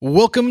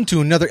Welcome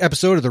to another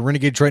episode of the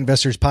Renegade Detroit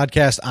Investors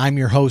Podcast. I'm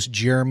your host,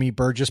 Jeremy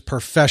Burgess,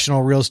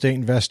 professional real estate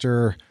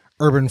investor,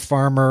 urban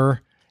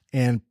farmer,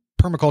 and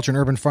permaculture and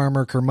urban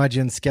farmer,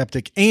 curmudgeon,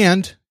 skeptic,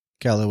 and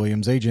Keller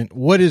Williams agent.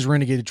 What is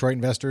Renegade Detroit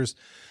Investors?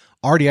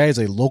 RDI is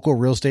a local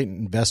real estate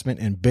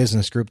investment and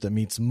business group that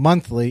meets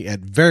monthly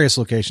at various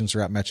locations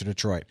throughout Metro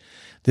Detroit.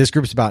 This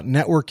group is about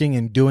networking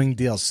and doing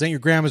deals. St. Your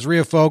grandma's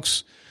Rio,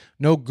 folks.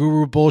 No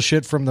guru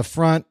bullshit from the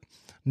front.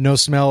 No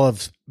smell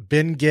of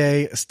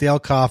Bengay, stale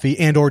coffee,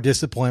 and or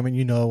disappointment.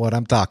 You know what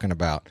I'm talking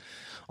about.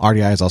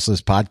 RDI is also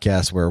this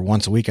podcast where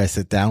once a week I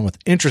sit down with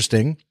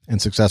interesting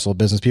and successful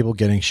business people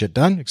getting shit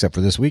done, except for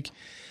this week.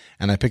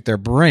 And I pick their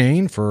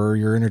brain for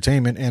your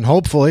entertainment and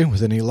hopefully,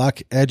 with any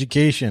luck,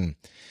 education.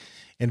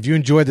 And if you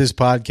enjoyed this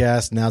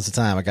podcast, now's the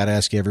time. I got to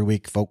ask you every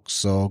week, folks.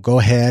 So go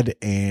ahead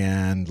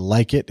and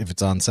like it if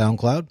it's on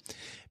SoundCloud.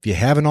 If you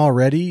haven't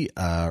already,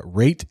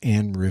 rate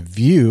and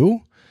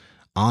review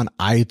on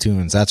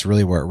iTunes. That's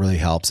really where it really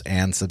helps.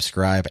 And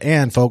subscribe.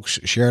 And folks,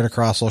 share it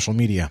across social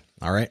media.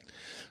 All right.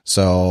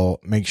 So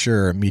make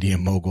sure, Media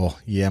Mogul.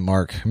 Yeah,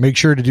 Mark. Make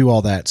sure to do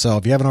all that. So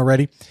if you haven't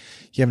already,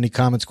 if you have any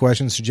comments,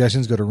 questions,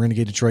 suggestions, go to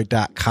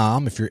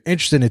renegadedetroit.com. If you're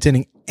interested in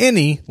attending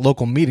any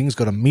local meetings,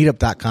 go to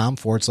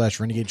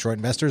meetup.com/Renegade Detroit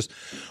Investors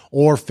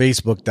or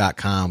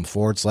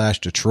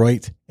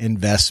Facebook.com/Detroit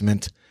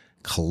Investment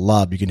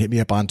Club. You can hit me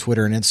up on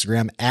Twitter and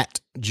Instagram at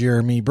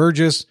Jeremy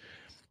Burgess.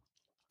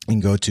 You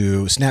can go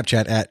to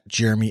Snapchat at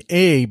Jeremy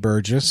A.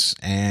 Burgess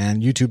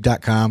and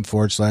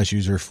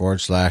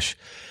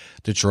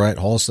YouTube.com/user/Detroit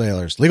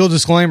Wholesalers. Legal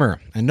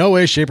disclaimer: in no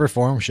way, shape, or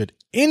form should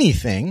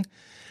anything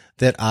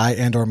that I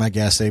and or my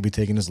guests say be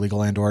taken as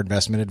legal and or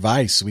investment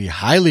advice. We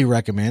highly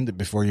recommend that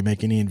before you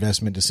make any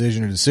investment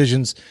decision or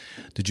decisions,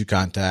 that you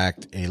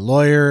contact a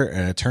lawyer,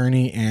 an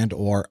attorney, and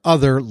or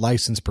other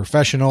licensed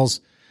professionals.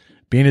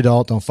 Be an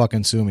adult. Don't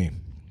fucking sue me.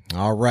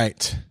 All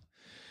right.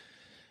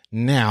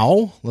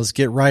 Now, let's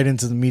get right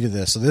into the meat of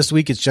this. So this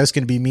week, it's just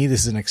going to be me.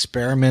 This is an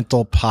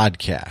experimental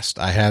podcast.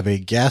 I have a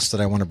guest that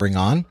I want to bring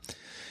on,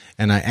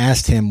 and I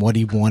asked him what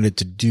he wanted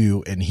to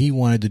do, and he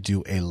wanted to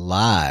do a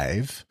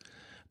live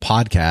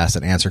podcast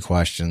and answer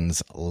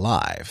questions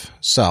live.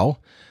 So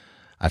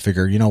I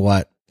figure, you know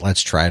what?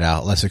 Let's try it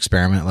out. Let's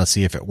experiment. Let's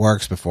see if it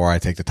works before I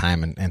take the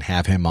time and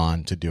have him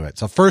on to do it.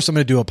 So first, I'm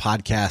going to do a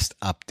podcast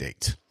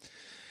update.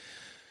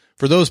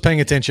 For those paying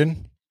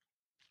attention,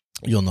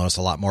 you'll notice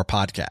a lot more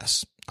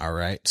podcasts. All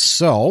right.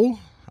 So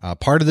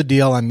part of the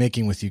deal I'm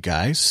making with you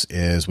guys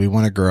is we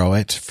want to grow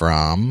it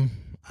from,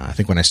 I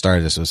think when I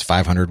started this, it was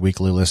 500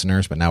 weekly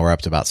listeners, but now we're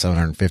up to about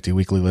 750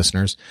 weekly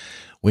listeners.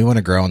 We want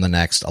to grow in the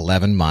next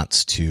 11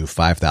 months to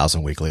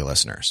 5,000 weekly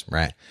listeners,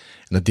 right?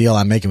 And the deal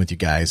I'm making with you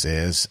guys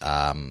is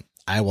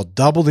I will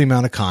double the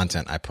amount of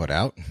content I put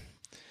out,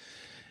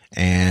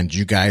 and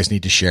you guys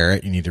need to share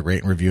it. You need to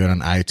rate and review it on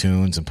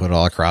iTunes and put it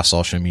all across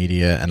social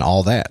media and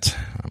all that.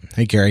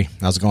 Hey, Gary,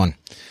 how's it going?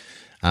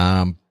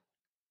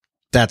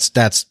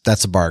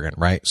 That's a bargain,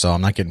 right? So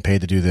I'm not getting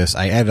paid to do this.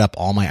 I added up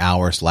all my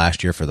hours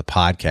last year for the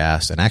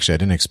podcast, and actually I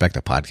didn't expect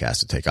the podcast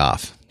to take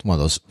off. It's one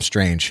of those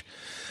strange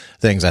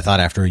things. I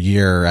thought after a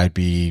year I'd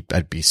be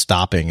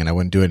stopping and I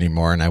wouldn't do it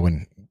anymore, and I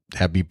wouldn't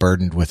be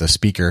burdened with a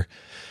speaker.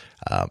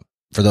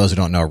 For those who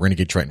don't know,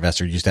 Renegade Detroit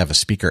Investor used to have a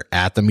speaker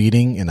at the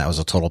meeting, and that was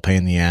a total pain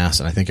in the ass.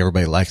 And I think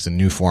everybody likes the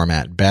new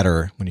format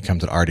better when you come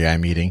to the RDI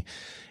meeting.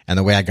 And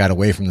the way I got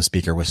away from the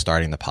speaker was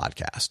starting the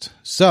podcast.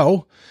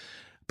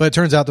 But it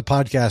turns out the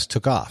podcast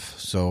took off.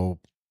 So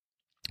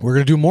we're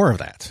going to do more of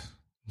that.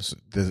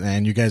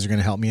 And you guys are going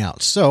to help me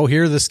out. So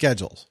here are the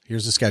schedules.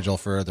 Here's the schedule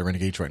for the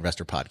Renegade Detroit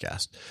Investor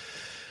podcast.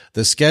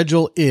 The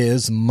schedule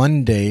is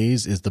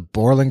Mondays is the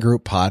Borland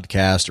Group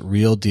podcast,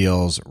 Real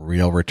Deals,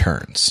 Real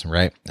Returns,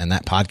 right? And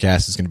that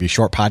podcast is going to be a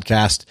short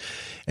podcast,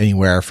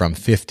 anywhere from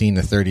 15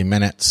 to 30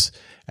 minutes.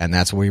 And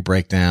that's where we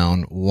break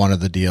down one of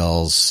the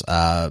deals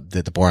that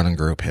the Borland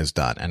Group has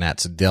done. And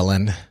that's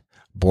Dylan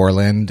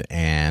Borland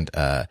and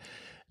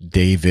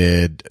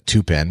David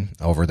Tupin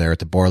over there at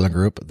the Borland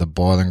Group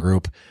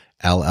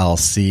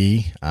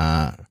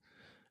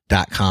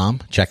LLC.com.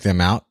 Check them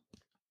out.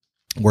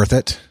 Worth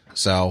it.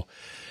 So,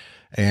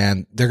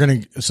 and they're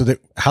going to,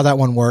 how that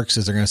one works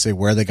is they're going to say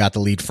where they got the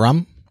lead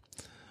from.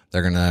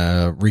 They're going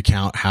to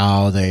recount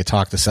how they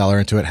talked the seller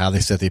into it, how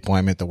they set the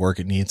appointment, the work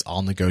it needs,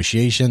 all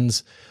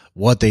negotiations,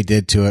 what they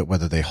did to it,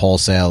 whether they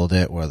wholesaled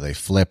it, whether they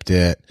flipped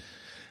it,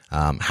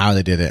 how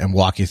they did it, and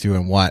walk you through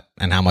and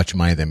how much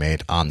money they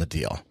made on the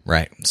deal,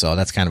 right? So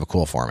that's kind of a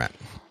cool format.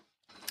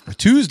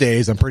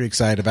 Tuesdays, I'm pretty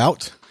excited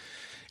about.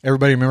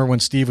 Everybody remember when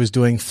Steve was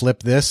doing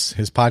Flip This,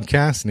 his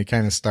podcast, and he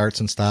kind of starts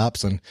and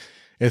stops, and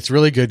it's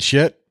really good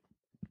shit,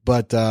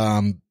 but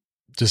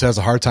just has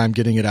a hard time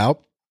getting it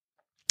out.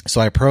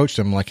 So I approached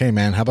him like, hey,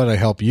 man, how about I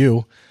help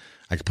you?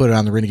 I could put it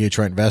on the Renegade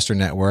Detroit Investor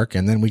Network,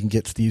 and then we can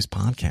get Steve's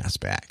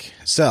podcast back.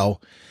 So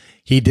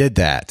he did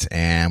that,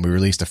 and we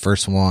released the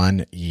first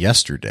one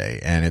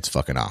yesterday, and it's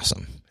fucking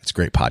awesome. It's a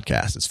great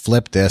podcast. It's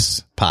Flip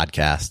This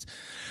Podcast.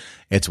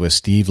 It's with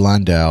Steve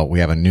Lundell. We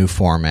have a new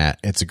format.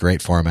 It's a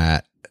great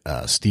format.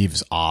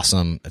 Steve's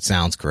awesome. It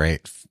sounds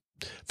great.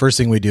 first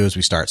thing we do is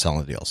we start selling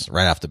the deals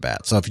right off the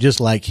bat. So if you just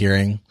like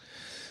hearing,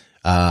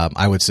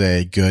 I would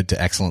say good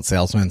to excellent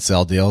salesmen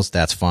sell deals,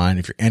 that's fine.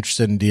 If you're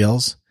interested in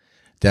deals,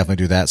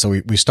 definitely do that. So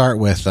we start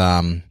with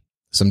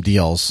some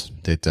deals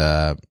that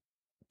that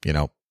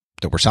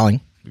we're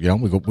selling.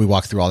 We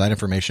walk through all that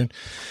information,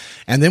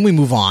 and then we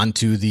move on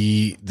to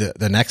the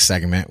next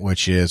segment,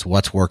 which is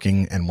what's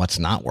working and what's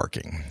not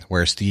working,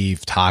 where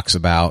Steve talks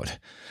about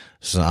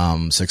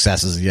some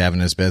successes he have in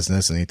his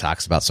business, and he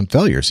talks about some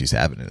failures he's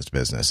having in his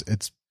business.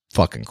 It's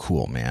fucking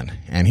cool, man.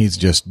 And he's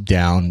just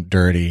down,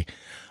 dirty,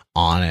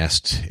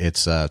 honest.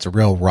 It's a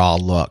real raw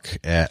look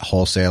at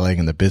wholesaling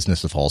and the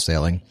business of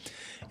wholesaling,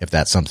 if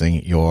that's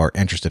something you're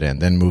interested in.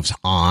 Then moves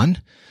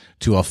on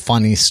to a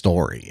funny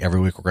story. Every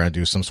week we're going to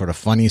do some sort of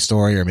funny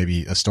story, or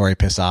maybe a story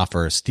piss off,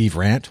 or a Steve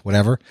rant,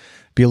 whatever.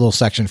 Be a little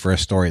section for a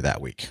story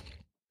that week,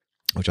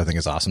 which I think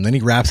is awesome. Then he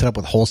wraps it up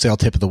with wholesale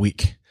tip of the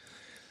week.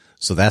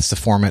 So that's the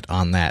format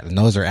on that. And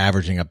those are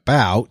averaging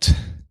about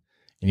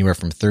anywhere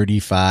from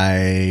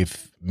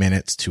 35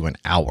 minutes to an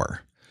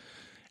hour.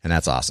 And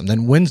that's awesome.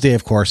 Then Wednesday,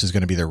 of course, is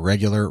going to be the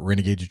regular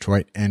Renegade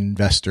Detroit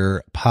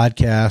Investor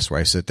podcast, where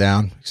I sit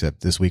down,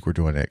 except this week we're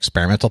doing an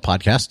experimental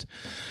podcast.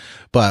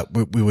 But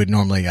we would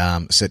normally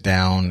sit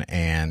down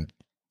and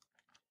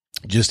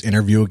just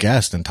interview a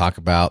guest and talk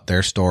about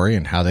their story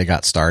and how they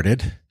got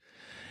started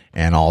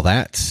and all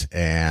that.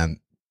 And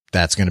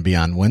that's going to be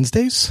on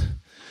Wednesdays.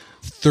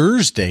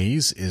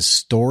 Thursdays is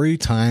Story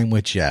Time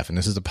with Jeff. And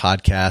this is a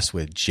podcast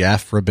with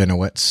Jeff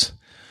Rabinowitz.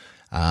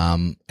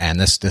 And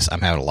this,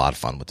 I'm having a lot of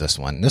fun with this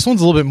one. This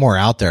one's a little bit more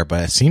out there,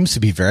 but it seems to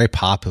be very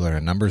popular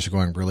and numbers are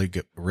going really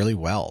good, really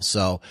well.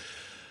 So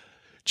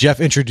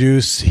Jeff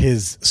introduced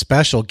his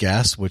special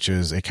guest, which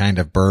is a kind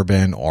of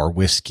bourbon or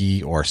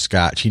whiskey or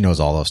scotch. He knows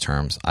all those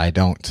terms. I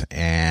don't.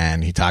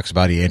 And he talks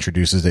about, he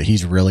introduces that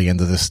he's really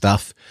into this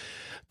stuff.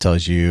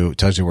 Tells you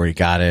where he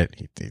got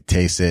it. He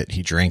tastes it.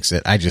 He drinks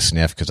it. I just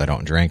sniff because I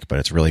don't drink, but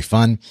it's really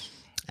fun.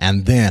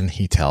 And then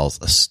he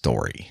tells a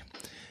story.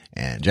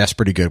 And Jeff's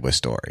pretty good with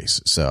stories.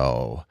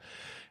 So,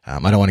 I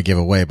don't want to give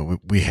away,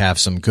 but we have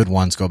some good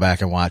ones. Go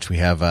back and watch. We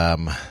have,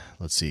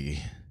 let's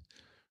see,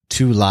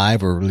 2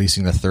 live. We're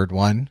releasing the 3rd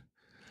one.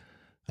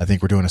 I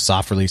think we're doing a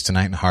soft release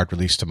tonight and a hard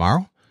release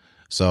tomorrow.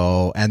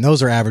 So, and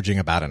those are averaging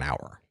about an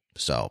hour.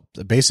 So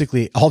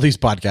basically all these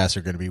podcasts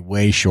are going to be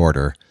way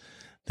shorter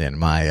than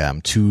my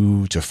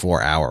 2 to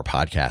 4 hour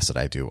podcast that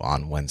I do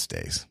on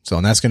Wednesdays. So,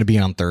 and that's going to be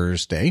on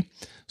Thursday,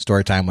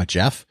 Story Time with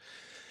Jeff.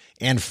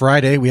 And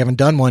Friday, we haven't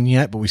done one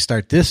yet, but we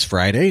start this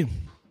Friday.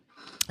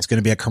 It's going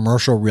to be a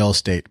commercial real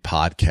estate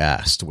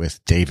podcast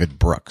with David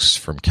Brooks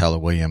from Keller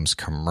Williams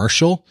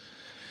Commercial.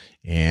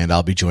 And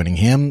I'll be joining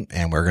him,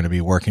 and we're going to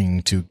be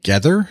working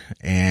together,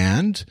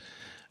 and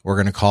we're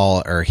going to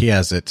call, or he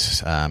has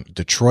it,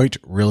 Detroit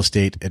Real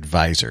Estate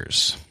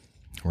Advisors,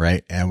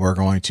 right? And we're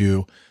going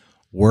to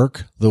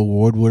work the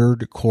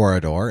Woodward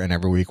corridor, and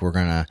every week we're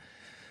going to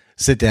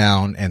sit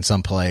down in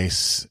some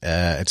place.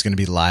 It's going to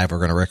be live. We're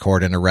going to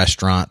record in a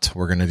restaurant.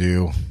 We're going to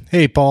do,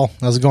 hey, Paul,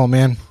 how's it going,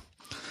 man?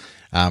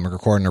 We're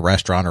recording a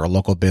restaurant or a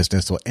local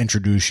business. We'll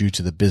introduce you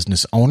to the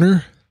business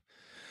owner.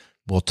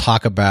 We'll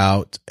talk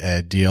about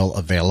a deal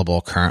available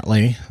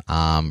currently,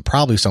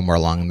 probably somewhere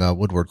along the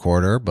Woodward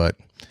corridor, but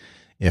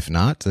if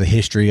not, the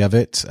history of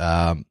it,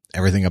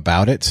 everything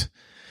about it.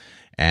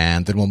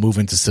 And then we'll move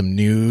into some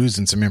news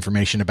and some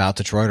information about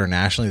Detroit or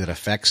nationally that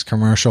affects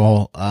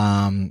commercial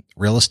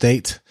real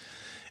estate.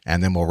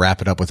 And then we'll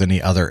wrap it up with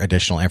any other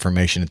additional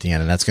information at the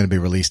end. And that's going to be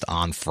released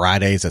on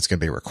Fridays. That's going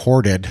to be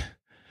recorded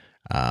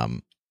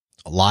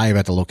live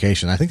at the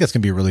location. I think that's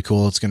going to be really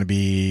cool. It's going to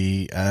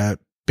be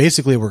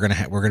basically we're going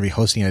to be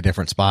hosting in a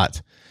different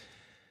spot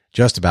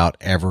just about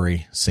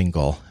every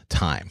single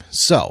time.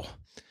 So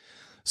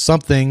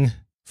something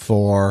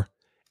for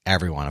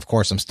everyone. Of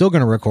course, I'm still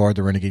going to record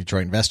the Renegade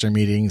Detroit investor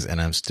meetings,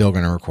 and I'm still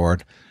going to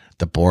record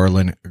the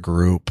Borland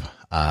Group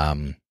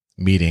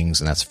meetings,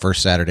 and that's the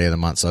first Saturday of the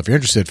month. So if you're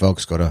interested,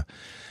 folks, go to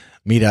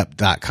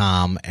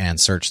meetup.com and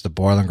search the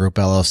Borland Group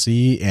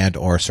LLC and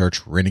or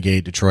search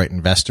Renegade Detroit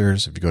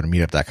Investors. If you go to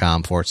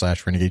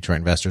meetup.com/Renegade Detroit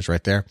Investors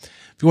right there.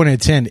 If you want to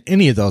attend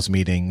any of those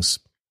meetings,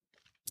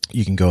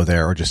 you can go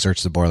there or just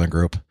search the Borland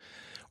Group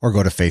or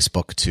go to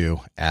Facebook too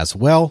as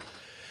well.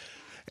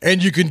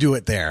 And you can do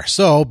it there.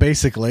 So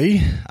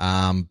basically,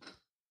 and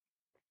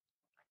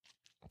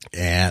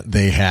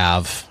they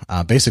have,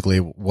 basically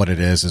what it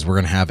is we're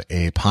going to have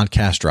a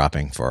podcast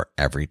dropping for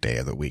every day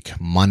of the week,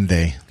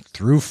 Monday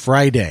through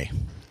Friday.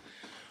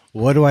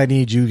 What do I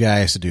need you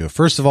guys to do?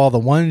 First of all, the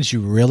ones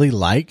you really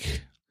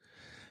like,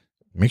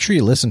 make sure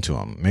you listen to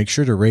them. Make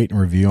sure to rate and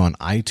review on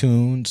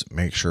iTunes.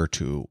 Make sure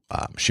to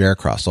share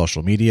across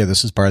social media.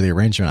 This is part of the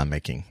arrangement I'm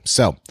making.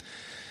 So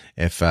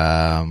if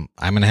I'm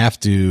going to have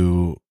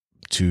to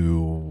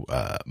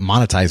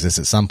monetize this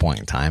at some point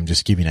in time,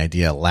 just to give you an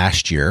idea,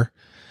 last year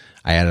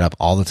I added up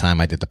all the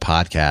time I did the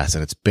podcast,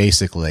 and it's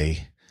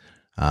basically,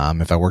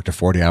 if I worked a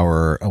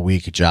 40-hour a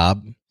week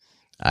job,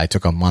 I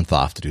took a month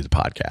off to do the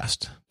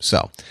podcast.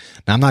 So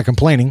now I'm not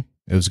complaining.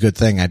 It was a good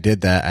thing I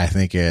did that. I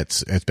think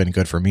it's been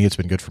good for me. It's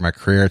been good for my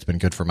career. It's been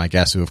good for my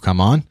guests who have come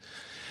on.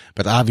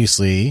 But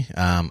obviously,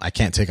 I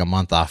can't take a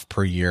month off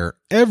per year,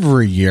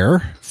 every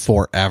year,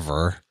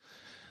 forever,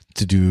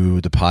 to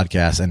do the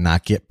podcast and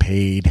not get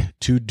paid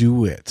to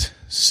do it.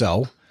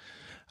 So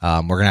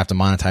we're going to have to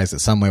monetize it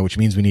some way, which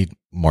means we need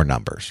more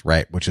numbers,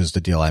 right? Which is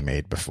the deal I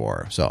made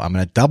before. So I'm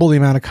going to double the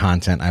amount of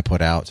content I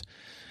put out,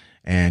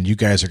 and you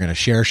guys are going to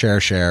share,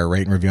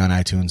 rate and review on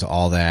iTunes,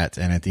 all that.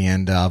 And at the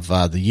end of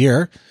the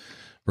year,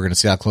 we're going to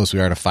see how close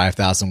we are to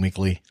 5,000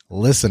 weekly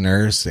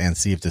listeners and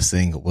see if this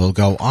thing will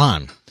go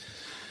on.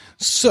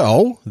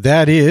 So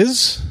that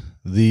is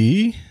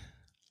the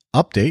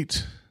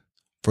update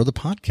for the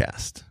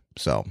podcast.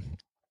 So,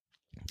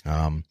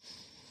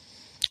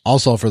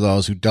 also for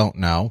those who don't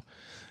know,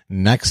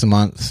 next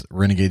month's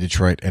Renegade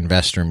Detroit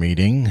investor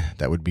meeting,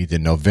 that would be the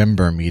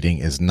November meeting,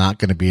 is not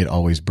going to be at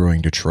Always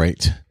Brewing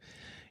Detroit.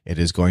 It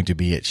is going to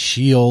be at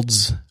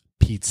Shields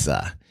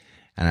Pizza,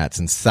 and that's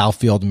in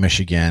Southfield,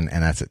 Michigan,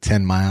 and that's at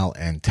 10 Mile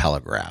and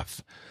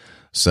Telegraph.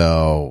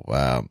 So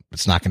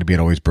it's not going to be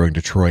at Always Brewing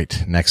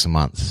Detroit next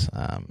month.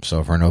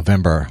 So for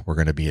November, we're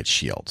going to be at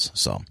Shields.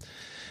 So,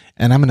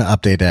 and I'm going to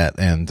update that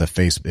in the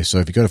Facebook. So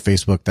if you go to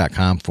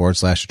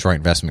facebook.com/Detroit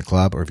Investment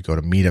Club, or if you go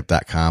to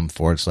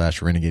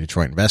meetup.com/Renegade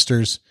Detroit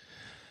Investors,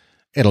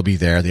 it'll be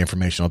there. The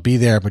information will be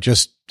there. But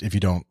just if you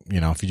don't,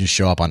 if you just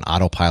show up on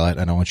autopilot,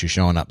 I don't want you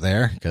showing up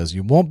there because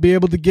you won't be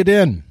able to get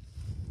in.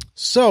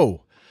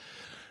 So,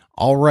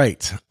 all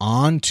right,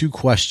 on to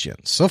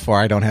questions. So far,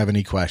 I don't have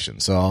any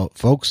questions. So,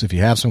 folks, if you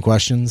have some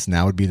questions,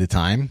 now would be the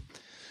time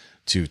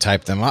to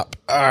type them up.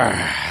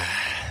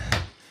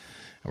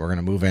 We're going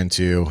to move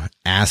into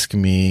Ask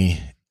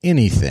Me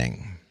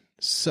Anything.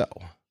 So,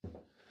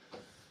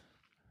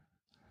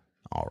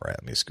 all right,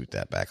 let me scoot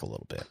that back a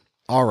little bit.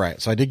 All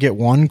right, so I did get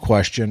one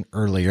question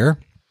earlier.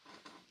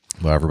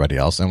 Well, everybody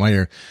else, and while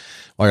you're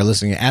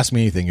listening, Ask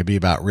Me Anything. It'd be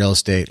about real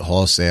estate,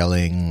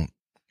 wholesaling,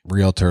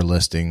 realtor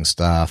listing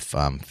stuff,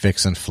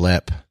 fix and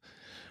flip,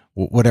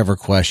 whatever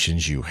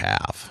questions you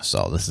have.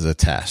 So this is a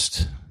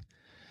test.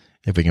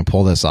 If we can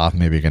pull this off,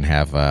 maybe we can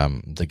have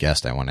the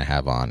guest I want to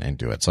have on and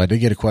do it. So I did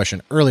get a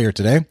question earlier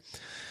today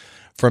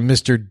from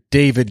Mr.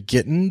 David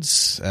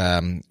Gittens,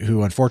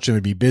 who unfortunately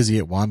would be busy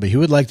at 1, but he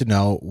would like to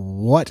know,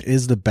 what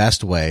is the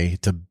best way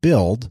to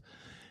build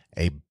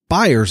a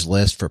buyer's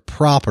list for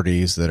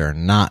properties that are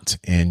not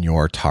in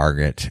your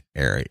target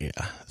area?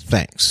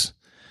 Thanks.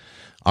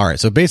 All right.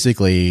 So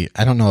basically,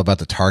 I don't know about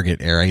the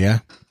target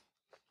area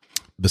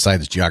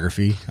besides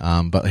geography.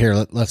 But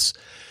here,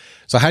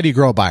 so how do you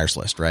grow a buyer's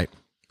list, right?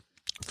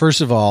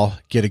 First of all,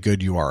 get a good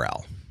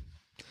URL.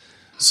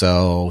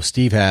 So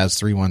Steve has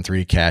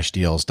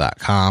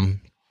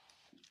 313cashdeals.com.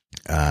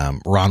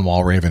 Ron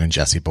Walraven and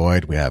Jesse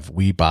Boyd, we have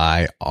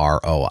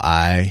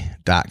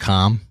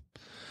WeBuyROI.com.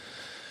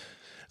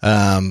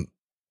 I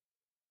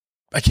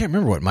can't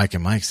remember what Mike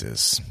and Mike's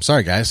is.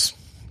 Sorry, guys.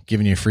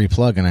 Giving you a free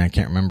plug, and I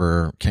can't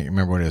remember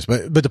what it is.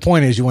 But the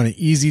point is, you want an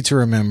easy to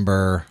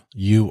remember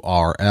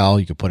URL.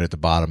 You can put it at the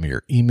bottom of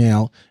your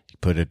email. You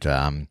put it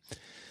on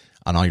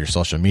all your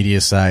social media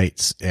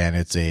sites, and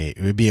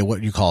it would be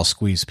what you call a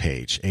squeeze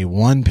page, a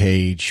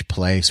one-page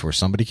place where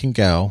somebody can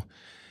go,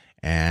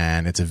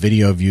 and it's a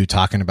video of you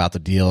talking about the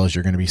deals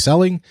you're going to be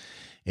selling.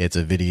 It's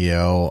a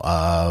video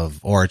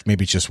or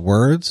maybe it's just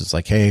words. It's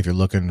like, hey, if you're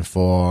looking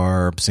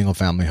for single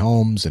family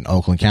homes in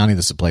Oakland County,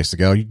 this is the place to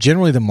go.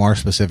 Generally, the more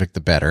specific,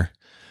 the better.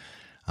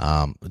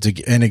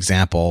 To an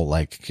example,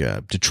 like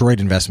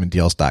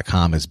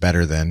DetroitInvestmentDeals.com is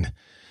better than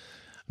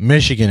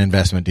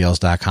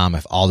MichiganInvestmentDeals.com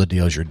if all the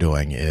deals you're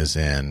doing is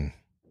in,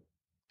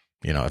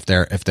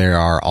 if they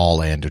are all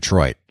in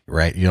Detroit,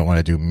 right? You don't want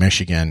to do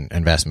Michigan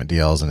investment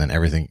deals and then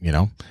everything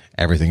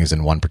is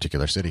in one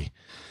particular city.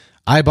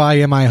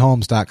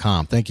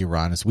 iBuyMIHomes.com. Thank you,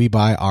 Ron. It's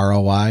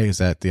WeBuyROI. Is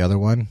that the other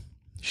one?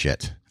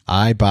 Shit.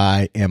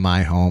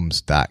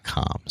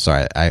 iBuyMIHomes.com.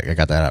 Sorry, I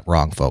got that up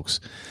wrong,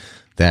 folks.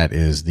 That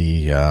is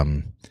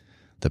the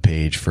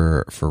page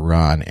for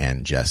Ron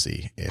and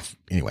Jesse.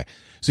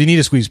 So you need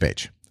a squeeze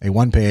page, a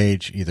one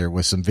page, either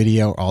with some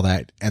video, all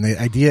that. And the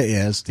idea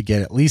is to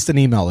get at least an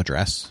email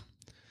address,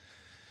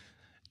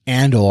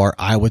 and or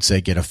I would say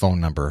get a phone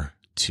number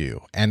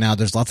too. And now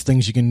there's lots of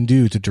things you can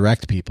do to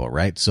direct people,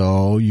 right?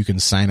 So you can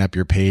sign up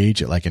your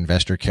page at like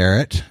Investor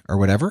Carrot or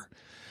whatever,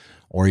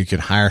 or you can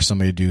hire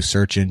somebody to do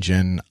search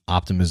engine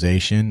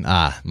optimization.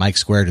 Mike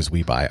Squared is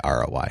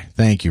WeBuyROI.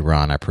 Thank you,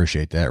 Ron. I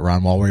appreciate that.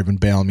 Ron Walraven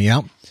bailing me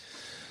out.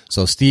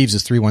 So Steve's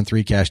is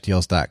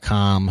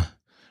 313cashdeals.com.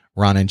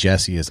 Ron and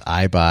Jesse is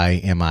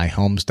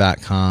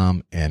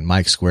iBuyMIHomes.com, and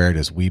Mike Squared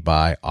is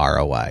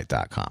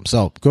WeBuyROI.com.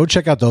 So go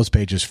check out those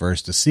pages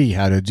first to see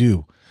how to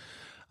do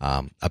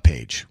a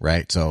page,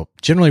 right? So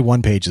generally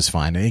one page is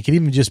fine. And it can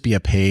even just be a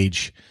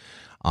page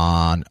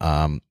on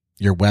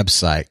your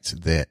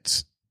website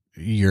that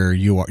your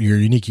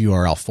unique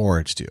URL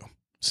forwards to.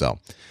 So,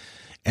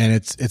 and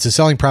it's a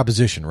selling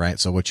proposition, right?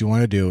 So what you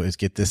want to do is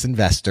get this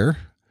investor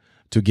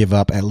to give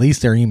up at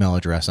least their email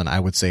address and I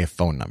would say a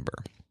phone number.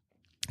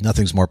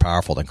 Nothing's more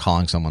powerful than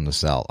calling someone to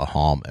sell a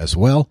home as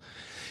well.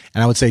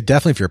 And I would say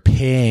definitely if you're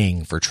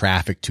paying for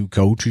traffic to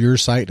go to your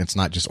site, and it's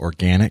not just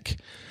organic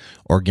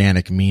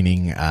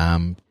meaning,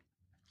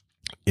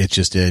 it's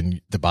just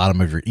in the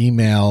bottom of your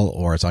email,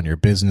 or it's on your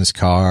business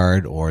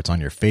card, or it's on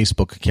your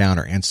Facebook account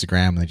or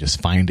Instagram, and they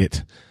just find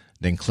it,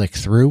 then click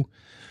through.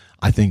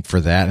 I think for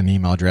that, an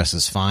email address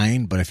is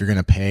fine. But if you're going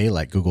to pay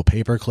like Google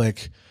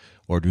pay-per-click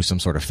or do some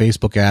sort of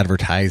Facebook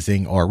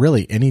advertising, or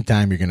really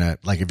anytime you're going to,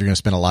 like if you're going to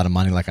spend a lot of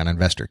money like on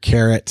Investor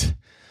Carrot,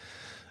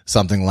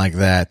 something like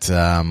that,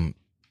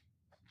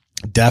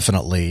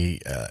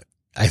 definitely,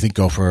 I think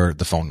go for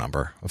the phone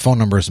number. A phone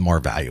number is more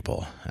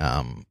valuable,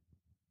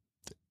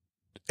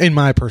 in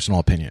my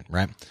personal opinion,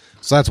 right?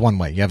 So that's one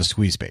way. You have a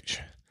squeeze page.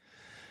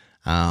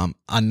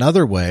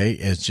 Another way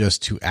is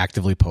just to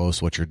actively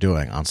post what you're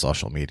doing on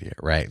social media,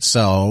 right?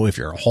 So if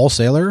you're a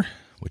wholesaler,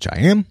 which I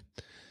am,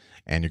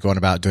 and you're going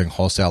about doing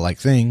wholesale-like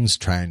things,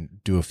 try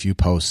and do a few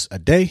posts a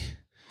day.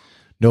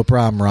 No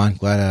problem, Ron.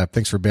 Glad.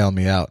 Thanks for bailing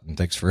me out, and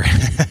thanks for.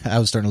 I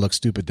was starting to look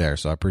stupid there,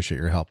 so I appreciate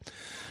your help.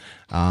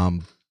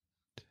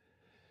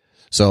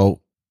 So,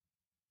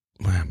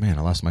 man,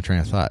 I lost my train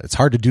of thought. It's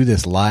hard to do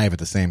this live at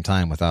the same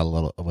time without a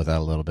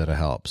little bit of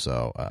help.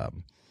 So,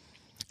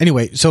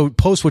 anyway, so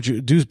post what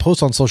you do.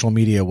 Post on social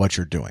media what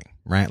you're doing,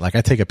 right? Like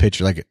I take a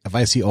picture. Like if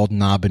I see old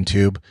knob and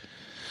tube,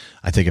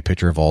 I take a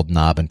picture of old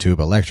knob and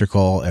tube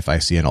electrical. If I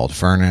see an old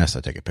furnace,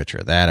 I take a picture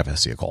of that. If I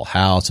see a cold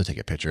house, I take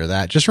a picture of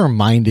that. Just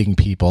reminding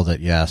people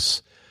that,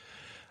 yes,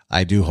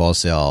 I do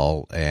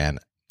wholesale, and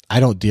I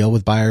don't deal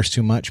with buyers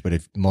too much, but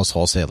if most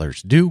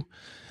wholesalers do,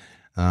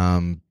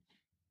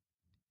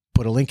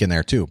 put a link in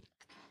there too.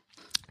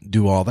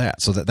 Do all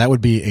that. So that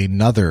would be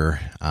another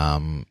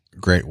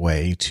great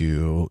way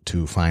to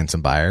find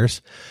some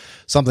buyers.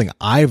 Something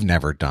I've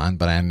never done,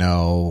 but I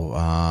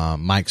know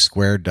Mike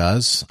Square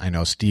does. I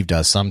know Steve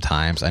does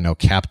sometimes. I know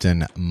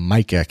Captain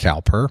Micah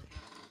Calper,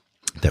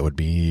 that would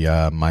be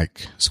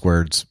Mike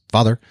Squared's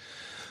father,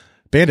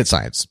 bandit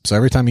signs. So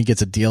every time he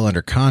gets a deal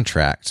under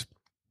contract,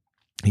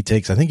 I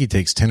think he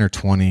takes 10 or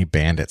 20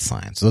 bandit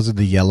signs. Those are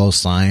the yellow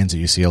signs that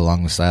you see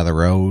along the side of the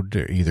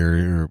road,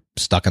 either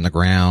stuck in the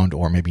ground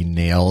or maybe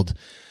nailed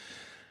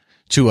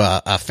to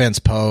a fence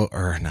post,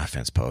 or not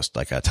fence post,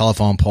 like a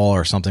telephone pole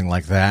or something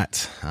like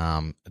that.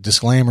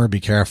 Disclaimer,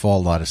 be careful. A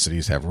lot of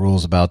cities have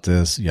rules about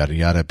this, yada,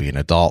 yada, be an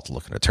adult,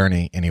 look at an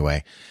attorney.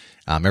 Anyway,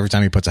 every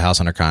time he puts a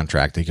house under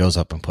contract, he goes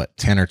up and put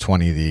 10 or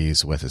 20 of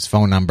these with his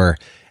phone number,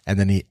 and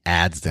then he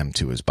adds them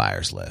to his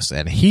buyers list.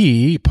 And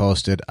he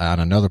posted on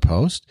another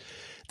post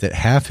that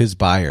half his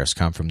buyers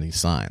come from these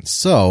signs.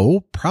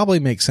 So probably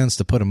makes sense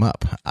to put them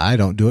up. I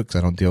don't do it because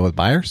I don't deal with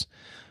buyers.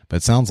 But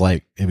it sounds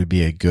like it would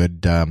be a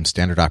good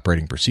standard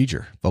operating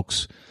procedure,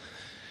 folks.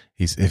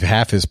 If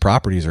half his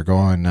properties are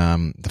going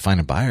to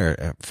find a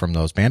buyer from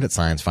those bandit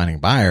signs, finding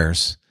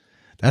buyers,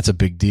 that's a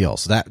big deal.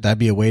 So that'd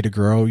be a way to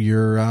grow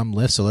your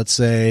list. So let's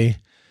say,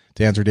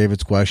 to answer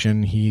David's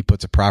question, he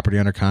puts a property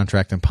under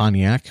contract in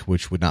Pontiac,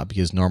 which would not be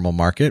his normal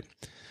market.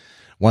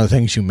 One of the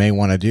things you may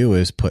want to do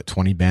is put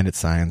 20 bandit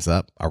signs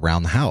up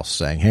around the house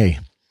saying, hey,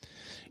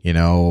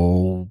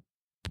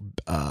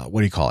 what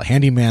do you call it?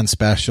 Handyman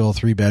special,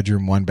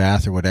 3-bedroom,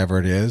 1-bath, or whatever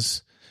it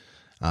is.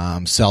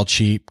 Sell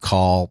cheap,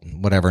 call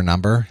whatever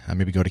number.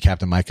 Maybe go to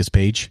Captain Micah's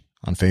page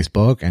on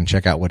Facebook and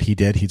check out what he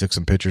did. He took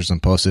some pictures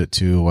and posted it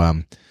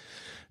to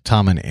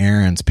Tom and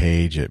Aaron's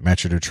page at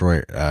Metro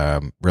Detroit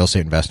Real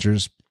Estate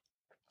Investors.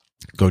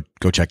 Go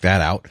check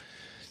that out.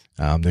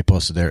 They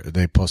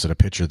posted a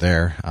picture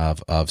there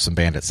of some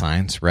bandit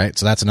signs, right?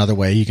 So that's another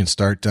way you can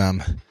start.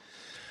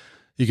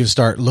 You can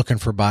start looking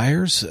for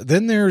buyers.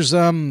 Then there's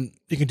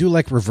you can do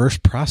like reverse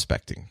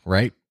prospecting,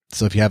 right?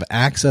 So if you have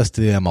access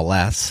to the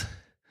MLS,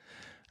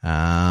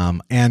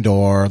 and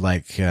or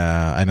like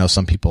I know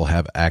some people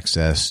have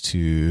access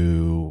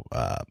to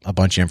a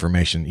bunch of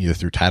information either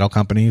through title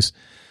companies,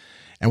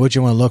 and what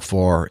you want to look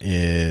for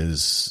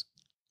is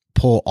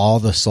pull all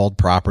the sold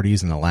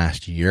properties in the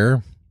last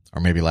year,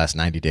 or maybe last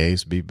 90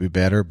 days be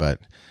better,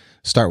 but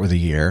start with a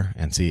year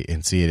and see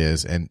it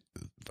is, and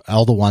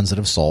all the ones that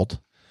have sold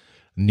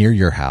near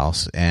your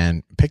house,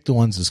 and pick the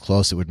ones as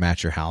close that would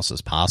match your house as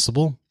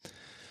possible.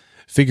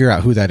 Figure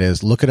out who that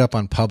is. Look it up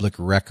on public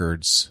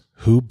records,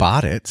 who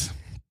bought it,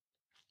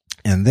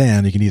 and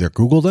then you can either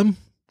Google them,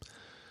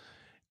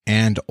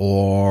 and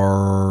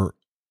or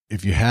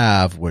if you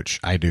have, which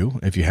I do,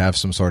 if you have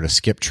some sort of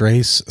skip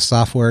trace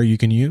software you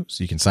can use,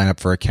 you can sign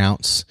up for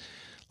accounts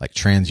like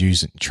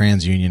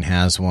TransUnion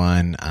has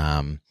one.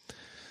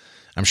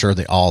 I'm sure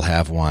they all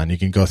have one. You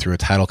can go through a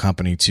title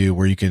company too,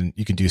 where you can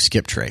do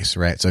skip trace,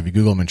 right? So if you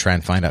Google them and try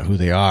and find out who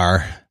they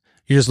are,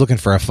 you're just looking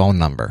for a phone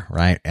number,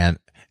 right? And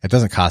it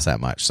doesn't cost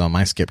that much. So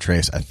my skip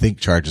trace, I think,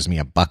 charges me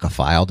 $1 a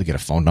file to get a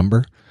phone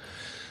number.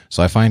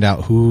 So I find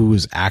out who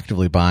is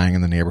actively buying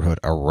in the neighborhood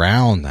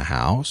around the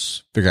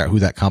house, figure out who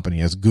that company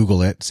is,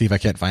 Google it, see if I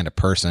can't find a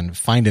person,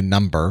 find a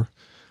number,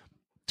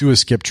 do a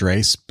skip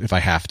trace if I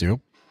have to.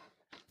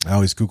 I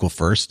always Google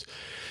first,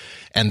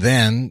 and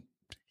then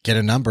get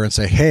a number and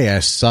say, hey, I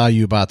saw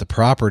you bought the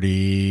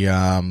property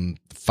 5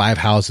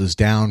 houses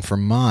down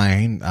from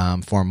mine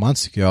 4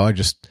 months ago. I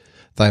just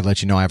Thought I'd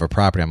let you know I have a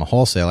property. I'm a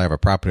wholesaler. I have a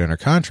property under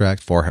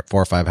contract, four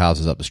or five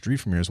houses up the street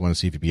from yours. Want to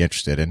see if you'd be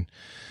interested in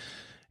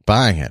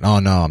buying it. Oh,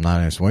 no, I'm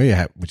not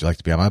interested. Would you like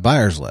to be on my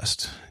buyer's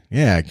list?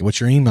 Yeah. What's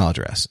your email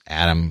address?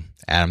 Add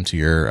them to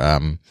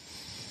your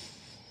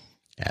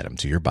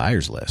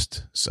buyer's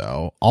list.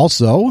 So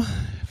also,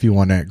 if you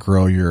want to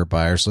grow your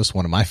buyer's list,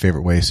 one of my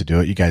favorite ways to do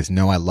it, you guys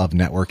know I love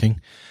networking.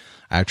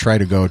 I try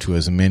to go to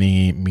as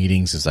many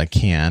meetings as I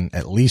can,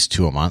 at least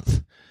 2 a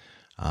month.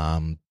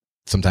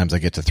 Sometimes I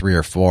get to 3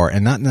 or 4,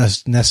 and not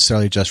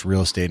necessarily just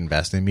real estate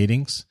investing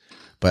meetings,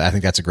 but I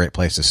think that's a great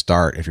place to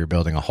start if you're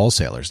building a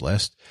wholesaler's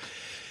list.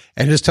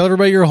 And just tell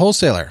everybody you're a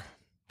wholesaler.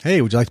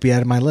 Hey, would you like to be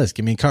added to my list?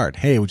 Give me a card.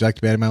 Hey, would you like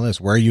to be added to my list?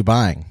 Where are you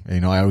buying?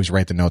 And, I always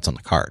write the notes on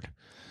the card.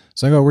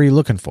 So I go, where are you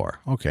looking for?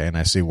 Okay. And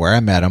I see where I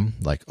met them,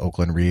 like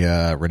Oakland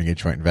RIA, Renegade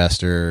Joint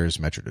Investors,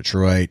 Metro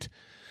Detroit,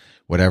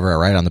 whatever. I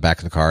write on the back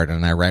of the card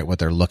and I write what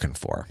they're looking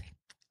for.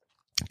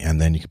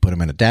 And then you can put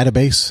them in a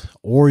database,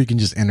 or you can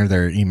just enter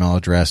their email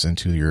address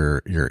into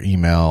your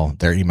email,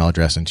 their email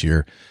address into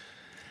your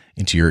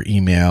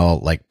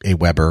email, like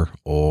Aweber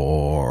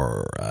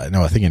or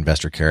I think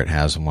Investor Carrot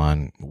has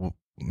one,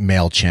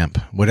 MailChimp,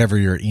 whatever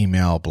your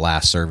email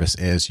blast service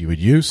is you would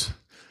use.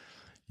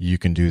 You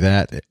can do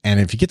that. And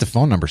if you get the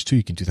phone numbers too,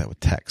 you can do that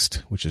with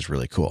text, which is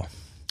really cool.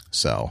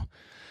 So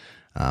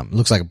it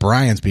looks like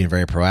Brian's being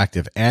very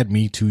proactive. Add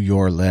me to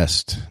your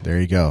list. There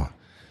you go.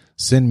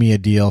 Send me a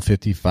deal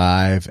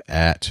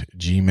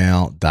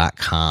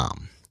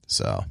 55@gmail.com.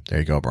 So there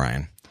you go,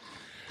 Brian.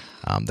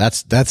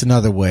 That's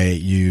another way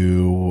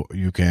you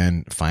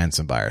can find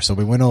some buyers. So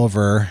we went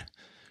over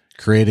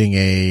creating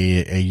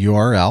a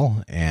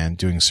URL and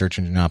doing search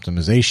engine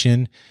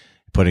optimization,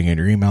 putting in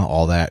your email,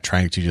 all that,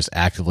 trying to just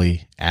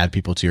actively add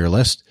people to your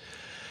list.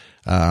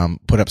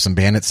 Put up some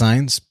bandit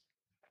signs,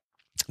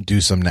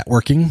 do some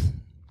networking.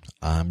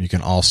 You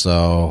can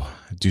also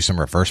do some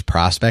reverse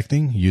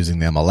prospecting using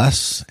the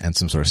MLS and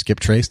some sort of skip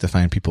trace to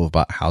find people who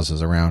bought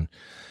houses around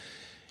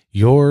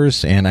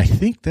yours. And I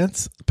think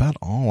that's about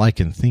all I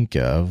can think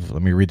of.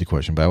 Let me read the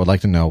question, but I would like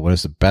to know, what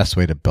is the best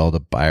way to build a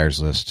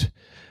buyer's list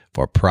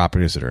for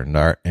properties that are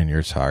not in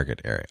your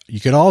target area? You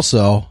could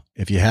also,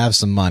 if you have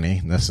some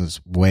money, this is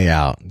way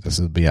out, this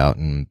will be out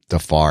in the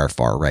far,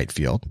 far right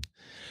field.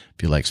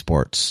 If you like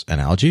sports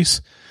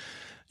analogies,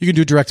 you can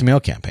do a direct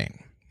mail campaign.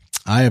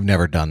 I have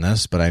never done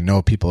this, but I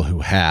know people who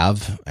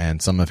have,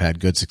 and some have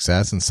had good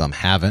success and some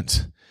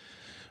haven't,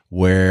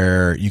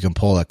 where you can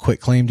pull a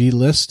quick claim deed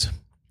list.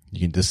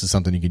 This is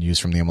something you can use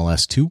from the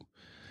MLS too.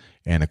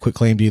 And a quick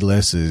claim deed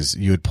list is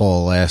you would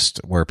pull a list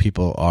where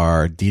people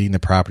are deeding the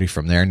property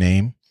from their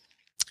name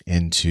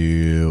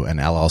into an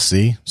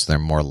LLC. So they're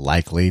more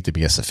likely to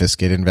be a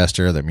sophisticated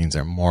investor. That means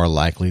they're more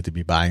likely to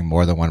be buying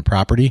more than one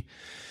property.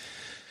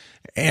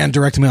 And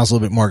direct mail is a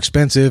little bit more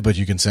expensive, but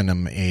you can send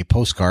them a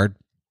postcard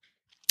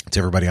to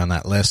everybody on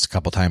that list a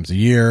couple times a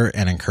year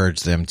and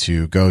encourage them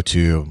to go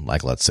to,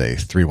 like, let's say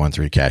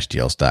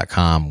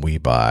 313cashdeals.com,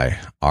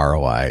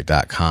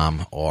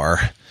 WeBuyROI.com, or,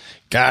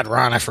 God,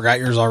 Ron, I forgot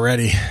yours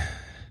already,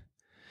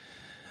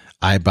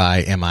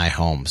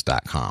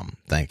 IBuyMIHomes.com.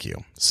 Thank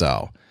you.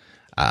 So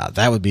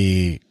that would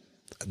be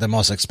the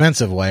most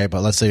expensive way,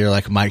 but let's say you're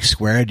like Mike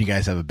Squared, you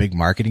guys have a big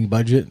marketing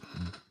budget,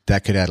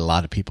 that could add a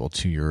lot of people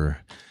to your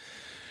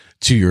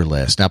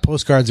list. Now,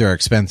 postcards are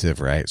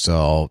expensive, right?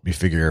 So you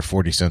figure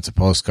 40 cents a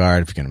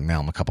postcard. If you're going to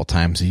mail them a couple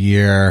times a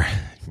year,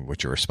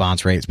 with your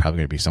response rate, it's probably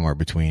going to be somewhere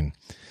between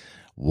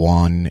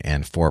 1%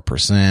 and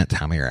 4%.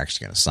 How many are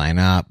actually going to sign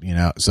up?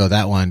 So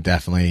that one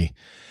definitely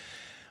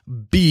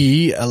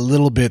be a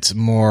little bit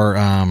more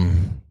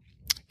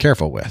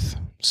careful with.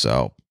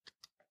 So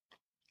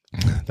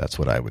that's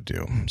what I would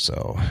do.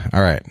 So,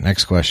 all right,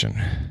 next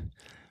question.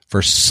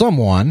 For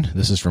someone,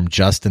 this is from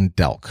Justin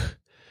Delk.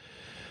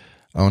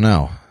 Oh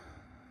no.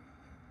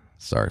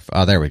 Sorry.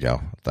 Oh, there we go.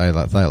 I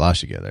thought I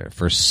lost you there.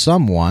 For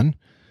someone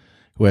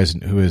who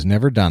has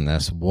never done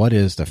this, what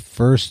is the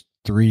first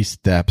 3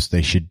 steps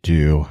they should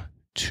do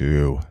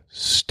to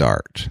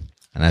start?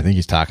 And I think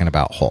he's talking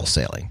about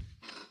wholesaling.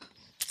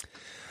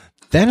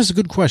 That is a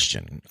good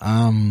question.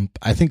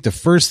 I think the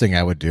first thing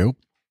I would do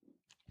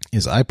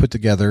is I put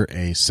together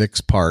a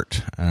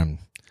 6-part,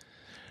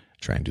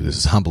 try and do this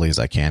as humbly as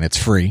I can. It's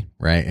free,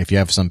 right? If you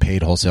have some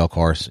paid wholesale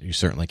course, you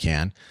certainly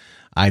can.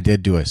 I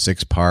did do a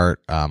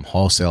 6-part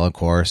wholesale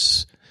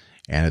course,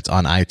 and it's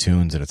on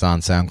iTunes and it's on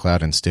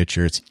SoundCloud and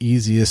Stitcher. It's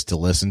easiest to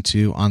listen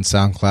to on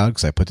SoundCloud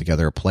because I put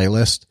together a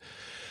playlist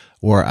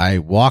where I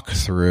walk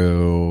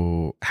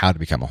through how to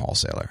become a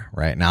wholesaler,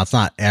 right? Now, it's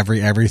not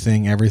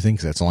everything,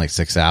 because it's only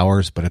 6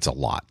 hours, but it's a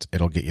lot.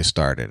 It'll get you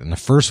started. And the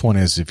first one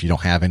is if you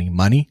don't have any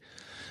money.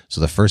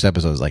 So the first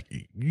episode is like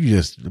you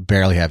just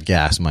barely have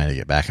gas money to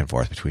get back and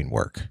forth between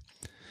work.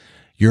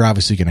 You're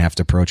obviously going to have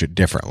to approach it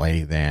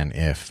differently than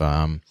if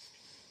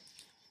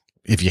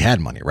you had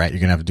money, right? You're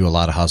going to have to do a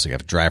lot of hustle. You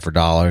have to drive for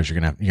dollars. You're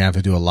going to have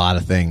to do a lot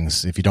of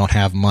things. If you don't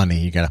have money,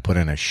 you got to put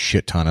in a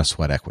shit ton of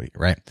sweat equity,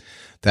 right?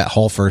 That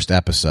whole first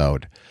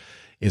episode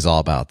is all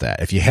about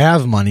that. If you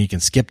have money, you can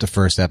skip the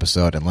first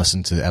episode and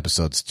listen to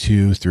episodes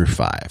 2 through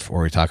 5,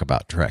 where we talk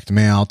about direct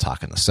mail,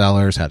 talking to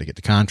sellers, how to get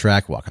the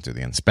contract, walking through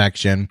the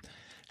inspection,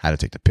 how to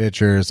take the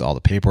pictures, all the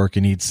paperwork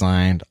you need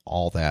signed,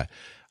 all that.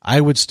 I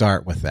would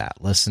start with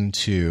that. Listen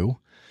to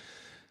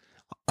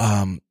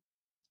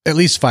at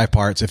least 5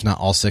 parts, if not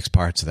all 6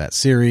 parts of that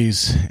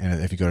series.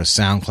 And if you go to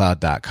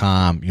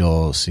SoundCloud.com,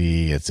 you'll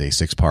see it's a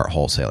 6-part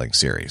wholesaling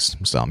series.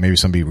 So maybe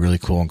somebody really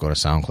cool and go to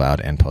SoundCloud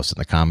and post it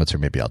in the comments, or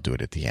maybe I'll do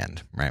it at the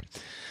end, right?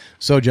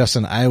 So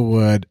Justin, I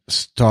would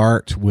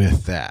start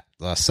with that.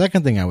 The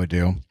second thing I would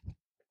do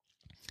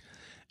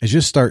is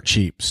just start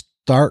cheap.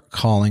 Start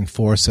calling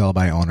for sale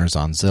by owners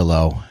on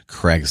Zillow,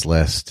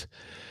 Craigslist,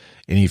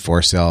 any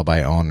for sale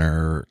by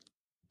owner,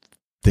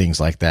 things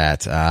like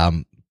that.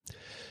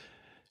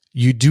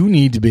 You do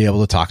need to be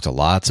able to talk to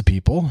lots of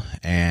people,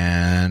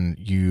 and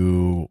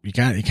you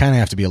kind of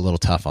have to be a little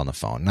tough on the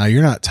phone. Now,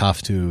 you're not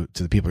tough to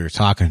the people you're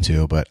talking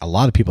to, but a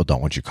lot of people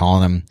don't want you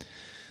calling them.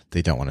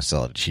 They don't want to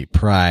sell at a cheap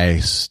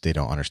price. They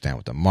don't understand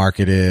what the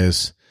market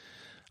is.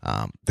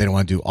 They don't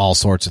want to do all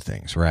sorts of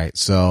things, right?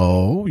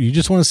 So you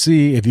just want to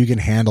see if you can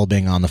handle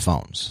being on the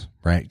phones,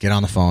 right? Get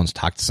on the phones,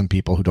 talk to some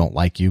people who don't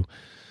like you,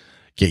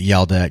 get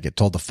yelled at, get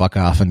told to fuck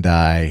off and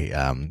die.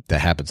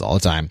 That happens all the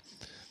time.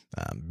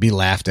 Be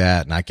laughed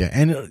at,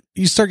 and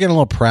you start getting a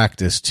little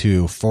practice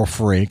too for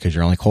free, because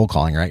you're only cold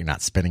calling, right? You're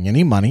not spending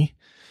any money.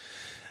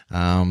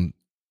 You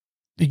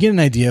get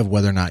an idea of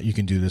whether or not you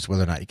can do this,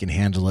 whether or not you can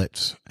handle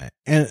it.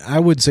 And I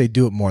would say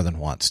do it more than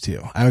once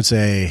too. I would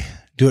say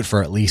do it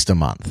for at least a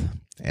month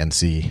and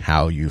see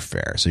how you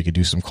fare. So you could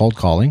do some cold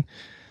calling.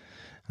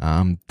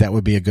 That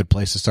would be a good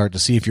place to start to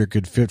see if you're a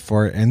good fit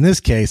for it. In this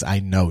case, I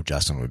know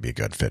Justin would be a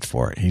good fit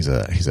for it. He's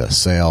a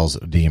sales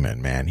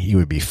demon, man. He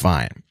would be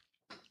fine.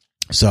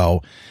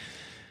 So,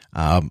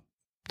 the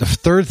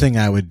third thing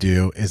I would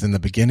do is, in the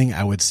beginning,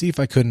 I would see if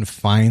I couldn't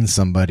find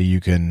somebody you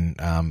can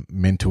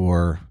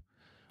mentor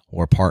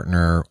or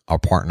partner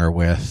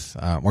with,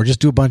 or just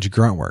do a bunch of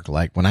grunt work.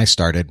 Like when I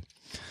started,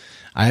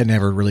 I had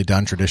never really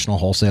done traditional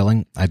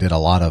wholesaling. I did a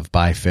lot of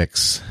buy,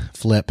 fix,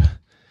 flip.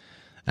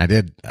 I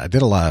did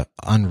a lot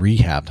of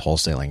unrehabbed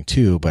wholesaling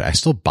too, but I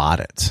still bought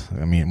it.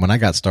 I mean, when I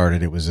got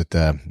started, it was at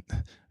the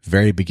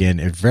very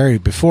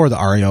before the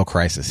REO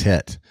crisis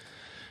hit.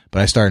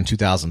 But I started in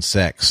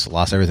 2006,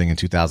 lost everything in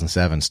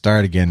 2007,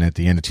 started again at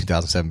the end of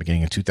 2007,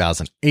 beginning of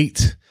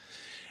 2008.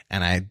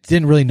 And I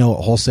didn't really know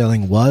what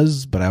wholesaling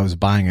was, but I was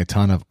buying a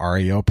ton of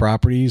REO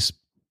properties.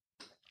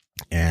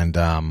 And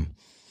I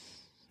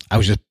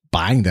was just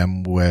buying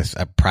them with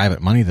a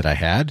private money that I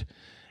had,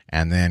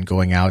 and then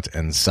going out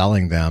and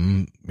selling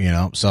them,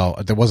 so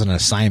there wasn't an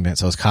assignment.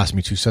 So it was costing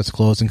me 2 sets of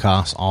closing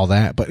costs, all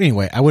that. But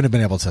anyway, I wouldn't have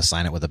been able to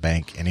assign it with a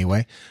bank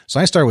anyway. So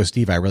I started with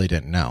Steve. I really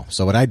didn't know.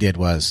 So what I did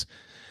was,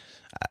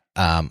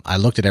 I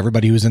looked at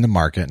everybody who was in the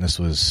market, and this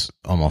was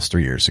almost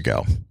 3 years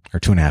ago, or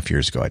 2.5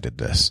 years ago I did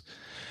this.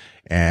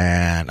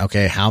 And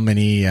okay, how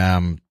many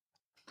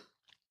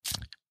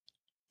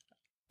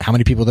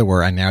people there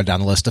were? I narrowed down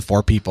the list to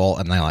 4 people,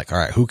 and I'm like, all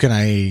right, who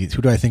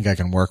do I think I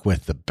can work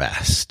with the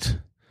best?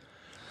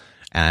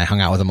 And I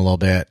hung out with them a little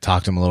bit,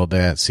 talked to them a little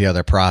bit, see how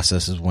their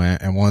processes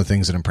went. And one of the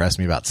things that impressed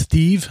me about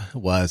Steve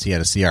was he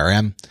had a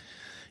CRM.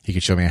 He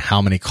could show me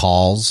how many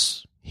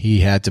calls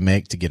he had to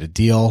make to get a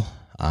deal.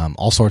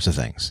 All sorts of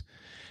things.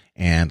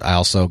 And I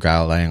also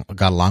got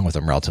along with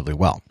him relatively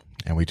well.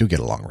 And we do get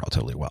along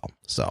relatively well.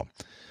 So,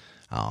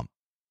 and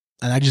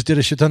I just did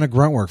a shit ton of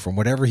grunt work from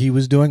whatever he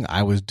was doing,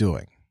 I was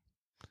doing.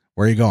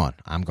 Where are you going?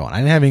 I'm going. I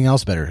didn't have anything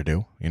else better to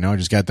do. I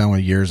just got done with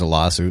years of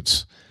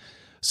lawsuits,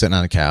 sitting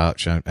on the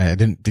couch. I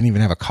didn't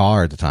even have a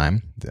car at the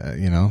time,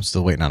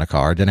 still waiting on a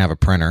car. Didn't have a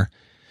printer.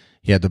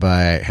 He had to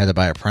buy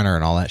a printer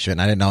and all that shit.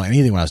 And I didn't know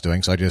anything what I was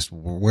doing. So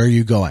where are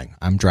you going?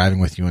 I'm driving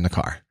with you in the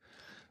car.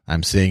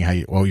 I'm seeing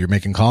you're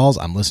making calls.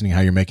 I'm listening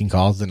how you're making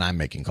calls. Then I'm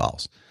making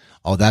calls.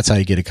 Oh, that's how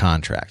you get a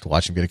contract.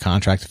 Watch him get a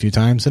contract a few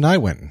times, and I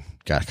went and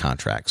got a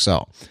contract.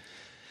 So,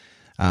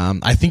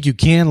 I think you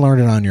can learn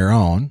it on your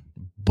own,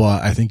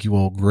 but I think you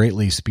will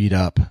greatly speed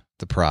up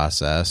the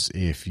process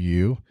if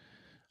you,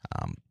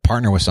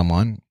 partner with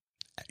someone,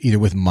 either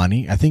with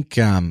money. I think,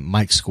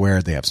 Mike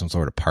Squared, they have some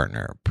sort of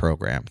partner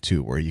program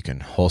too, where you can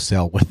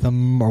wholesale with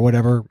them or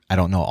whatever. I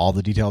don't know all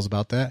the details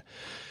about that.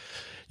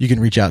 You can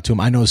reach out to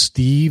him. I know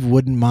Steve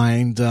wouldn't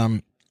mind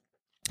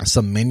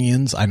some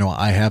minions. I know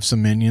I have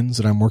some minions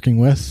that I'm working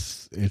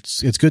with.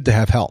 It's good to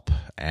have help,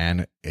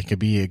 and it could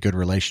be a good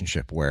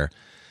relationship where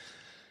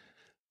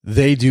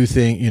they do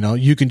things,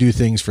 you can do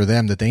things for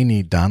them that they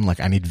need done. Like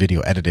I need video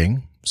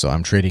editing. So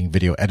I'm trading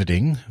video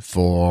editing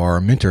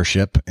for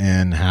mentorship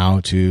in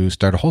how to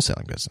start a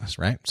wholesaling business,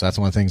 right? So that's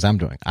one of the things I'm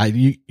doing.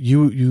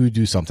 You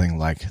do something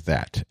like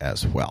that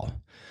as well.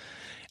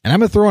 And I'm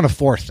going to throw in a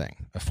fourth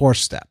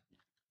step.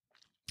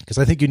 Because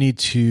I think you need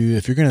to,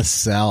 if you're going to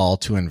sell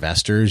to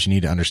investors, you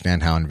need to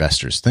understand how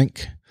investors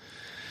think.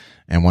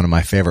 And one of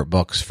my favorite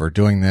books for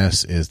doing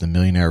this is The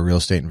Millionaire Real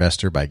Estate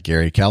Investor by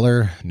Gary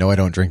Keller. No, I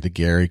don't drink the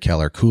Gary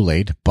Keller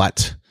Kool-Aid,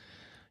 but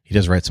he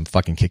does write some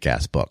fucking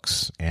kick-ass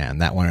books.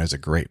 And that one is a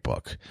great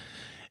book.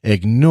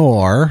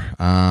 ignore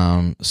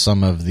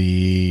some of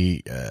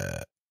the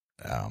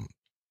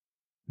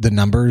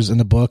numbers in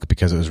the book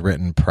because it was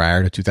written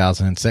prior to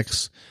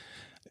 2006,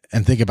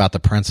 and think about the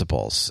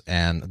principles.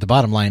 And the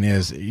bottom line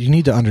is you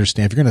need to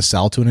understand, if you're going to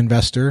sell to an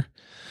investor,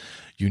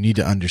 you need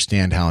to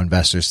understand how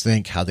investors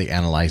think, how they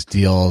analyze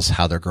deals,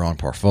 how they're growing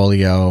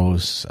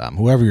portfolios.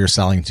 Whoever you're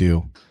selling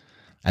to,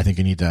 I think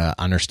you need to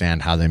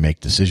understand how they make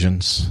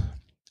decisions,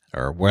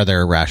 or where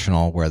they're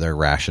irrational, where they're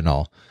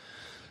rational,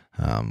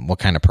 what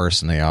kind of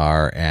person they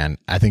are. And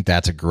I think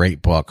that's a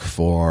great book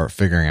for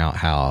figuring out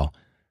how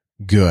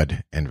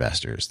good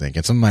investors think.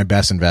 And some of my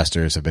best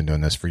investors have been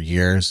doing this for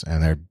years,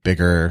 and they're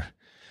bigger,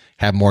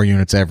 have more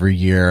units every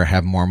year,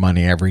 have more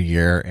money every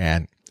year,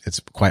 and it's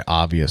quite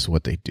obvious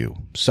what they do.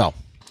 So,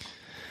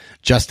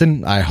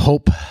 Justin, I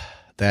hope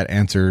that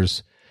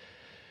answers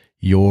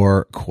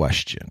your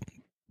question.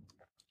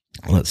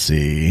 Let's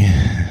see.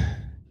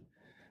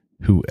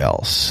 Who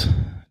else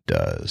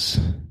does?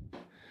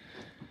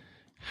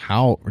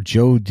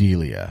 Joe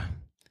Delia.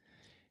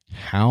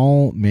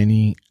 How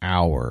many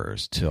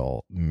hours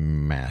till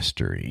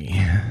mastery?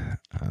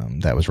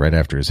 That was right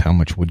after his how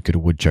much wood could a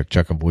woodchuck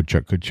chuck? A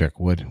woodchuck could chuck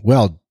wood.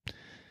 Well,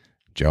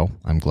 Joe,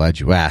 I'm glad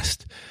you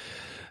asked.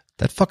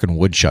 That fucking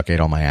woodchuck ate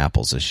all my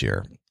apples this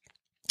year.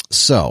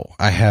 So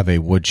I have a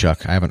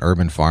woodchuck. I have an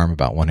urban farm,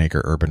 about 1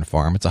 acre urban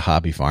farm. It's a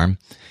hobby farm.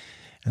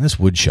 And this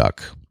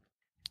woodchuck,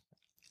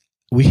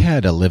 we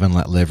had a live and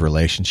let live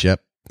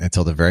relationship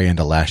until the very end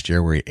of last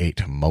year, where he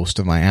ate most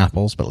of my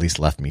apples, but at least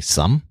left me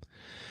some.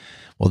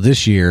 Well,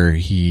 this year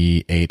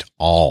he ate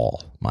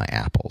all my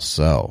apples.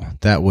 So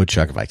that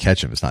woodchuck, if I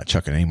catch him, is not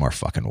chucking any more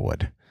fucking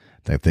wood.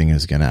 That thing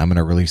is I'm going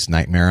to release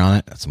Nightmare on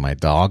it. That's my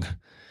dog.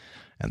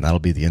 And that'll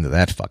be the end of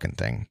that fucking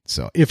thing.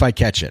 So if I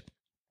catch it,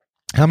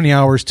 how many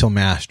hours till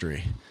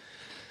mastery?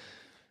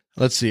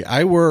 Let's see.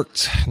 I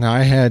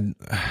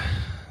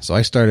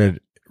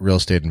started real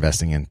estate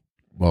investing in,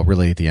 well,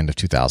 really at the end of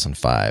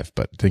 2005,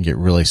 but didn't get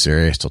really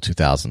serious till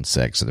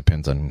 2006. It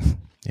depends on,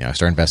 I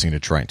started investing in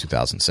Detroit in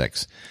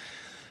 2006.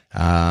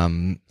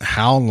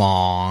 How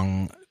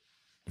long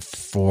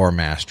for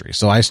mastery?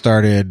 So I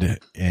started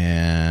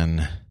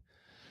in,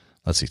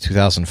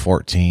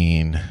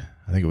 2014.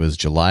 I think it was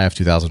July of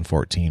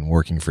 2014,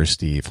 working for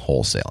Steve,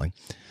 wholesaling.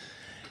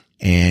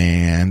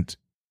 And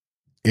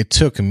it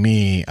took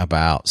me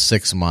about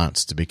 6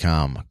 months to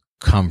become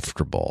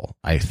comfortable,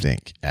 I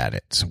think, at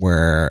it,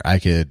 where I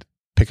could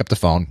pick up the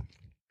phone,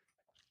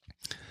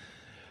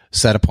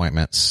 set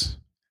appointments,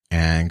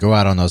 and go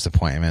out on those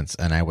appointments,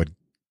 and I would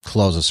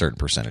close a certain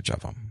percentage of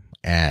them.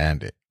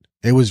 And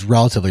it was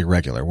relatively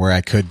regular, where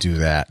I could do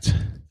that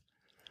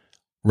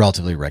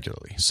relatively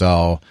regularly.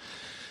 So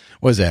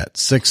what is that?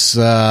 6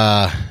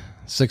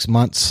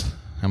 months.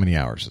 How many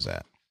hours is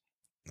that?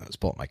 Let's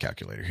pull up my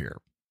calculator here.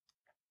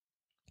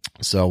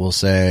 So we'll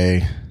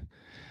say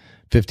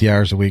 50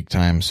 hours a week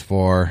times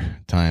 4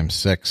 times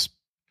 6.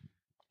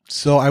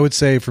 So I would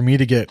say for me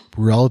to get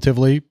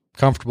relatively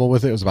comfortable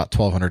with it was about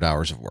 1,200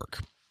 hours of work.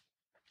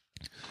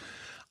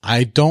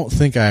 I don't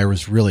think I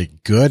was really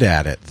good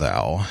at it,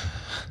 though,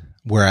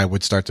 where I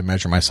would start to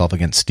measure myself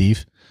against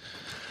Steve,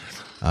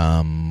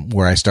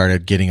 where I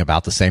started getting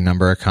about the same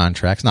number of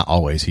contracts. Not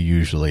always. He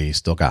usually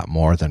still got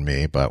more than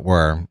me, but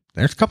where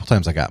there's a couple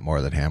times I got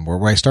more than him,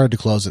 where I started to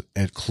close it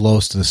at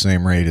close to the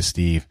same rate as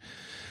Steve.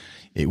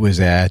 It was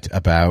at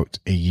about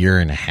a year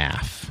and a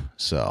half.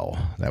 So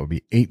that would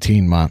be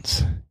 18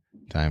 months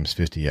times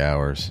 50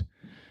 hours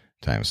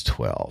times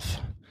 12.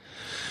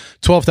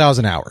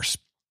 12,000 hours.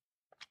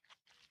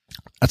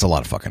 That's a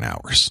lot of fucking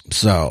hours.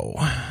 So,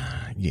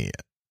 yeah.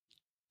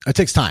 It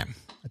takes time.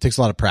 It takes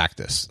a lot of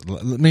practice.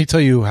 Let me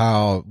tell you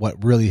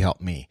what really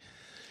helped me.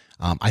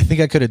 I think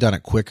I could have done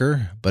it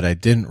quicker, but I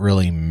didn't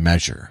really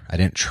measure. I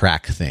didn't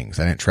track things.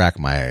 I didn't track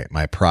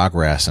my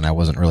progress, and I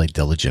wasn't really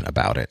diligent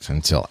about it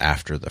until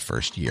after the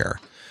first year.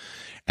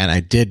 And I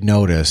did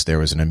notice there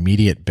was an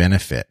immediate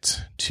benefit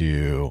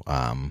to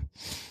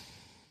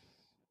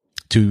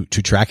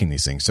tracking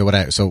these things.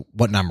 So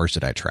what numbers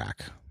did I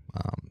track?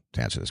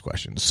 To answer this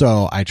question.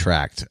 So I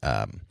tracked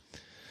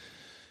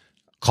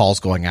calls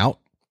going out,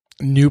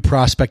 new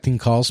prospecting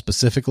calls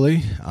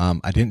specifically.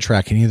 I didn't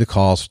track any of the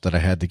calls that I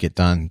had to get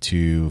done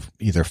to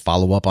either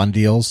follow up on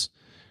deals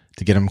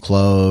to get them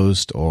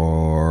closed,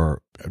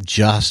 or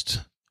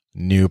just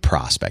new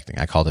prospecting.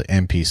 I called it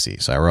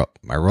MPC. So I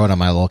wrote on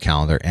my little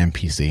calendar,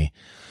 MPC,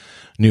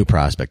 new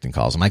prospecting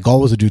calls. And my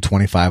goal was to do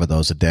 25 of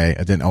those a day.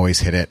 I didn't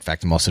always hit it. In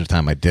fact, most of the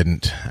time I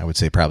didn't. I would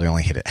say probably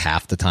only hit it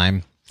half the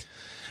time.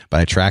 But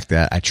I tracked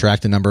that. I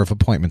tracked the number of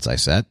appointments I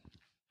set,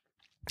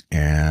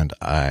 and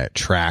I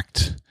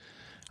tracked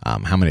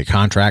how many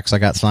contracts I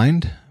got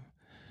signed,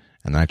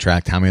 and then I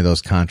tracked how many of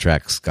those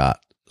contracts got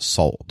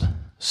sold.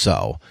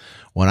 So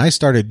when I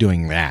started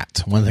doing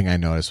that, one thing I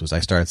noticed was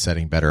I started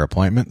setting better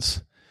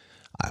appointments.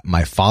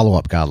 My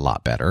follow-up got a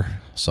lot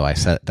better. So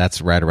that's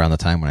right around the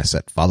time when I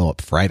set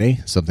follow-up Friday,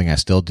 something I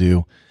still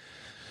do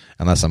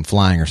unless I'm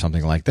flying or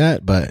something like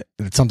that. But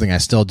it's something I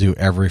still do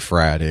every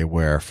Friday,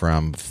 where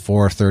from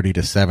 4:30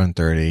 to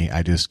 7:30,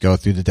 I just go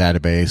through the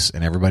database,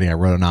 and everybody I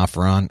wrote an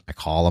offer on, I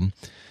call them.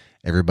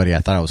 Everybody I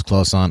thought I was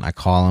close on, I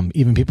call them.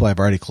 Even people I've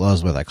already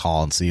closed with, I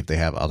call and see if they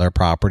have other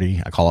property.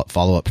 I call it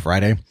Follow-Up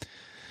Friday.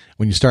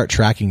 When you start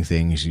tracking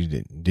things,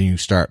 you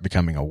start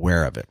becoming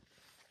aware of it.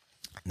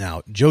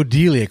 Now, Joe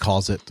Delia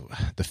calls it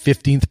the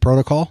 15th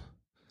protocol.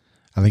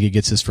 I think he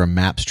gets this from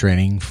MAPS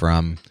training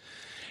and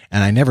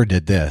I never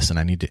did this, and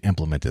I need to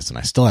implement this, and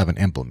I still haven't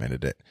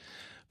implemented it.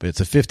 But it's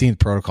a 15th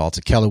protocol. It's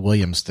a Keller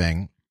Williams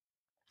thing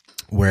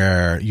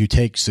where you're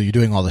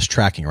doing all this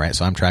tracking, right?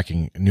 So I'm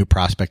tracking new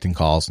prospecting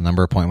calls, the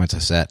number of appointments I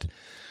set,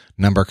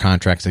 number of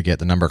contracts I get,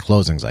 the number of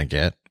closings I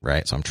get,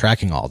 right? So I'm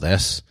tracking all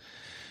this.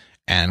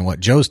 And what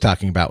Joe's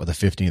talking about with the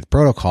 15th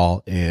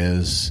protocol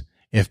is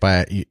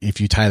if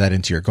you tie that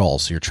into your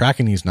goals. So you're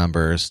tracking these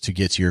numbers to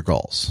get to your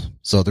goals.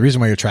 So the reason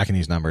why you're tracking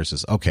these numbers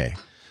is, okay,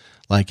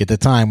 like at the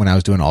time when I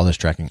was doing all this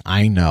tracking,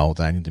 I know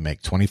that I need to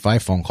make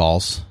 25 phone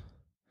calls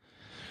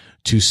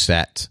to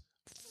set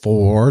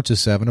 4 to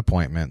 7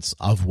 appointments,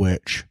 of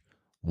which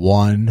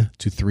 1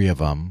 to 3 of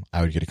them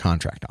I would get a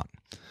contract on.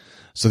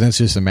 So then it's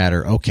just a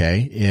matter,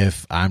 okay,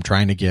 if I'm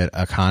trying to get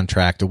a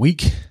contract a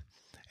week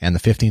and the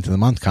 15th of the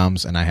month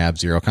comes and I have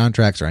 0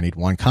 contracts, or I need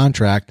 1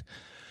 contract,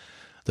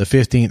 the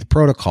 15th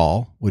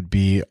protocol would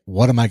be,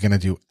 what am I going to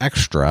do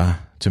extra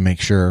to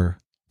make sure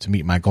to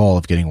meet my goal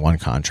of getting 1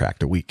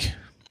 contract a week?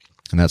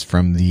 And that's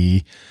from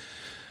the,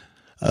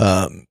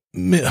 The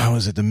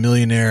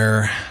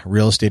Millionaire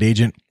Real Estate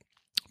Agent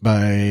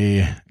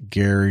by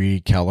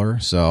Gary Keller.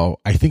 So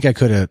I think I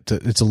could have,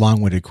 it's a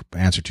long-winded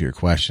answer to your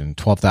question.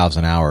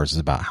 12,000 hours is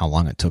about how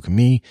long it took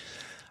me.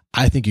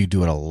 I think you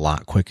do it a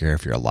lot quicker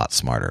if you're a lot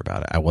smarter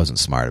about it. I wasn't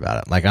smart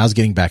about it. Like, I was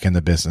getting back in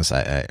the business.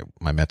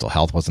 My mental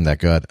health wasn't that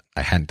good.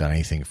 I hadn't done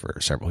anything for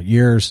several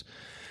years.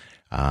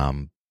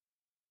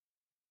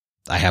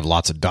 I have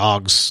lots of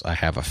dogs. I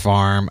have a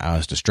farm. I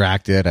was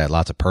distracted. I had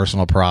lots of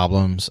personal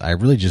problems. I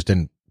really just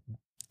didn't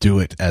do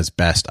it as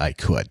best I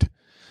could.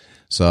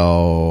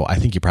 So I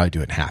think you probably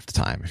do it in half the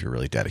time if you're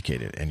really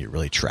dedicated and you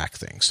really track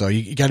things. So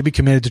you got to be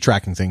committed to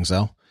tracking things,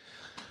 though.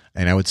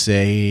 And I would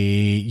say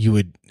you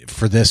would,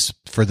 for this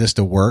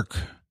to work,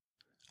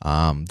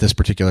 this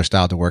particular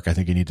style to work, I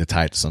think you need to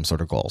tie it to some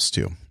sort of goals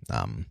too.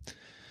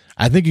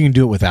 I think you can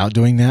do it without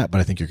doing that,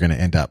 but I think you're going to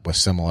end up with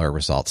similar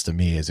results to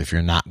me, as if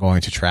you're not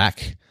going to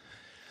track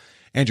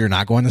and you're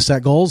not going to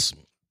set goals,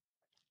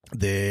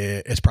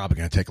 it's probably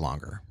going to take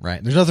longer,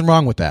 right? There's nothing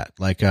wrong with that.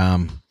 Like,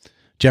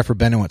 Jeffrey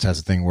Benowitz has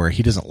a thing where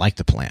he doesn't like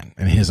to plan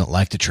and he doesn't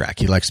like to track.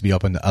 He likes to be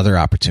open to other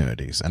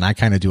opportunities. And I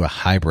kind of do a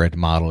hybrid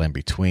model in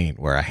between,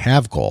 where I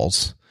have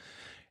goals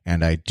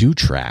and I do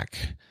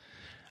track,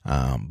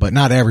 but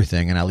not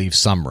everything. And I leave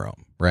some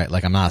room, right?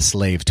 Like, I'm not a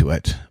slave to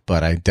it,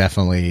 but I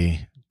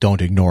definitely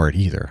don't ignore it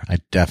either. I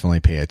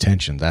definitely pay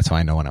attention. That's how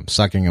I know when I'm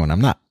sucking and when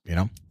I'm not,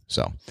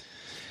 So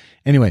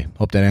anyway,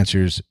 hope that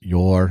answers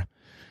your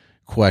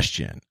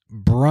question.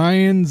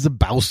 Brian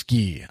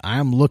Zabowski,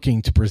 I'm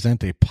looking to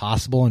present a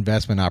possible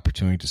investment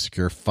opportunity to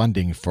secure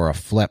funding for a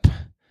flip.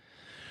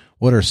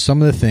 What are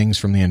some of the things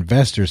from the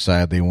investor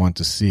side they want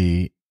to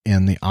see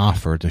in the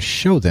offer to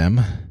show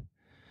them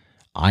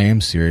I am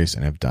serious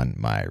and have done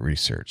my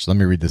research? Let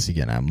me read this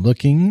again. I'm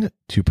looking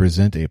to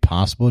present a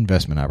possible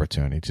investment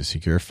opportunity to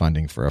secure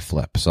funding for a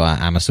flip. So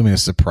I'm assuming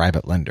this is a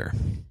private lender.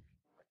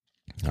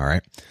 All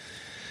right.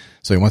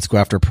 So he wants to go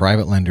after a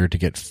private lender to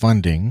get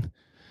funding.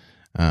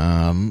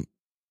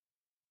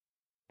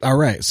 All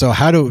right. So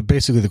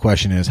basically the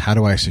question is, how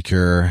do I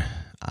secure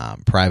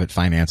private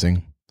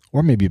financing,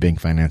 or maybe bank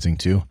financing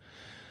too,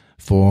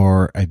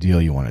 for a deal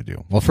you want to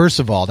do? Well, first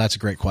of all, that's a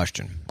great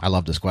question. I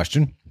love this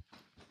question.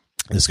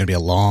 This is going to be a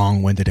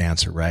long-winded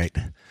answer, right?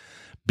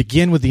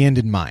 Begin with the end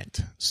in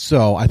mind.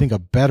 So I think a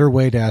better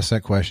way to ask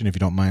that question, if you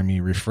don't mind me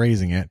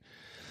rephrasing it,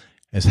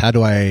 is, how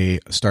do I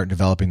start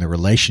developing the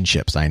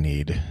relationships I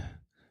need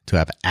to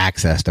have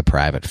access to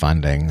private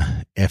funding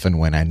if and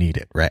when I need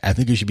it, right? I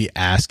think you should be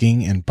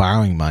asking and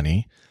borrowing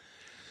money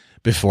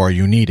before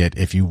you need it,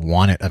 if you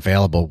want it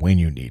available when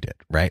you need it,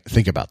 right?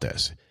 Think about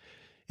this.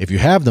 If you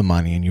have the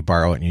money and you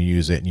borrow it and you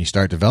use it and you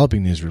start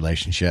developing these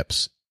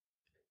relationships,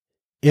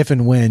 if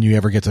and when you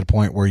ever get to the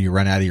point where you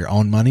run out of your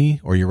own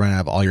money or you run out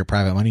of all your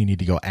private money, you need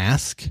to go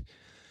ask,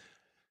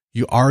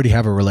 you already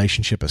have a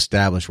relationship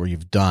established where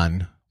you've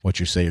done what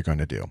you say you're going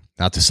to do.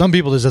 Now, to some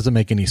people, this doesn't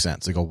make any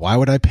sense. They go, why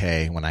would I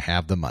pay when I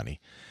have the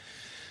money?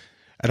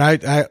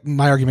 And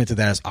my argument to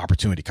that is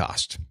opportunity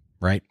cost,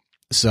 right?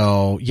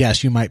 So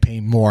yes, you might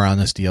pay more on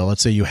this deal.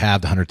 Let's say you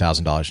have the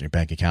 $100,000 in your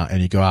bank account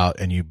and you go out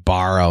and you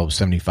borrow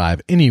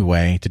 75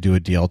 anyway to do a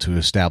deal to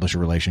establish a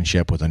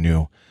relationship with a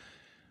new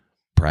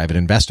private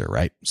investor,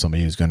 right?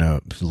 Somebody who's going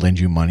to lend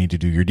you money to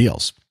do your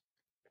deals.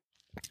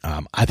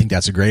 I think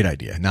that's a great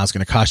idea. Now, it's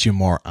going to cost you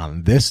more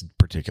on this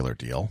particular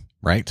deal,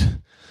 right?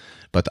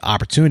 But the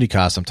opportunity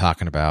cost I'm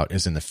talking about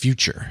is in the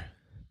future.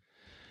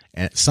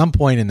 And at some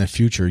point in the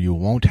future, you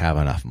won't have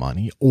enough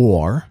money,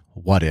 or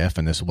what if,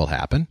 and this will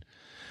happen,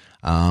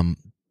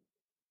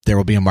 there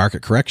will be a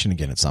market correction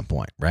again at some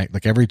point, right?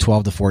 Like every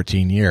 12 to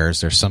 14 years,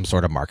 there's some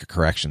sort of market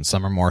correction.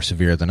 Some are more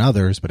severe than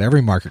others, but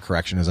every market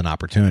correction is an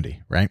opportunity,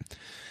 right?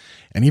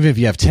 And even if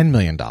you have $10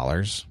 million,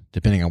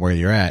 depending on where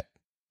you're at,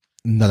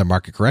 another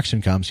market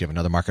correction comes, you have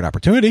another market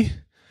opportunity.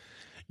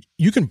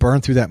 You can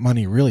burn through that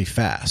money really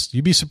fast.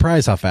 You'd be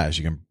surprised how fast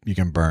you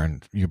can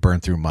burn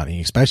through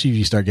money, especially if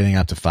you start getting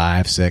up to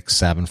 5, 6,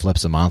 7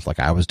 flips a month like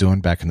I was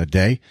doing back in the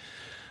day.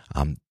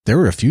 There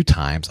were a few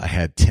times I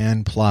had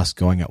 10 plus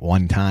going at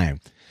one time.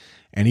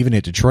 And even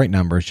at Detroit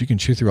numbers, you can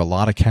chew through a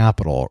lot of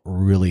capital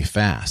really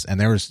fast. And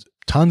there was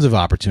tons of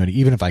opportunity.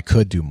 Even if I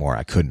could do more,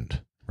 I couldn't,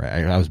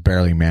 right? I was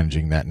barely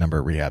managing that number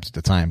of rehabs at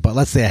the time. But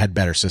let's say I had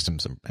better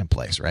systems in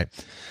place, right?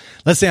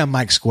 Let's say I'm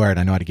Mike Squared.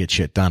 I know how to get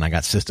shit done. I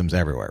got systems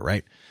everywhere,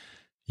 right?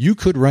 You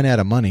could run out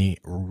of money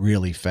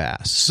really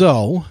fast.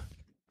 So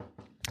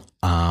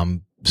I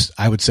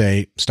would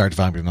say start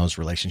developing those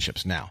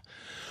relationships now.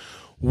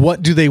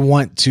 What do they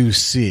want to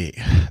see?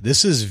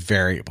 This is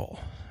variable.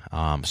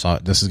 So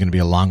this is going to be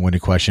a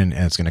long-winded question,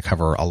 and it's going to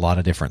cover a lot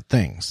of different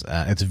things.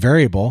 It's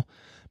variable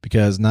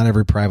because not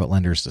every private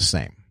lender is the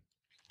same.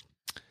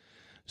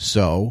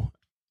 So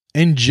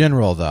in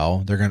general,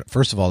 though, they're going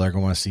to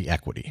want to see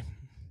equity.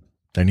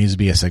 There needs to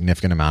be a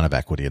significant amount of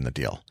equity in the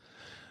deal.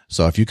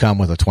 So if you come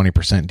with a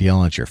 20% deal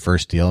and it's your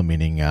first deal,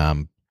 meaning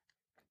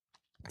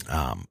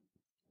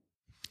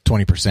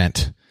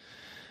 20%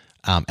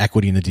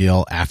 equity in the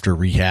deal after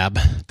rehab,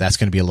 that's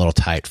going to be a little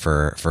tight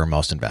for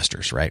most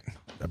investors, right?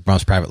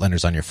 Most private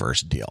lenders on your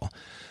first deal.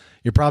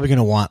 You're probably going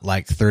to want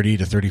like 30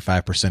 to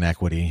 35%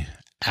 equity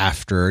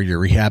after your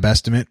rehab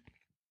estimate.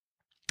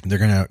 They're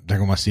going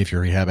to want to see if your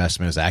rehab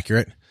estimate is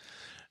accurate.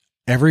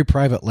 Every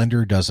private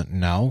lender doesn't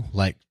know.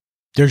 Like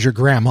there's your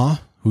grandma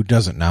who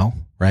doesn't know,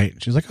 right?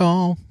 She's like,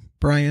 "Oh,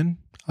 Brian,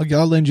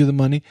 I'll lend you the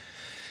money."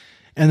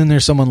 And then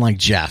there's someone like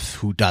Jeff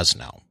who does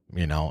know,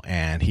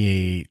 and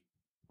he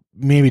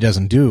maybe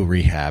doesn't do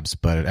rehabs,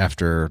 but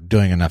after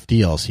doing enough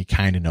deals, he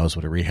kind of knows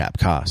what a rehab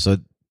costs. So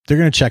they're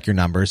going to check your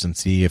numbers and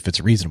see if it's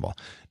reasonable,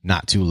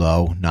 not too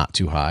low, not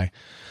too high.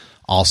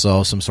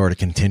 Also, some sort of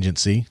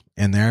contingency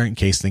in there in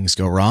case things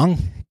go wrong.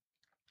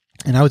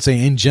 And I would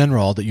say in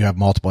general that you have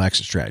multiple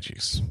exit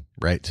strategies,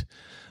 right?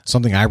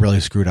 Something I really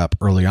screwed up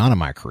early on in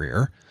my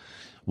career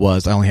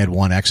was I only had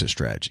one exit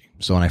strategy.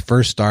 So when I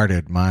first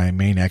started, my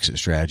main exit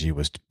strategy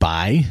was to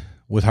buy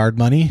with hard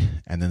money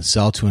and then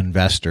sell to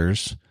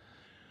investors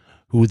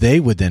who they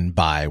would then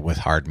buy with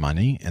hard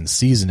money and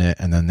season it,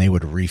 and then they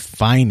would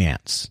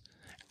refinance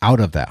out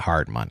of that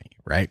hard money,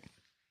 right?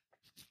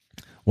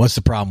 What's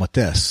the problem with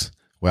this?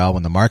 Well,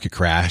 when the market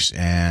crashed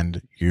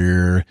and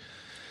your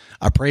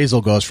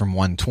appraisal goes from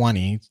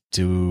 $120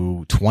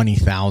 to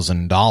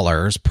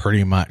 $20,000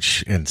 pretty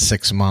much in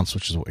 6 months,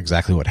 which is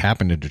exactly what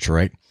happened in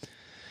Detroit.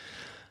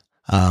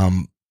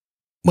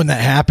 When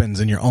that happens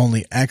and your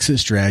only exit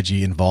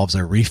strategy involves a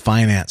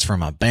refinance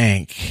from a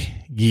bank,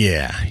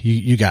 yeah,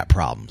 you got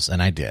problems.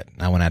 And I did.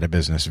 I went out of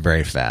business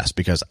very fast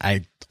because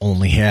I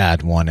only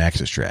had one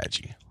exit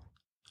strategy.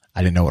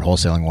 I didn't know what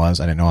wholesaling was.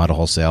 I didn't know how to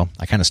wholesale.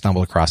 I kind of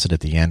stumbled across it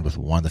at the end with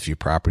one of the few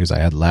properties I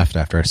had left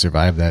after I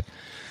survived that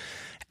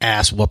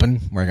ass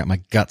whooping where I got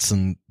my guts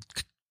and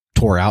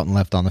tore out and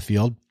left on the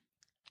field.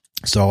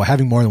 So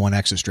having more than one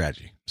exit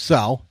strategy.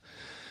 So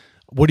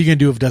what are you going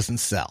to do if it doesn't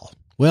sell?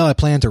 Well, I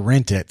plan to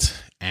rent it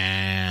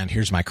and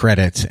here's my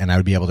credit and I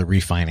would be able to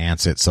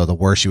refinance it. So the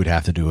worst you would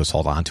have to do is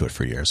hold on to it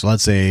for a year. So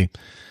let's say,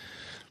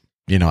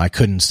 I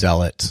couldn't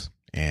sell it.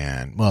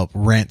 And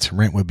rent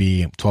would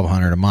be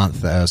 $1,200 a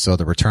month. So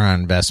the return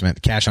on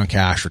investment, cash on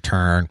cash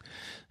return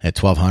at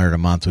 $1,200 a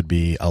month would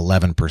be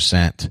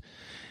 11%.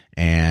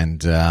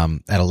 And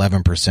at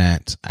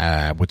 11%,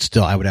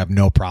 I would have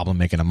no problem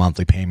making a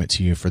monthly payment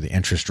to you for the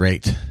interest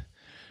rate,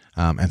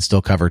 and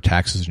still cover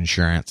taxes and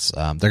insurance.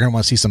 They're going to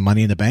want to see some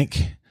money in the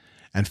bank.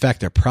 In fact,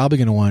 they're probably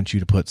going to want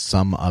you to put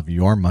some of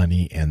your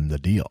money in the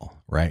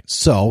deal, right?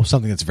 So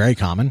something that's very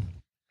common.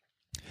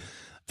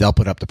 They'll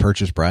put up the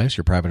purchase price.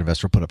 Your private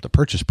investor will put up the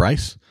purchase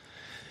price.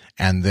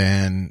 And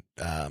then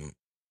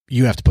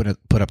you have to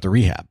put up the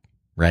rehab,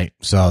 right?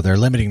 So they're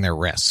limiting their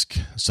risk.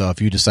 So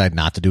if you decide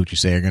not to do what you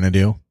say you're going to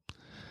do,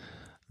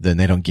 then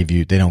they don't give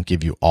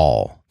you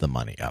all the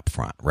money up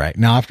front, right?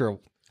 Now,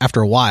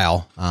 after a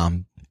while,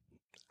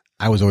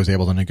 I was always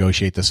able to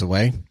negotiate this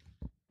away.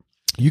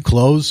 You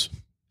close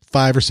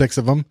 5 or 6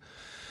 of them,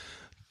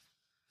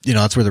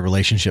 that's where the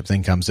relationship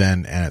thing comes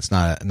in, and it's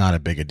not a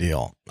big a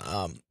deal.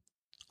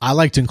 I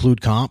like to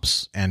include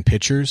comps and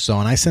pictures. So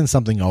when I send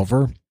something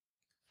over,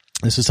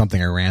 this is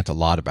something I rant a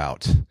lot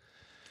about.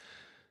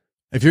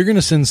 If you're going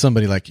to send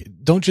somebody,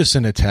 don't just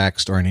send a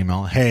text or an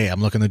email. Hey,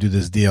 I'm looking to do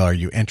this deal. Are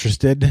you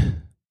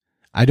interested?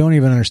 I don't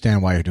even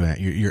understand why you're doing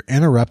that. You're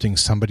interrupting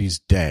somebody's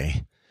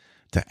day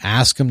to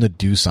ask them to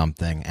do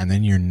something, and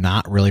then you're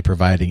not really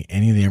providing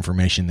any of the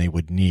information they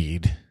would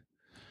need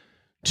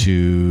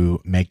to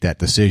make that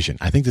decision.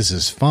 I think this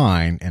is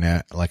fine in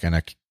a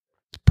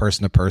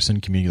person-to-person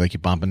community, like you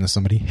bump into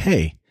somebody.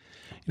 Hey,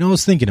 I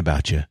was thinking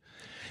about you,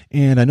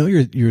 and I know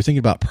you're thinking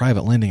about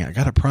private lending. I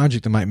got a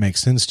project that might make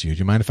sense to you. Do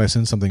you mind if I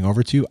send something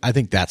over to you? I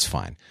think that's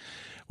fine.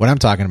 What I'm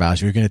talking about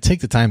is you're going to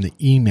take the time to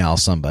email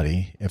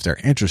somebody if they're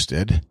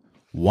interested.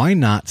 Why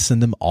not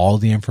send them all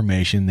the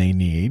information they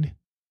need,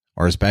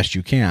 or as best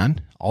you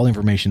can, all the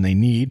information they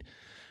need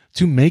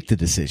to make the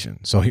decision?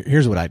 So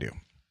here's what I do.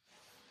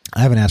 I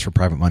haven't asked for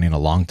private money in a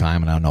long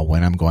time, and I don't know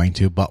when I'm going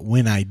to, but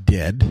when I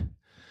did,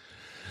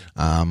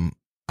 I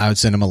would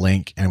send them a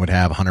link and it would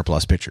have 100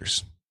 plus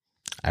pictures.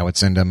 I would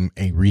send them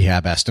a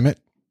rehab estimate.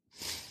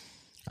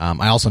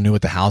 I also knew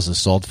what the houses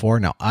sold for.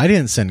 Now, I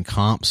didn't send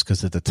comps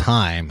because at the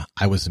time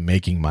I was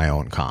making my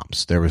own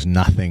comps. There was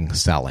nothing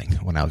selling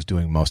when I was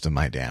doing most of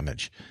my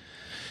damage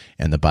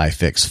in the buy,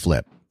 fix,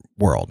 flip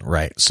world,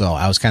 right? So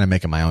I was kind of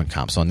making my own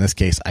comps. So in this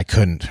case, I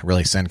couldn't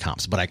really send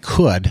comps, but I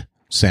could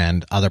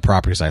send other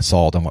properties I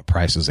sold and what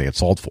prices they had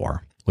sold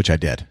for, which I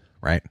did,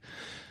 right?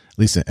 At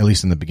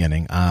least in the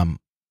beginning.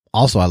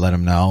 Also, I let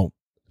them know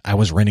I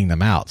was renting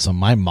them out. So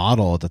my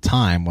model at the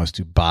time was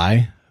to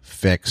buy,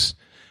 fix,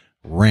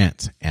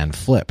 rent, and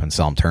flip and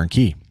sell them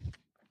turnkey,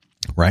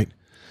 right?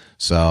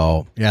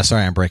 So yeah,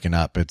 sorry I'm breaking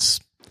up. It's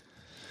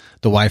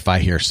the Wi-Fi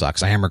here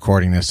sucks. I am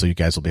recording this so you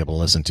guys will be able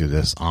to listen to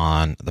this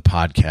on the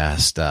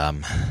podcast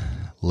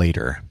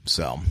later.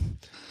 So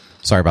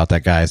sorry about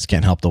that, guys.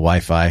 Can't help the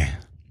Wi-Fi.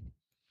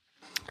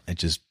 It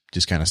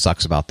just kind of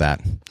sucks about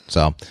that.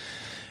 So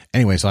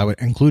anyway, so I would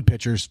include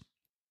pictures,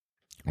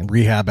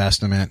 rehab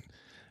estimate.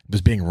 It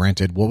was being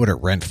rented. What would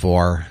it rent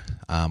for?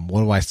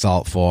 What do I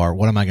sell it for?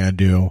 What am I going to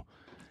do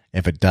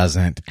if it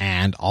doesn't?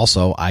 And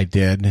also I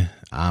did,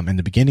 in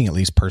the beginning at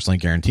least, personally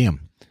guarantee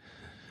them.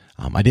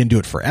 I didn't do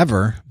it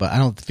forever, but I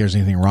don't think there's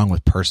anything wrong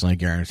with personally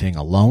guaranteeing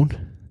a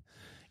loan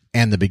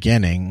and the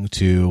beginning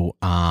to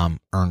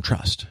earn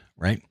trust,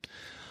 right?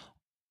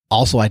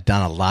 Also, I'd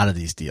done a lot of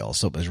these deals,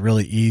 so it was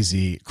really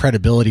easy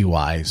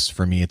credibility-wise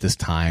for me at this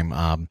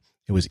time.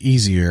 It was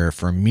easier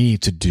for me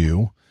to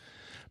do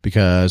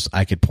because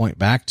I could point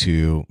back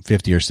to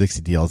 50 or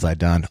 60 deals I'd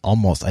done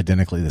almost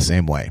identically the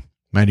same way.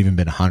 Might have even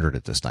been 100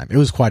 at this time. It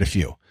was quite a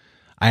few.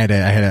 I had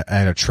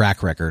a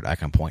track record I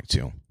can point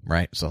to,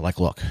 right? So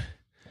like, look,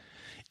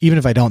 even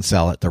if I don't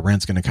sell it, the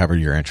rent's going to cover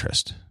your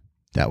interest.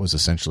 That was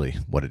essentially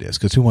what it is.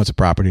 Because who wants a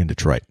property in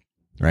Detroit,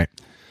 right?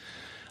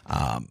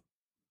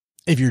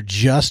 If you're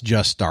just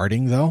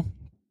starting though,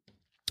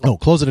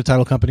 close at a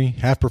title company,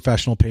 have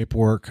professional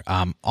paperwork.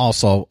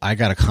 Also, I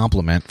got a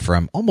compliment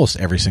from almost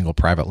every single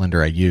private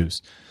lender I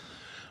used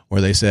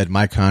where they said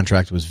my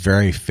contract was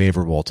very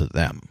favorable to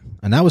them.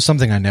 And that was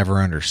something I never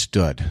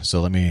understood.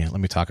 So let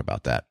me talk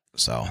about that.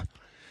 So,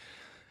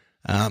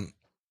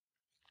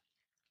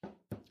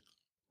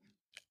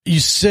 you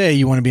say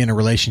you want to be in a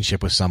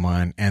relationship with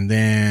someone and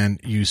then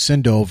you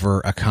send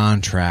over a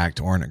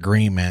contract or an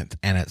agreement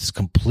and it's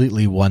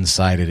completely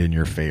one-sided in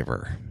your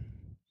favor.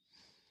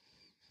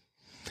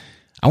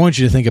 I want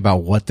you to think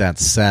about what that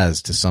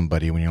says to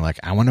somebody when you're like,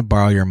 I want to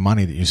borrow your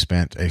money that you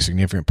spent a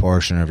significant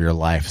portion of your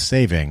life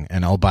saving.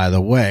 And oh, by the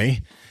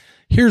way,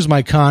 here's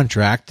my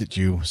contract that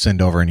you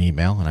send over an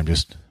email. And I'm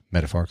just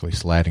metaphorically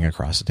sliding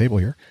across the table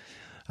here.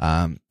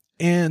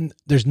 And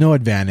there's no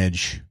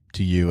advantage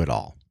to you at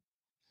all.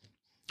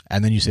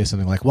 And then you say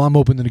something like, well, I'm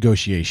open to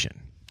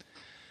negotiation.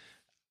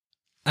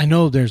 I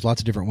know there's lots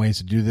of different ways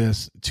to do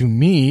this. To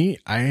me,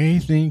 I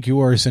think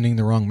you are sending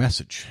the wrong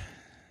message.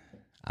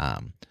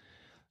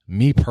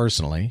 Me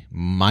personally,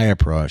 my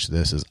approach to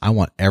this is I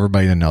want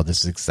everybody to know this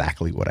is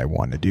exactly what I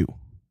want to do.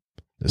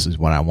 This is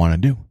what I want to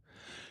do.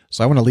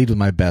 So I want to lead with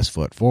my best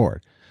foot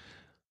forward.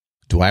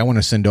 Do I want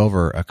to send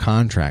over a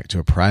contract to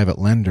a private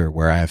lender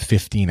where I have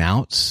 15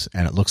 outs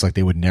and it looks like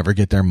they would never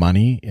get their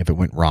money if it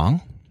went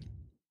wrong?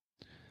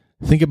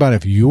 Think about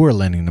if you were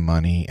lending the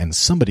money and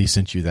somebody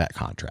sent you that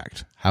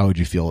contract. How would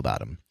you feel about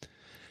them?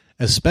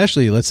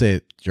 Especially, let's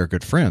say you're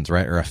good friends,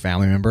 right? Or a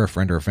family member, a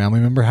friend or a family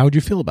member. How would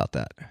you feel about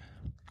that?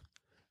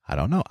 I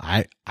don't know.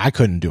 I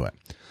couldn't do it.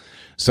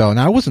 So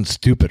now I wasn't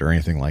stupid or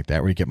anything like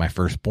that where you get my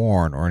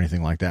firstborn or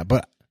anything like that.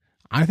 But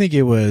I think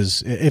it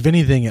was, if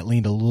anything, it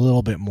leaned a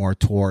little bit more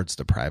towards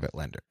the private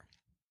lender.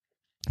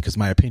 Because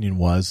my opinion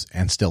was,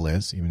 and still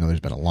is, even though there's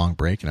been a long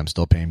break and I'm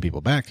still paying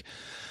people back,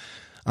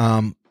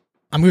 I'm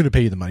going to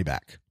pay you the money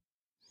back.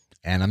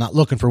 And I'm not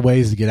looking for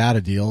ways to get out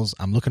of deals.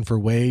 I'm looking for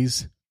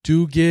ways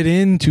to get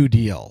into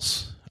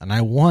deals. And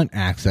I want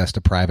access to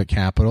private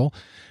capital.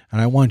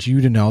 And I want you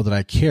to know that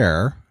I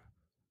care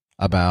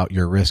about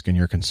your risk and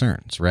your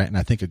concerns, right? And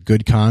I think a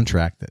good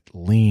contract that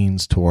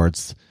leans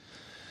toward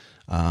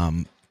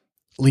the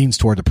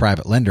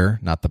private lender,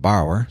 not the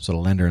borrower, so the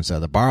lender instead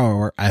of the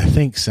borrower, I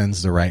think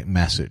sends the right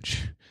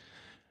message.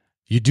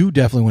 You do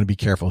definitely want to be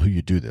careful who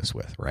you do this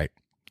with, right?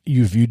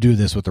 If you do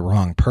this with the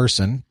wrong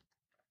person,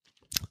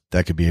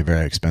 that could be a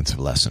very expensive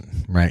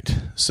lesson, right?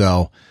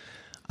 So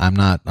I'm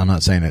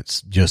not saying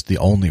it's just the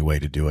only way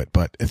to do it,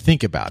 but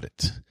think about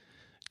it.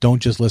 Don't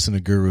just listen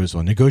to gurus.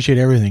 Well, negotiate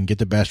everything, get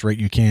the best rate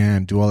you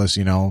can, do all this,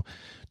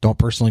 don't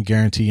personally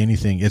guarantee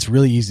anything. It's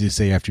really easy to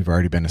say after you've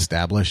already been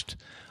established.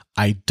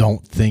 I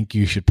don't think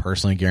you should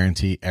personally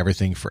guarantee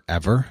everything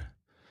forever.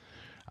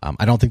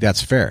 I don't think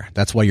that's fair.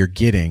 That's why you're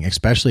getting,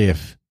 especially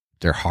if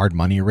they're hard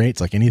money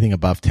rates, like anything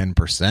above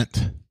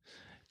 10%,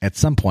 At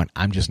some point,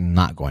 I'm just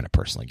not going to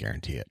personally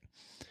guarantee it.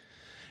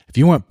 If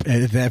you want,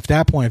 at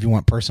that point, if you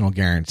want personal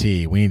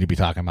guarantee, we need to be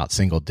talking about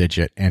single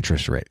digit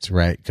interest rates,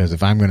 right? Because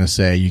if I'm going to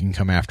say you can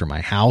come after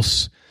my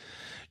house,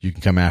 you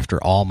can come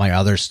after all my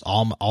others,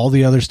 all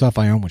the other stuff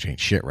I own, which ain't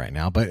shit right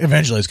now, but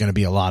eventually it's going to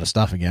be a lot of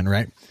stuff again,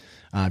 right?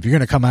 If you're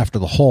going to come after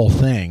the whole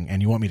thing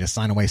and you want me to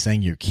sign away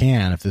saying you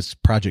can, if this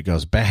project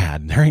goes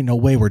bad, there ain't no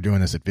way we're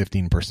doing this at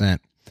 15%.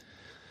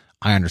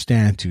 I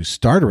understand to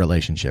start a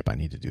relationship, I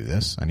need to do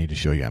this. I need to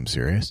show you I'm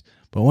serious.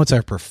 But once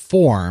I've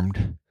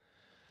performed,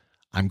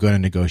 I'm going to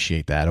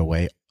negotiate that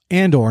away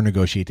and or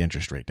negotiate the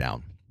interest rate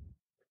down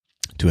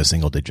to a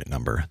single digit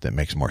number that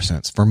makes more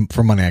sense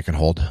for money I can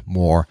hold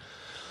more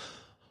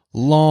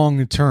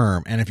long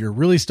term. And if you're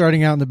really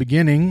starting out in the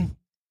beginning,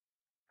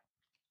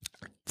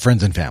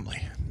 friends and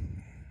family.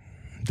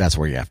 That's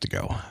where you have to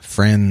go.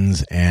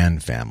 Friends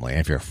and family.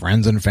 If your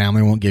friends and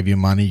family won't give you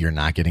money, you're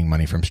not getting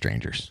money from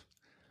strangers.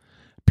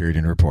 Period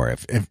and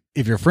report.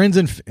 If your friends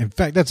and in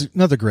fact, that's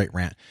another great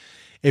rant.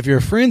 If your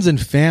friends and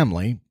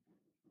family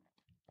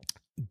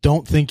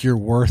don't think you're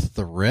worth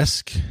the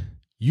risk,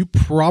 you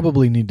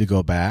probably need to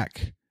go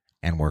back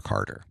and work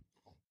harder.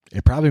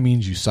 It probably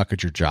means you suck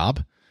at your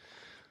job.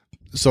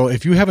 So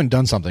if you haven't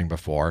done something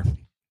before,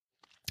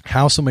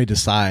 how somebody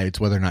decides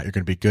whether or not you're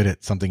going to be good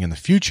at something in the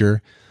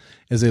future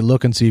is they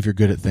look and see if you're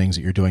good at things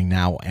that you're doing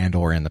now and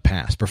or in the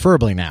past,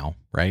 preferably now,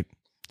 right?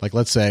 Like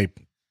let's say,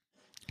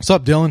 what's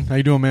up, Dylan? How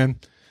you doing, man?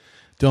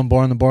 Dylan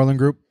Bourne, the Borland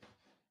Group.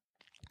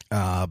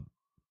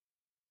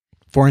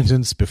 For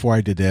instance, before I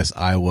did this,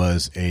 I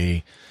was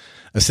a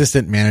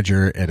assistant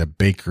manager at a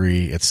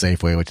bakery at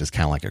Safeway, which is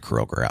kind of like a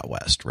Kroger out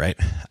west, right?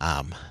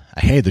 I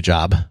hated the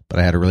job, but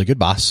I had a really good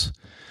boss.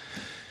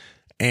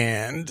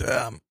 And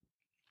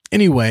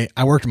anyway,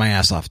 I worked my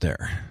ass off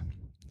there.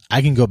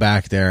 I can go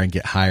back there and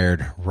get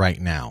hired right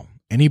now.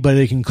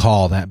 Anybody can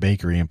call that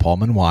bakery in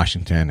Pullman,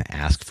 Washington,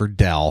 ask for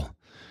Dell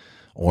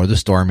or the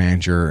store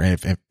manager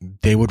if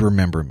they would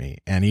remember me.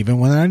 And even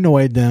when I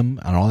annoyed them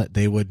and all that,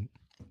 they would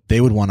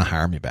want to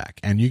hire me back.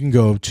 And you can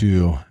go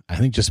to, I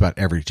think, just about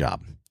every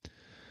job.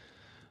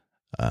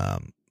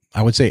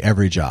 I would say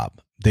every job.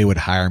 They would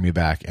hire me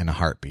back in a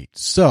heartbeat.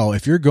 So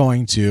if you're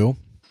going to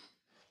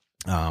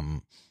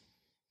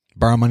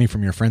borrow money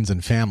from your friends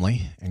and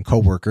family and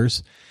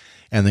coworkers,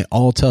 and they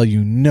all tell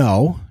you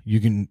no,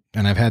 you can,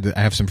 and I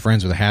have some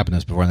friends where it happened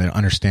this before and they don't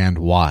understand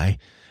why.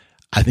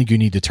 I think you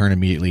need to turn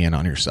immediately in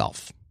on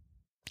yourself.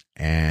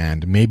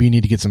 And maybe you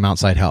need to get some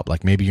outside help.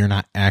 Like maybe you're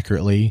not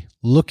accurately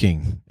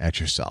looking at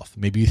yourself.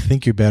 Maybe you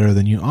think you're better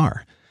than you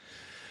are.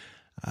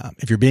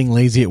 If you're being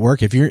lazy at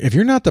work, if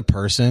you're not the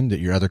person that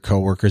your other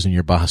coworkers and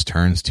your boss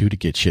turns to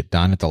get shit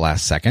done at the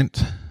last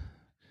second,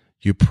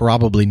 you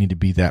probably need to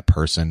be that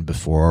person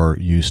before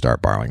you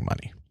start borrowing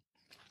money.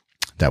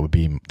 That would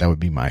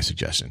be my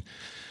suggestion.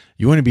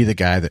 You want to be the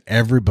guy that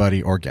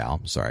everybody, or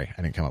gal, sorry,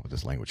 I didn't come up with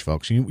this language,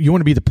 folks. You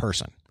want to be the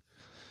person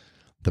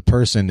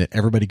that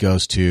everybody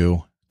goes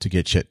to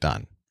get shit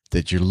done,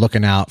 that you're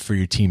looking out for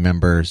your team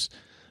members,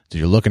 that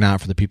you're looking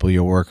out for the people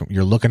you work,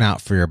 you're looking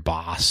out for your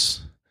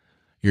boss.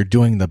 You're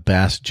doing the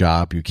best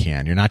job you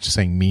can. You're not just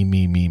saying me,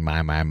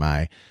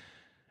 my.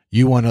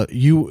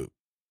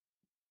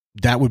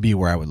 That would be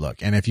where I would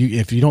look. And if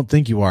you don't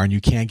think you are and you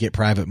can't get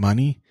private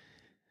money,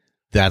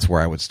 that's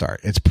where I would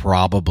start. It's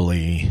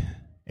probably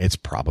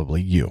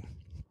you.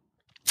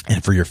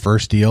 And for your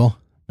first deal,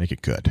 make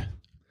it good.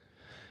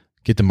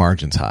 Get the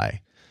margins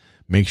high.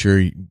 Make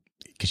sure,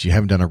 because you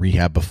haven't done a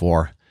rehab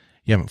before,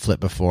 you haven't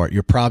flipped before,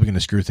 you're probably going to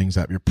screw things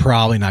up. You're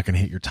probably not going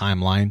to hit your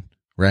timeline,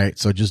 right?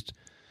 So just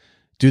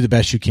do the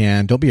best you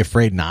can. Don't be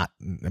afraid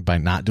by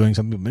not doing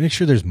something, but make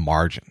sure there's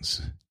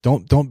margins.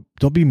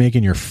 Don't be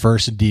making your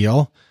first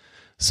deal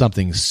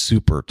something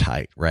super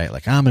tight, right?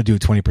 Like I'm going to do a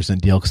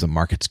 20% deal because the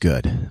market's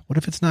good. What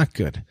if it's not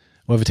good?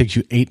 What if it takes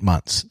you 8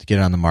 months to get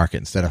it on the market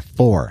instead of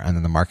 4 and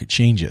then the market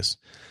changes?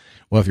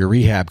 Well, if your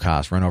rehab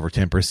costs run over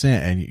 10%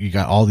 and you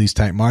got all these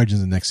tight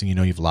margins, the next thing you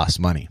know, you've lost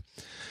money.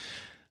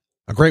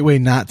 A great way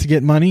not to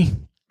get money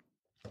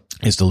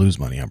is to lose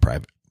money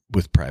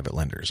with private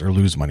lenders or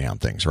lose money on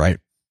things, right?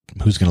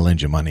 Who's going to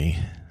lend you money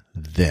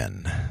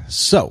then?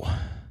 So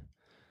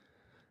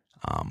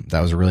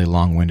that was a really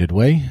long-winded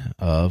way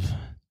of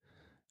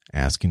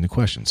asking the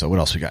question. So what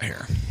else we got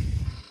here?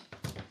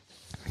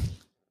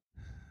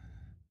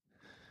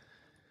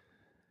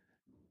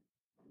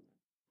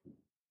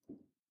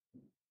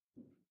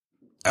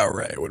 All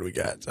right, what do we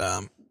got?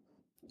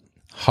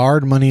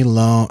 Hard money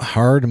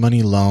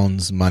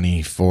loans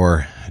money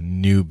for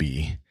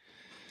newbie.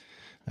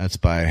 That's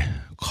by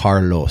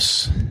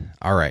Carlos.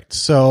 All right,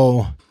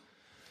 so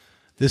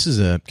this is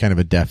a kind of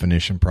a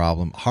definition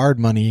problem. Hard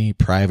money,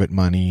 private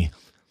money.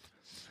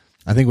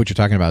 I think what you're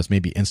talking about is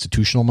maybe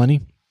institutional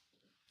money.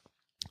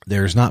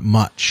 There's not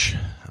much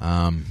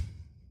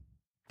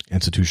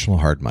institutional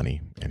hard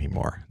money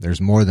anymore. There's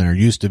more than there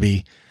used to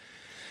be.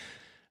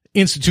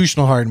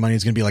 Institutional hard money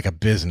is going to be like a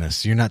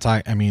business. You're not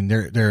talking, I mean,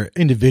 they're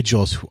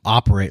individuals who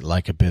operate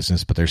like a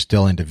business, but they're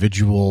still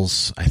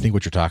individuals. I think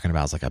what you're talking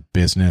about is like a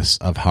business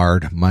of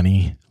hard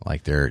money.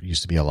 Like there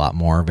used to be a lot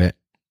more of it.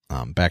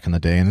 back in the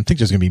day, and I think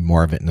there's going to be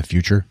more of it in the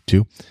future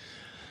too.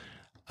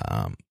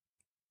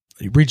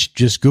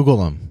 Just Google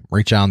them,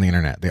 reach out on the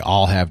internet. They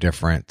all have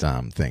different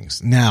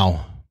things.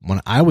 Now, when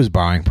I was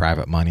borrowing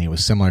private money, it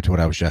was similar to what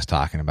I was just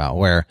talking about,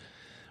 where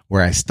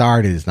I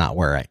started is not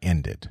where I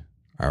ended.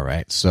 All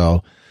right.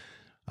 So,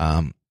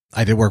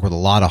 I did work with a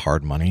lot of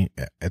hard money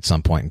at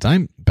some point in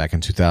time back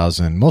in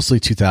 2000, mostly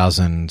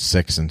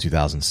 2006 and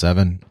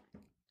 2007.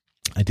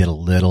 I did a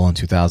little in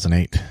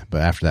 2008,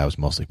 but after that was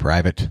mostly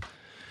private.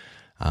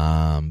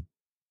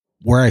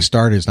 Where I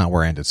started is not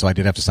where I ended. So I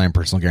did have to sign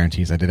personal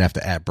guarantees. I did have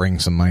to bring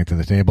some money to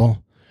the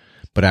table.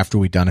 But after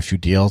we'd done a few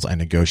deals, I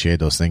negotiated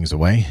those things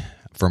away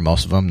for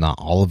most of them, not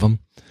all of them.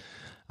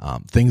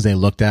 Things they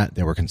looked at,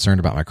 they were concerned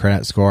about my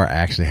credit score. I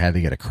actually had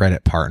to get a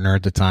credit partner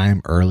at the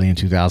time, early in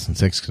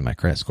 2006, because my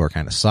credit score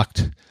kind of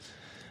sucked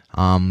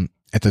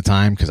at the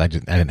time, because I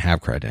didn't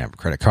have credit. I didn't have a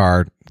credit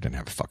card. I didn't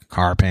have a fucking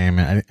car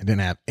payment. I didn't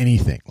have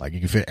anything. Like,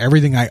 you could fit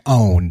everything I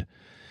owned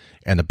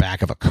in the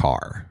back of a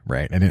car,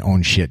 right? I didn't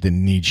own shit,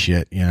 didn't need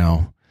shit,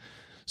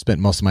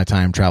 spent most of my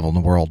time traveling the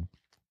world,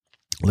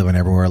 living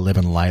everywhere,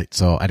 living light.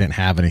 So I didn't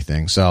have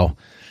anything. So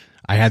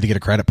I had to get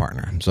a credit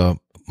partner. So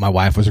my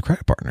wife was a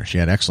credit partner. She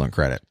had excellent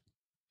credit.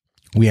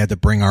 We had to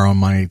bring our own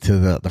money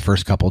to the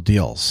first couple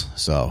deals.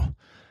 So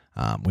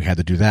we had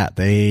to do that.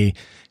 They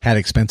had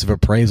expensive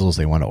appraisals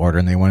they wanted to order,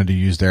 and they wanted to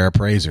use their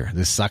appraiser.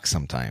 This sucks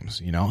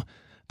sometimes,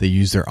 They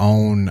use their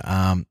own,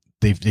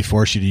 they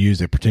force you to use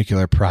a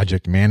particular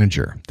project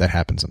manager. That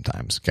happens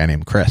sometimes. A guy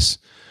named Chris,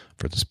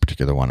 for this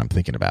particular one I'm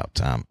thinking about,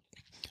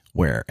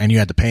 and you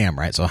had to pay him,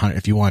 right? So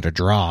if you wanted to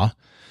draw,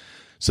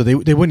 so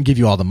they wouldn't give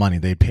you all the money.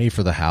 They'd pay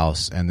for the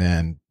house, and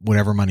then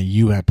whatever money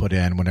you had put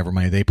in, whatever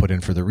money they put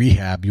in for the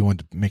rehab, you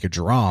wanted to make a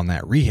draw on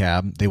that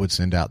rehab, they would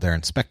send out their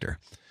inspector,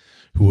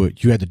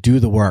 you had to do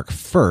the work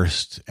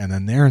first, and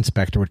then their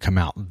inspector would come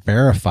out and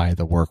verify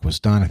the work was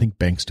done. I think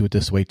banks do it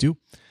this way too.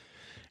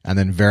 And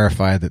then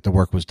verify that the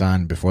work was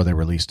done before they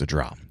released a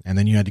draw. And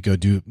then you had to go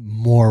do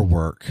more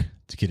work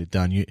to get it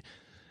done.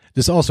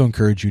 This also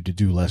encouraged you to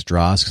do less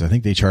draws, because I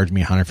think they charged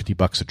me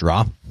 $150 a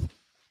draw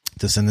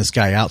to send this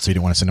guy out. So you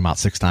didn't want to send him out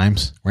 6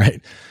 times,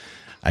 right?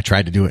 I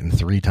tried to do it in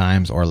 3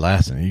 times or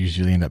less, and it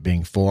usually ended up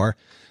being 4.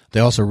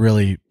 They also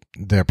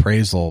their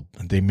appraisal,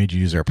 they made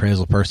you use their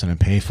appraisal person and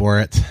pay for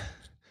it.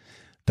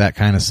 That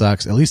kind of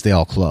sucks. At least they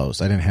all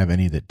closed. I didn't have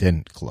any that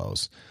didn't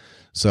close.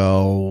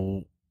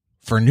 So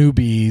for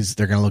newbies,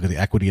 they're going to look at the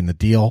equity in the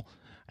deal,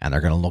 and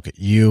they're going to look at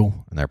you,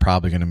 and they're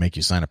probably going to make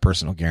you sign a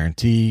personal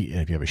guarantee.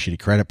 And if you have a shitty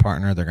credit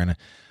partner,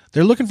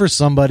 they're looking for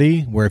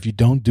somebody where if you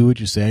don't do what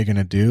you say you're going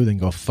to do, then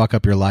go fuck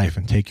up your life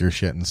and take your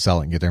shit and sell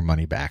it and get their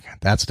money back.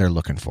 That's what they're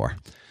looking for.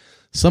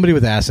 Somebody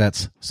with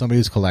assets, somebody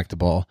who's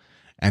collectible,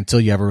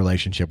 until you have a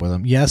relationship with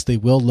them. Yes, they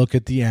will look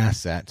at the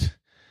asset,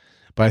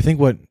 but I think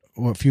what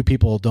few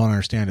people don't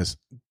understand is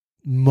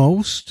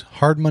most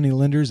hard money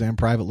lenders and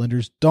private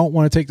lenders don't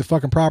want to take the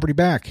fucking property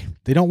back.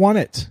 They don't want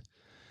it.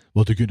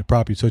 Well, to get the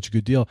property, such a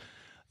good deal.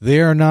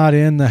 They are not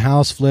in the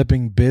house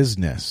flipping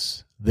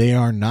business. They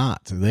are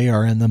not. They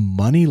are in the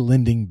money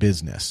lending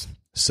business.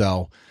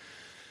 So,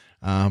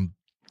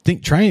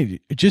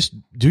 just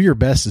do your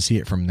best to see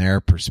it from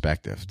their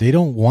perspective. They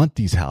don't want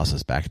these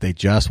houses back. They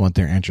just want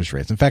their interest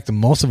rates. In fact,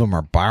 most of them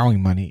are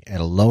borrowing money at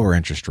a lower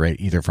interest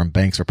rate, either from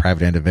banks or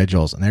private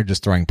individuals, and they're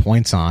just throwing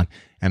points on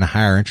and a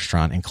higher interest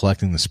on and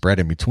collecting the spread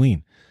in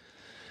between.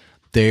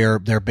 They're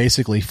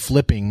basically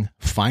flipping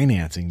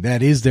financing.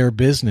 That is their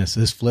business,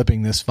 is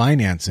flipping this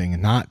financing,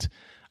 and not,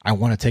 I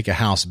want to take a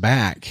house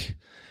back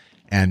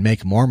and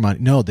make more money.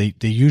 No, they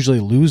usually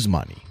lose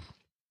money.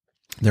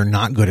 They're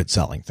not good at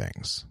selling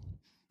things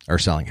or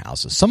selling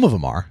houses. Some of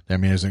them are. I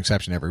mean, there's an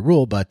exception to every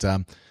rule, but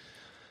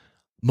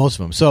most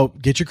of them. So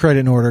get your credit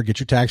in order, get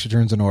your tax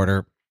returns in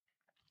order,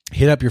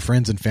 hit up your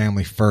friends and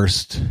family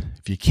first.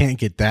 If you can't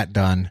get that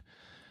done,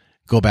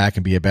 go back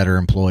and be a better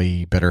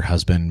employee, better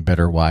husband,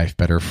 better wife,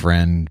 better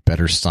friend,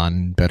 better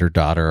son, better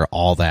daughter,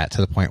 all that,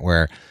 to the point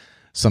where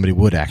somebody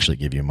would actually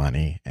give you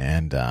money,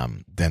 and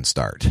then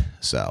start.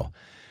 So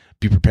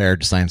be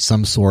prepared to sign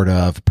some sort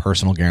of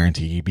personal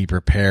guarantee. Be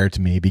prepared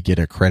to maybe get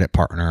a credit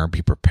partner.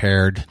 Be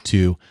prepared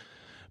to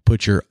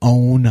put your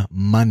own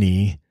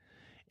money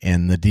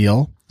in the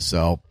deal.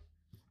 So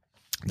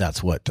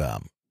that's what,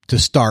 to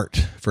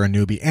start for a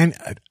newbie, and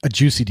a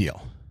juicy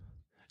deal.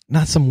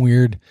 Not some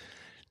weird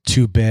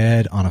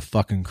 2-bed on a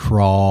fucking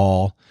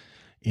crawl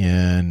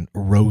in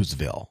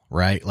Roseville,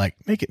 right? Like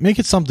make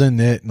it something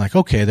that, like,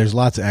 okay, there's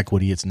lots of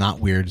equity. It's not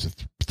weird. It's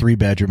a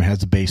 3-bedroom, it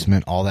has a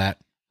basement, all that.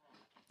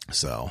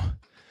 So,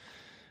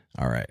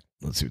 all right,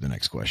 let's see what the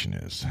next question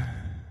is.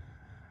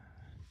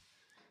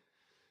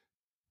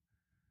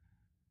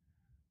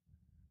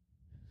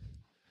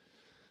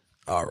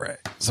 All right,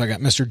 so I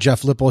got Mr.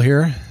 Jeff Lipple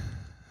here.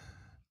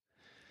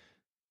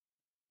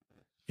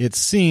 It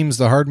seems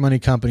the hard money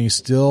companies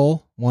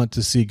still want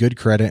to see good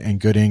credit and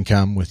good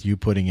income with you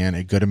putting in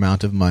a good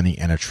amount of money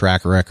and a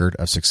track record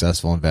of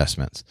successful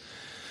investments.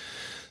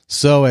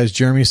 So as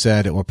Jeremy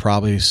said, it will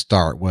probably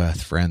start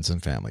with friends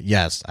and family.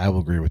 Yes, I will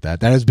agree with that.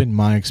 That has been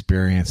my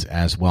experience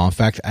as well. In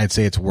fact, I'd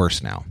say it's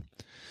worse now.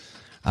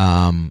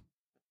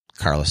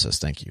 Carla says,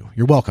 thank you.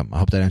 You're welcome. I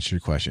hope that answered your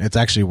question. It's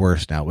actually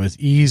worse now. It was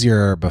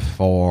easier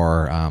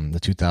before the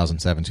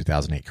 2007,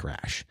 2008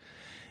 crash.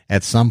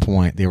 At some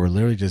point, they were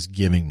literally just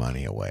giving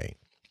money away.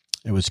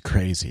 It was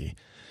crazy.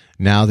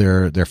 Now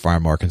they're far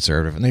more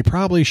conservative, and they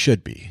probably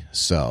should be.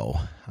 So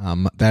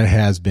that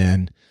has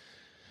been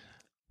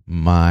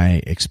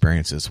my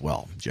experience as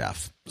well,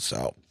 Jeff.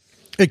 So,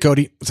 hey,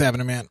 Cody, what's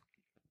happening, man?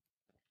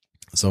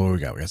 So what we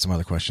got? We got some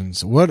other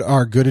questions. What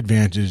are good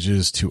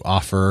advantages to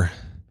offer,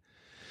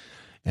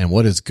 and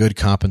what is good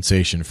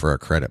compensation for a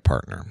credit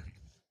partner?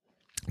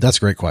 That's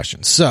a great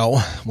question. So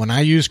when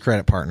I use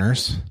credit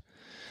partners,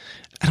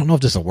 I don't know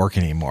if this will work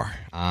anymore.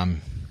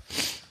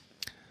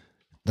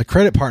 The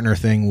credit partner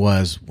thing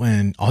was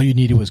when all you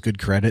needed was good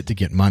credit to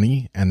get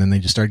money, and then they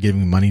just started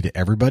giving money to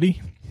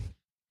everybody.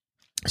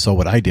 So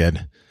what I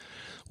did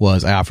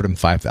was I offered them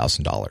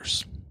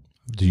 $5,000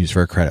 to use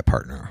for a credit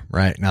partner,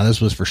 right? Now,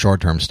 this was for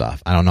short-term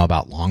stuff. I don't know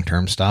about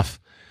long-term stuff.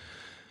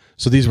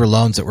 So these were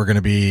loans that were going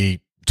to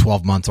be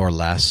 12 months or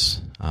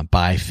less,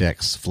 buy,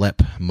 fix,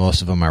 flip.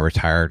 Most of them are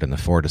retired in the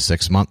 4 to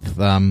 6 month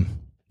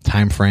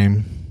time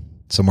frame,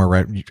 somewhere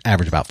right,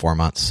 average about 4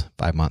 months,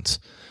 5 months,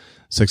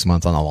 6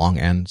 months on the long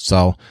end.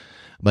 So I'm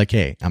like,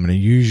 hey, I'm going to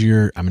use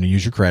your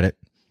credit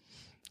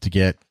to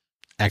get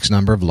X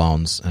number of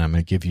loans, and I'm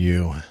going to give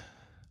you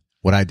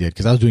what I did,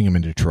 because I was doing them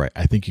in Detroit.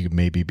 I think you could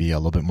maybe be a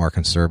little bit more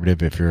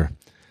conservative if you're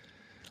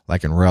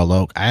like in Royal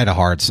Oak. I had a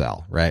hard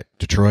sell, right?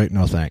 Detroit,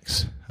 no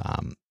thanks.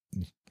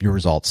 Your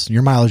results,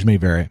 your mileage may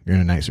vary. You're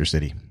in a nicer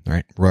city,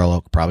 right? Royal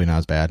Oak, probably not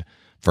as bad.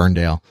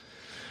 Ferndale,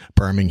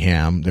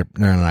 Birmingham, they're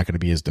not going to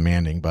be as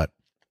demanding, but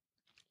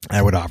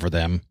I would offer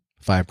them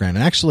 $5,000. And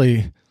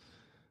actually,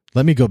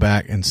 let me go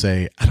back and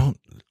say,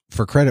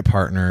 for credit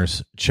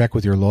partners, check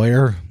with your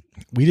lawyer.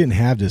 We didn't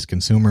have this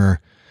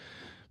consumer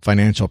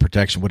financial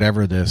protection,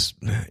 whatever this,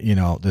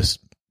 this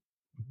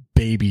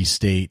baby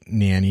state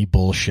nanny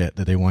bullshit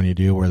that they want you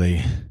to do, where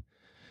they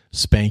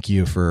spank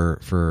you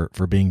for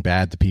being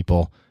bad to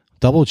people.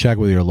 Double check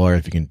with your lawyer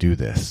if you can do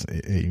this.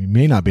 You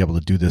may not be able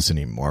to do this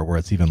anymore, where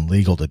it's even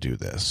legal to do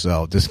this.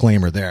 So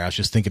disclaimer there. I was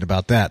just thinking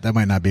about that. That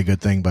might not be a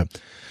good thing,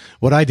 but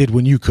what I did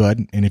when you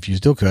could, and if you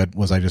still could,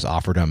 was I just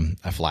offered them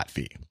a flat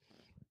fee.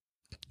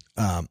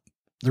 The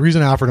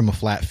reason I offered them a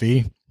flat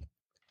fee,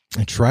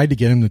 I tried to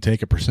get him to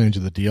take a percentage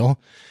of the deal,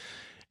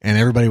 and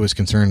everybody was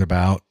concerned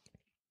about,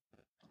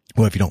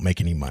 well, if you don't make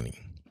any money,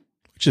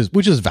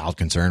 which is a valid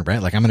concern,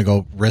 right? Like, I'm going to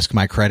go risk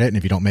my credit, and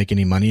if you don't make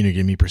any money and you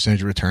give me a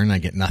percentage of return, I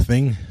get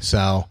nothing.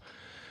 So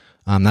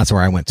that's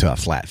where I went to a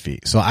flat fee.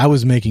 So I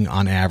was making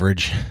on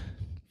average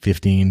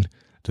 15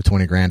 to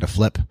 20 grand a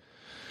flip.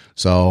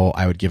 So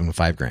I would give them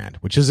 $5,000,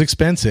 which is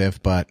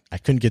expensive, but I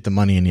couldn't get the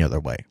money any other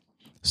way.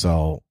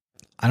 So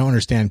I don't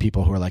understand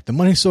people who are like, the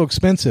money's so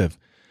expensive.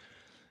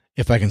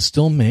 If I can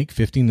still make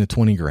 15 to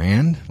 20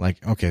 grand,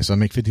 like, okay, so I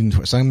make 15 to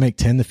 20, so I make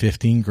 10 to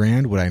 15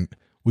 grand.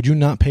 Would you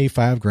not pay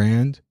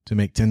 $5,000 to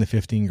make 10 to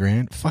 15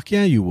 grand? Fuck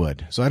yeah, you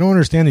would. So I don't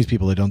understand these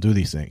people that don't do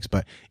these things,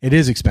 but it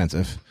is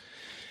expensive.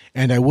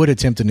 And I would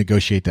attempt to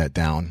negotiate that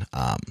down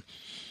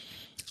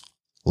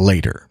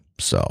later.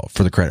 So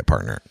for the credit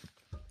partner,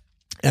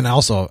 and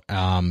also,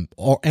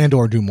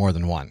 or do more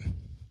than one,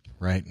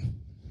 right?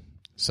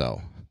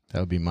 So that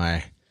would be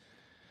my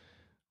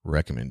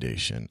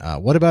recommendation.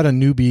 What about a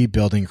newbie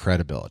building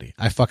credibility?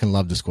 I fucking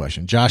love this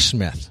question. Josh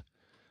Smith.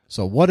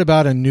 So what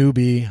about a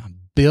newbie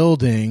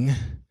building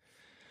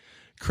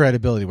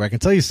credibility? Where I can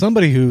tell you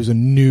somebody who's a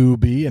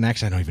newbie, and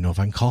actually I don't even know if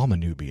I can call him a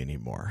newbie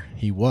anymore.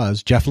 He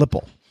was Jeff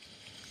Lipple.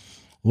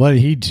 What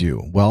did he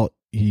do? Well,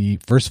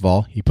 first of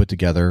all, he put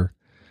together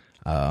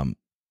a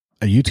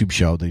YouTube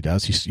show that he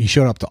does. He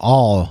showed up to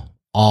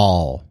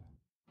almost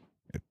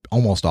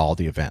all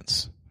the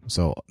events.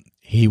 So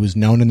he was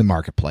known in the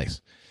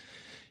marketplace.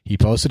 He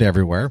posted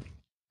everywhere.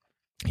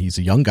 He's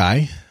a young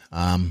guy.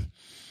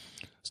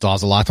 Still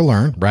has a lot to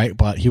learn, right?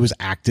 But he was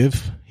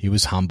active. He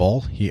was humble.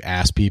 He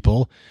asked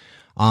people.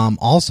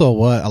 Also,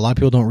 what a lot of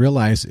people don't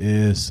realize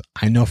is,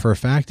 I know for a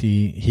fact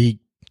he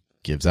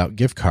gives out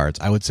gift cards.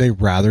 I would say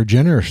rather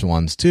generous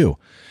ones too.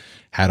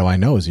 How do I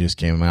know? Is he just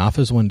came in my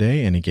office one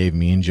day and he gave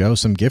me and Joe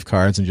some gift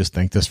cards and just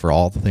thanked us for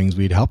all the things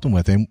we'd helped him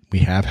with. And we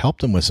have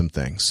helped him with some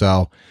things.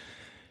 So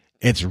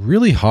it's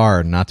really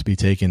hard not to be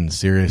taken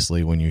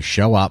seriously when you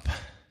show up.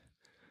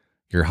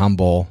 You're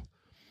humble.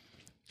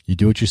 You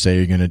do what you say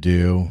you're going to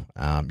do.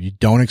 You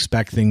don't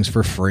expect things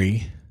for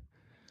free.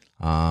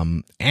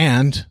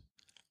 And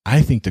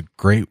I think a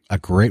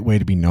great way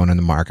to be known in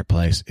the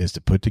marketplace is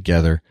to put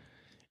together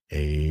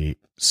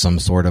some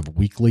sort of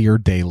weekly or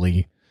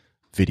daily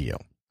video.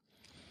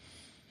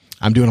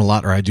 I'm doing a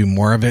lot, or I do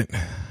more of it.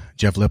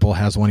 Jeff Lipple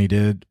has one he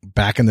did.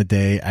 Back in the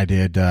day, I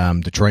did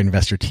Detroit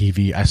Investor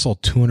TV. I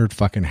sold 200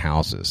 fucking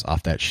houses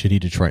off that shitty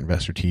Detroit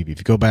Investor TV. If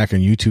you go back on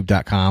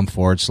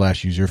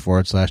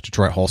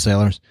youtube.com/user/Detroit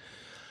Wholesalers,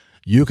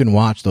 you can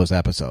watch those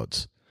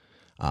episodes.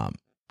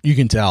 You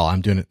can tell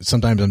I'm doing it.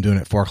 Sometimes I'm doing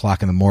it at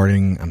 4:00 in the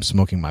morning. I'm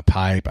smoking my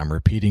pipe. I'm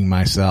repeating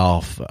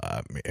myself.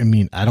 I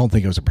don't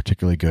think it was a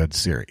particularly good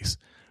series,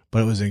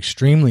 but it was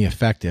extremely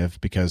effective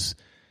because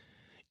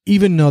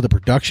even though the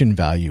production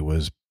value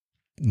was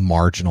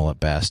marginal at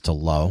best to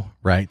low,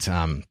 right?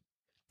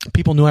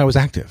 People knew I was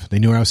active. They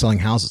knew I was selling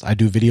houses. I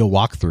do video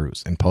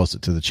walkthroughs and post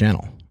it to the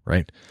channel,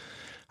 right?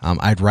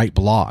 I'd write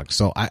blogs.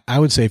 So I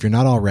would say if you're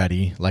not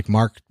already, like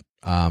Mark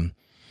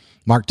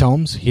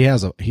Tomes, he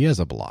has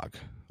a blog.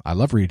 I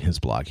love reading his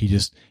blog. He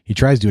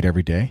tries to do it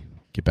every day.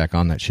 Get back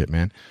on that shit,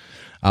 man.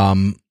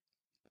 And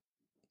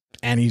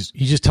he's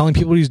just telling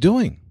people what he's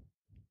doing.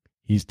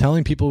 He's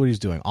telling people what he's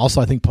doing.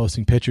 Also, I think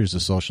posting pictures to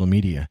social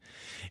media.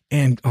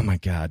 And, oh my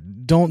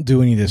God, don't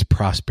do any of this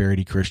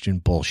prosperity Christian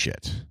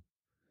bullshit.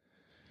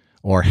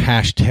 Or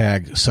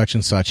hashtag such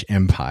and such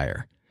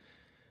empire.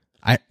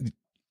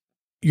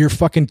 Your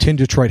fucking 10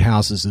 Detroit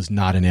houses is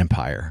not an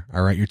empire.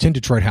 All right. Your 10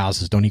 Detroit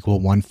houses don't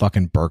equal one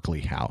fucking Berkeley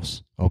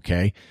house.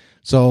 Okay.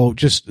 So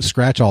just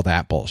scratch all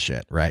that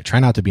bullshit, right? Try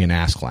not to be an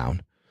ass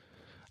clown.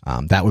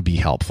 That would be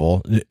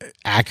helpful.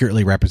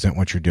 Accurately represent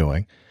what you're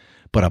doing.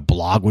 But a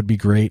blog would be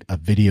great. A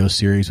video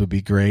series would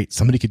be great.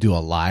 Somebody could do a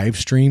live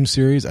stream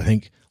series. I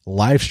think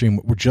live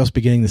stream, we're just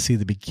beginning to see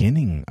the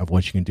beginning of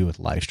what you can do with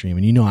live stream.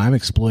 And I'm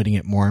exploiting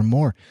it more and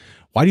more.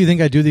 Why do you think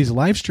I do these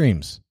live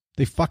streams?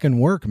 They fucking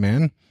work,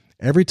 man.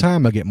 Every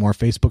time I get more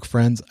Facebook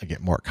friends, I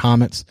get more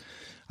comments,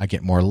 I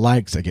get more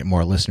likes, I get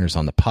more listeners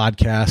on the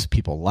podcast.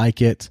 People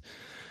like it.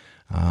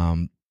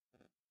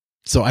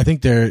 So I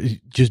think they're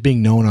just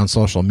being known on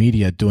social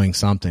media doing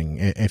something.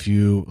 If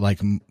you like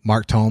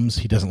Mark Tomes,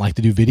 he doesn't like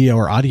to do video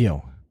or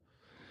audio.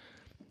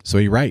 So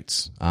he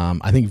writes.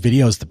 I think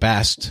video is the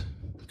best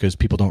because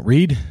people don't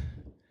read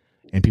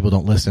and people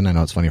don't listen. I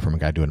know it's funny from a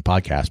guy doing a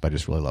podcast, but I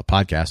just really love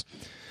podcasts.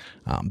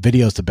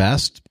 Video is the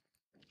best.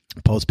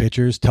 Post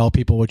pictures, tell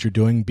people what you're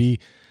doing.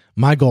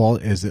 My goal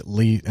is at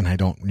least, and I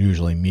don't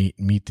usually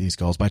meet these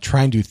goals, but I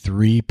try and do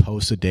 3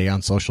 posts a day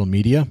on social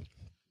media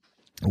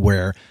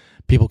where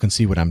people can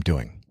see what I'm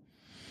doing.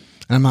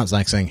 And I'm not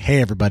like saying,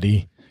 hey,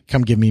 everybody,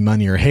 come give me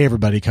money, or hey,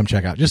 everybody, come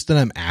check out. Just that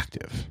I'm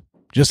active.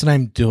 Just that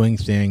I'm doing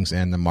things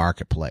in the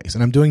marketplace.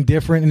 And I'm doing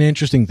different and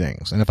interesting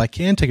things. And if I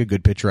can take a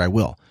good picture, I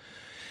will.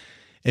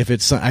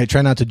 I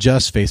try not to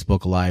just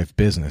Facebook Live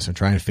business. I'm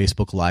trying to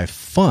Facebook Live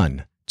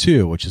fun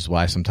too, which is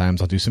why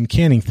sometimes I'll do some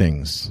canning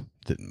things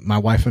that my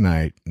wife and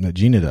that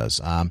Gina does.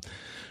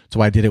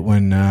 So I did it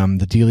when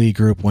the DLE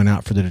group went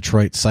out for the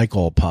Detroit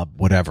Cycle Pub,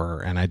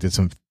 whatever, and I did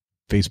some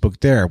Facebook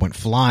there. I went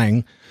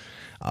flying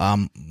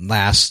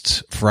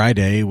last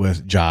Friday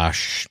with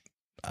Josh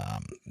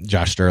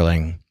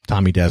Sterling,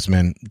 Tommy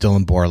Desmond,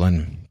 Dylan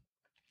Borland,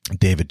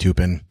 David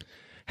Tupin.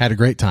 Had a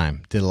great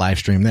time. Did a live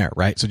stream there,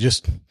 right? So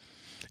just,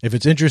 if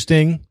it's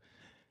interesting,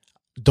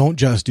 don't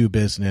just do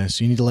business.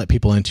 You need to let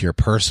people into your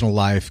personal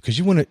life, because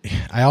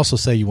I also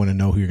say you want to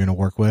know who you're going to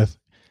work with.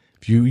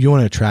 If you want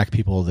to attract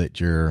people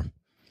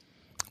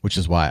which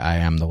is why I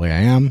am the way I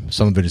am.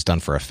 Some of it is done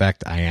for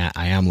effect. I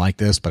am like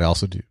this, but I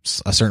also do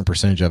a certain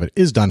percentage of it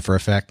is done for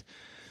effect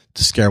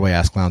to scare away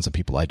ass clowns and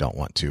people I don't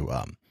want to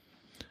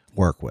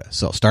work with.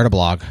 So start a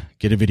blog,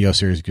 get a video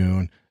series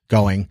going,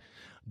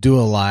 do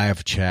a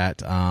live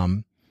chat.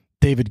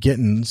 David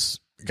Gittins,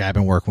 a guy I've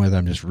been working with,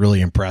 I'm just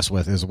really impressed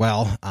with as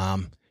well.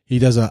 He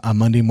does a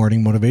Monday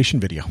morning motivation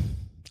video.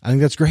 I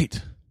think that's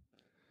great.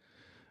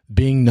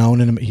 Being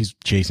known, and he's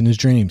chasing his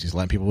dreams. He's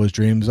letting people what his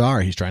dreams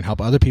are. He's trying to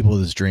help other people with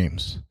his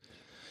dreams.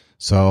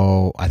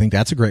 So I think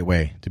that's a great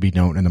way to be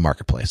known in the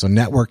marketplace. So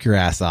network your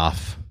ass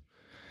off.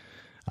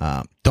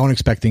 Don't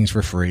expect things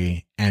for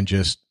free, and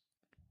just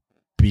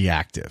be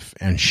active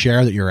and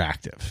share that you're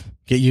active.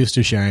 Get used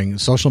to sharing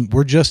social.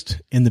 We're just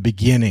in the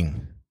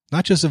beginning,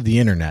 not just of the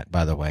internet,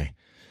 by the way.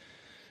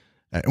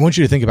 I want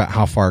you to think about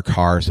how far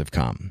cars have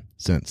come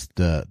since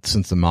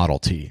the Model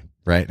T,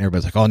 right? And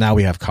everybody's like, oh, now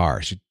we have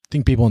cars. You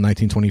think people in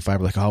 1925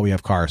 were like, oh, we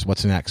have cars.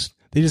 What's next?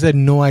 They just had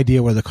no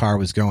idea where the car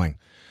was going.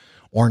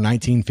 Or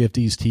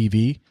 1950s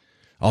TV.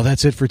 Oh,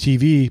 that's it for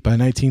TV by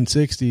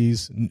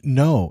 1960s.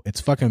 No, it's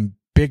fucking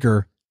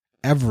bigger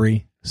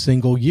every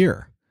single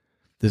year.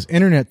 This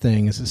internet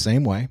thing is the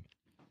same way.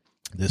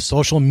 This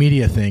social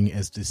media thing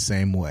is the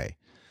same way.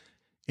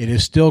 It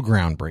is still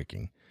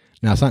groundbreaking.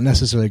 Now, it's not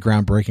necessarily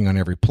groundbreaking on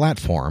every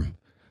platform,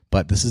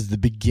 but this is the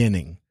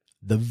beginning,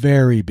 the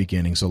very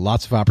beginning. So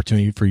lots of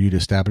opportunity for you to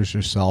establish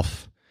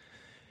yourself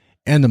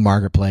in the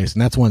marketplace.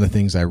 And that's one of the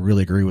things I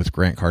really agree with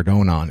Grant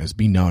Cardone on, is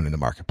be known in the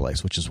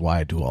marketplace, which is why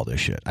I do all this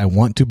shit. I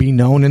want to be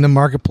known in the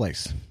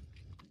marketplace,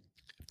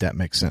 if that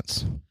makes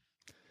sense.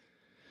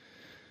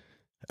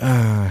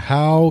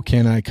 How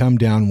can I come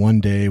down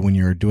one day when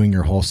you're doing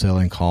your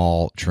wholesaling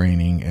call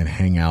training and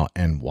hang out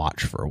and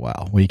watch for a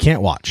while? Well, you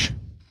can't watch.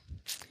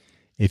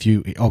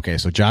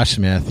 So Josh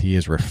Smith, he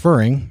is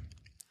referring.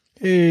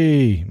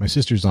 Hey, my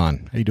sister's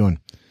on. How you doing?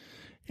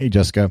 Hey,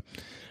 Jessica.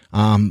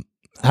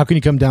 How can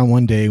you come down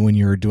one day when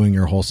you're doing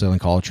your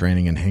wholesaling call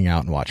training and hang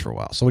out and watch for a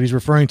while? So what he's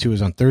referring to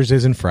is on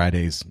Thursdays and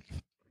Fridays,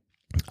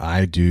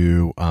 I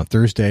do,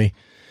 Thursday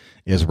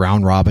is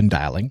round robin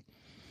dialing.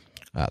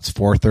 It's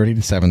 4:30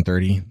 to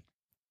 7:30.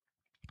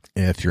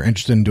 If you're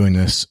interested in doing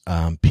this,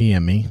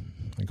 PM me.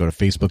 Go to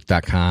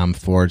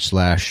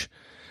facebook.com/Detroit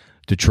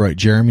Detroit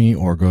Jeremy,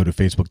 or go to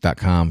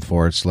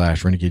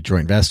facebook.com/Renegade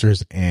Detroit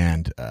Investors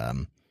and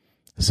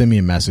send me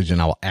a message,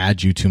 and I will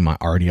add you to my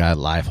RDI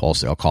live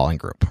wholesale calling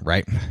group,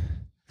 right?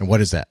 And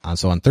what is that?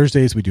 So on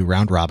Thursdays, we do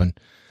round robin,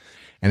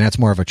 and that's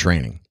more of a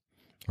training,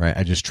 right?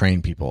 I just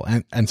train people,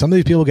 and some of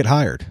these people get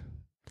hired.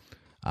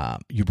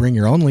 You bring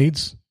your own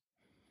leads.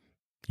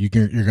 You're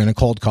going to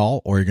cold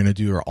call, or you're going to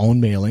do your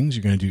own mailings.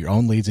 You're going to do your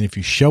own leads. And if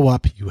you show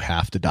up, you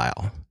have to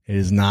dial. It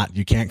is not,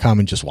 you can't come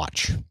and just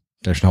watch.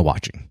 There's no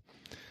watching.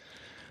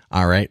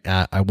 All right.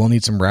 I will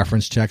need some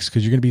reference checks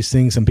because you're going to be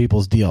seeing some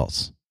people's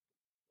deals.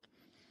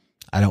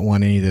 I don't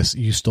want any of this,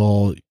 you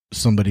stole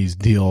somebody's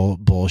deal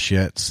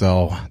bullshit.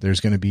 So there's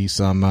going to be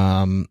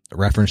some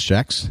reference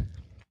checks,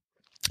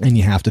 and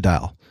you have to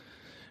dial.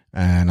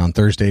 And on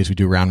Thursdays, we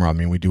do round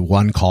robin. We do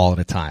one call at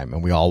a time,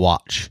 and we all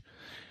watch.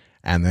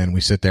 And then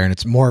we sit there, and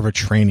it's more of a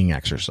training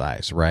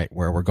exercise, right?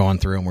 Where we're going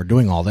through and we're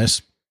doing all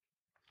this.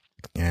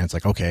 And it's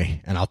like,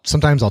 okay. And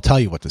sometimes I'll tell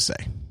you what to say.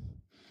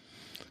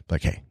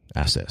 Like, hey,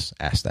 ask this,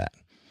 ask that.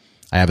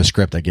 I have a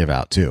script I give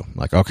out too.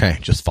 Like, okay,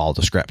 just follow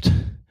the script.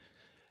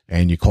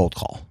 And you cold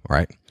call,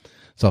 right?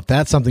 So if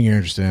that's something you're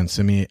interested in,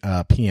 send me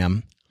a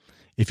PM.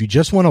 If you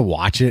just want to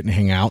watch it and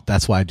hang out,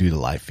 that's why I do the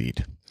live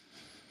feed.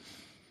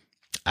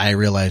 I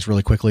realized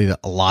really quickly that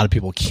a lot of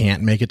people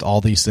can't make it to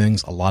all these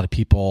things. A lot of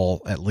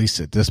people, at least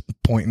at this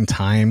point in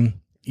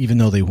time, even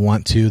though they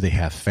want to, they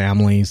have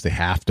families, they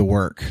have to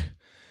work.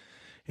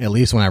 At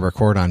least when I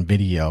record on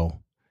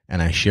video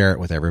and I share it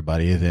with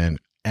everybody, then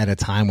at a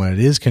time when it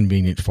is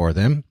convenient for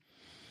them,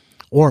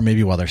 or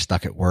maybe while they're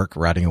stuck at work,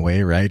 riding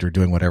away, right, or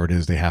doing whatever it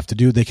is they have to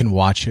do, they can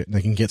watch it and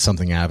they can get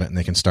something out of it and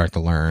they can start to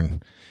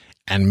learn.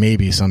 And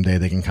maybe someday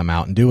they can come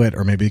out and do it,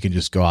 or maybe they can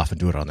just go off and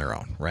do it on their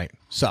own, right?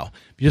 So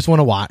if you just want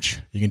to watch,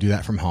 you can do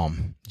that from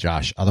home,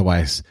 Josh.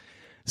 Otherwise,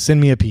 send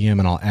me a PM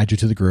and I'll add you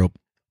to the group,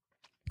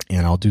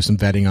 and I'll do some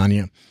vetting on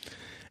you.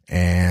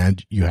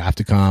 And you have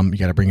to come. You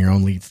got to bring your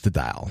own leads to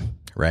dial,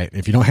 right?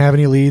 If you don't have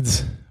any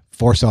leads,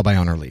 for sale by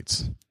owner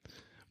leads.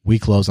 We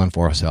close on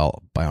for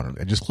sale by owner.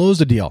 I just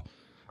closed a deal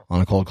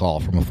on a cold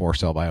call from a for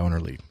sale by owner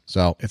lead.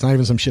 So it's not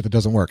even some shit that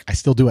doesn't work. I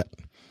still do it.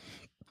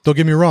 Don't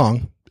get me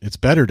wrong. It's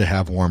better to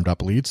have warmed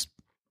up leads.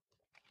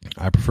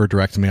 I prefer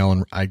direct mail,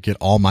 and I get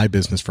all my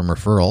business from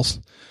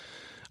referrals.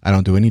 I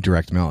don't do any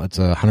direct mail. It's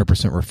a 100%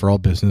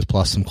 referral business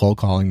plus some cold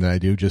calling that I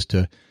do just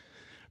to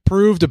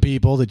prove to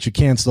people that you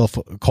can still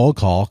cold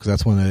call, because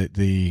that's one of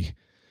the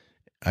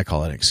I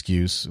call it an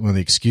excuse. One of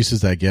the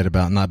excuses that I get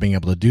about not being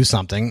able to do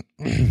something.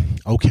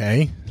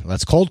 Okay,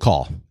 let's cold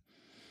call.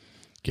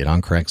 Get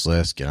on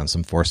Craigslist, get on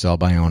some for sale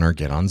by owner,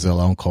 get on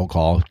Zillow, cold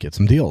call, get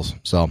some deals.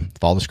 So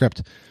follow the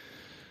script.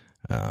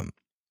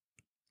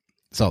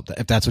 So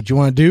if that's what you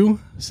want to do,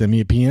 send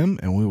me a PM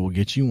and we will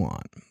get you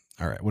on.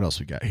 All right, what else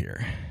we got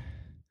here?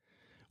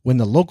 When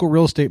the local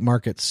real estate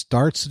market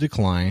starts to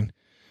decline,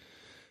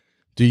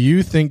 do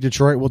you think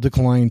Detroit will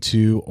decline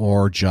too,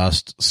 or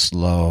just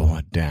slow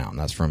down?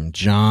 That's from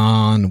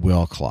John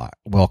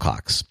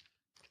Wilcox.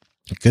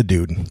 Good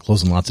dude,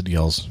 closing lots of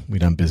deals. We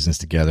done business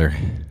together,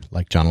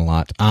 like John a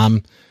lot.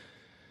 I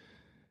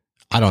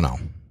don't know.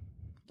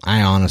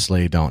 I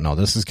honestly don't know.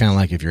 This is kind of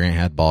like if your aunt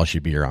had balls,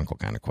 she'd be your uncle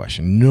kind of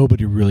question.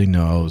 Nobody really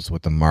knows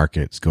what the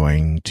market's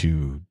going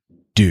to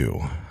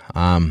do.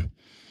 What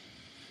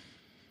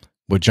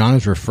John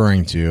is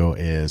referring to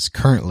is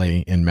currently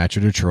in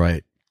Metro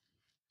Detroit,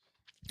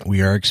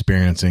 we are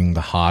experiencing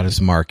the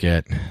hottest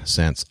market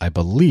since, I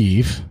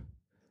believe,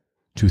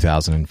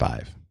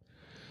 2005.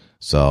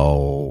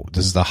 So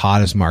this is the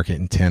hottest market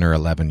in 10 or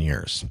 11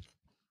 years.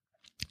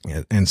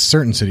 In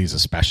certain cities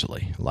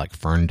especially, like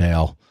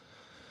Ferndale,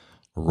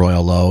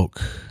 Royal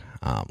Oak,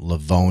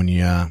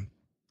 Livonia,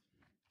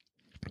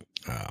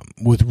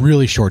 with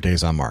really short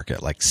days on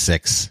market, like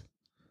 6,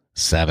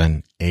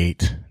 7,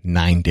 8,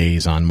 9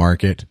 days on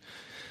market.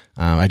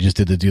 I just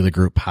did the Dealer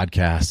Group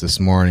podcast this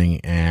morning,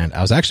 and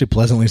I was actually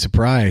pleasantly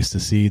surprised to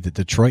see that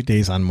Detroit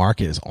days on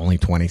market is only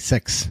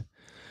 26.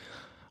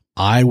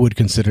 I would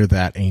consider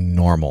that a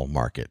normal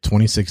market,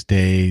 26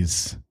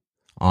 days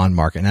on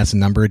market. And that's the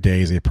number of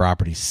days a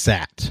property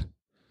sat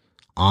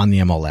on the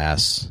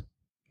MLS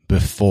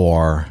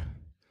before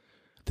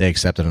they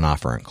accepted an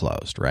offer and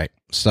closed, right?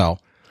 So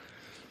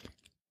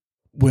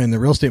when the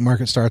real estate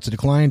market starts to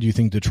decline, do you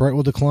think Detroit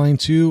will decline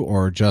too,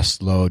 or just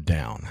slow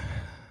down?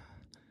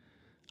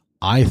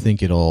 I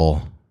think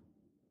it'll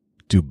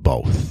do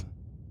both.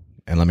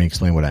 And let me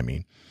explain what I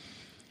mean.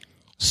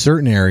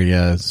 Certain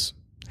areas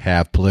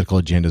have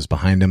political agendas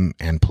behind them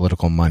and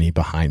political money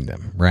behind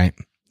them, right?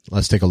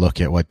 Let's take a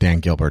look at what Dan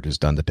Gilbert has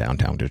done to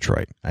downtown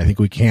Detroit. I think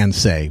we can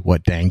say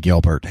what Dan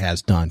Gilbert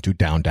has done to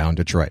downtown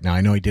Detroit. Now,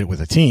 I know he did it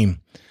with a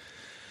team,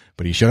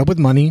 but he showed up with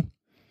money.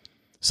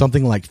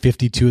 Something like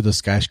 52 of the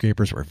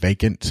skyscrapers were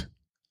vacant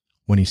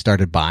when he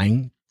started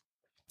buying.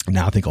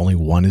 Now I think only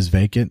one is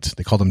vacant.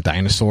 They call them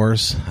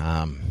dinosaurs.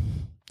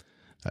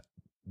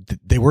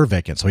 They were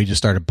vacant, so he just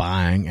started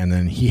buying, and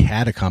then he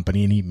had a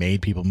company, and he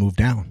made people move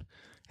down,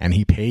 and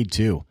he paid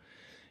too.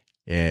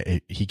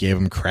 He gave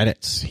them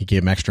credits. He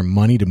gave them extra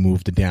money to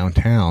move to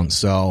downtown.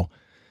 So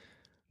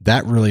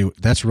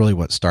that's really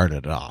what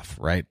started it off,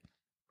 right?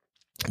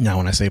 Now,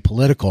 when I say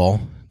political,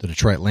 the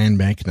Detroit Land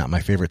Bank, not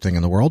my favorite thing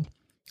in the world,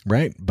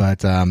 right? But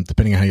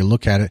depending on how you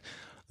look at it,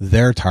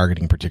 they're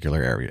targeting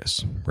particular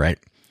areas, right?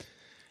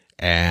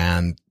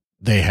 And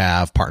they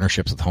have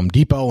partnerships with Home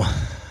Depot,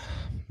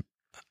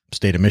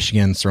 state of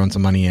Michigan's throwing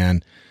some money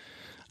in.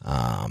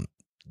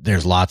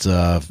 There's lots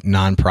of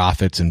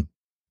nonprofits and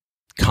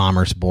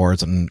commerce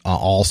boards and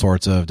all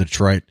sorts of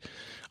Detroit.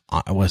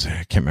 I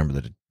can't remember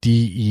the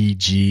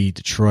DEG,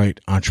 Detroit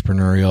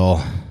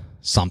Entrepreneurial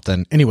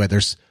something. Anyway,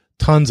 there's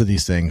tons of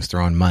these things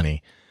throwing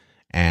money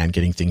and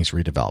getting things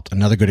redeveloped.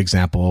 Another good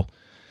example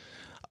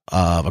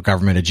of a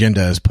government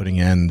agenda is putting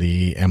in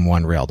the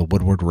M1 rail, the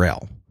Woodward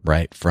Rail,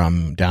 right?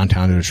 From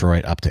downtown to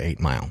Detroit up to 8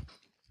 Mile,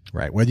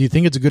 right? Whether you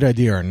think it's a good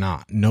idea or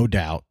not, no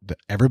doubt that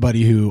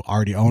everybody who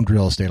already owned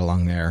real estate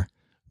along there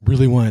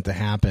really wanted it to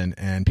happen.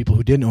 And people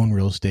who didn't own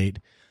real estate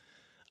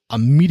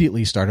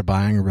immediately started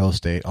buying real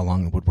estate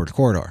along the Woodward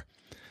corridor.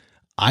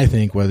 I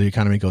think whether the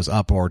economy goes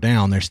up or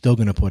down, they're still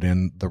going to put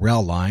in the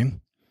rail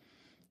line.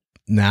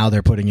 Now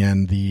they're putting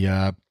in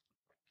the,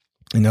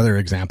 another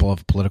example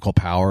of political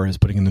power is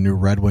putting in the new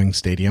Red Wing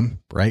Stadium,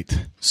 right?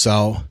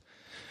 So,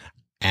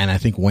 and I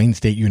think Wayne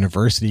State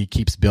University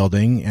keeps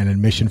building and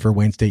admission for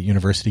Wayne State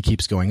University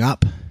keeps going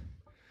up.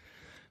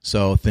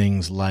 So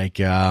things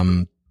like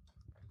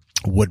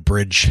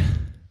Woodbridge,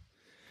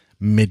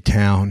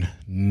 Midtown,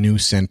 New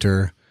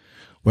Center,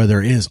 where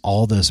there is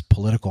all this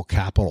political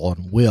capital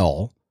and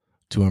will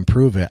to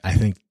improve it, I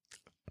think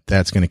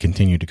that's going to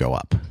continue to go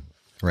up,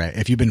 right?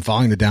 If you've been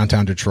following the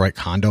downtown Detroit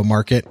condo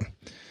market,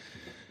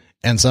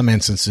 in some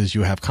instances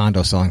you have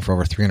condos selling for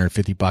over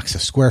 $350 a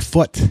square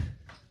foot.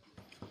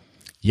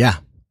 Yeah,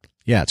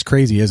 it's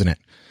crazy, isn't it?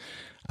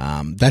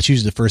 That's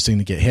usually the first thing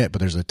to get hit, but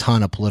there's a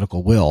ton of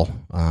political will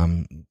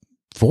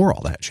for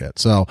all that shit.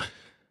 So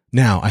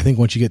now I think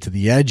once you get to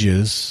the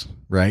edges,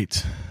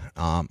 right,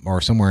 or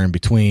somewhere in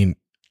between,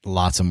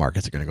 lots of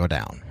markets are going to go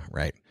down,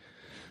 right?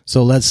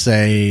 So let's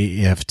say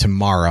if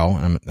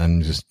tomorrow,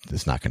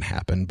 it's not going to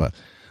happen, but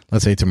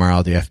let's say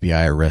tomorrow the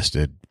FBI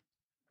arrested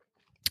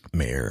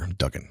Mayor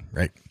Duggan,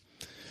 right?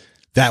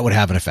 That would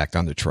have an effect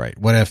on Detroit.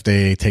 What if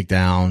they take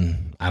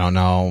down, I don't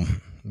know,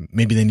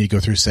 maybe they need to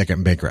go through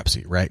second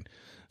bankruptcy, right?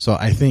 So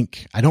I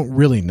don't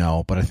really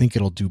know, but I think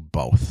it'll do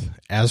both.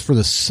 As for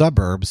the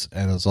suburbs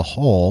and as a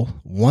whole,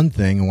 one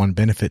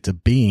benefit to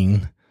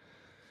being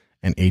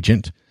an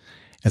agent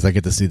is I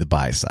get to see the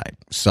buy side.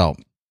 So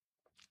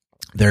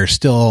there's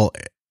still,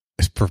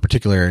 for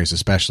particular areas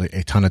especially,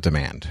 a ton of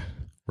demand,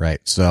 right?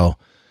 So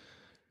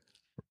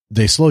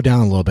they slowed down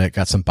a little bit,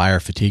 got some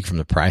buyer fatigue from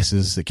the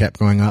prices that kept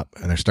going up,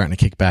 and they're starting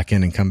to kick back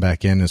in and come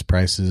back in as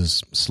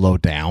prices slow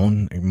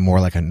down,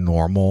 more like a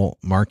normal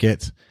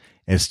market.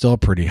 It's still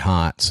pretty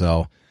hot.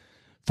 So,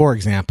 for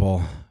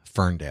example,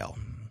 Ferndale.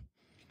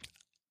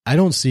 I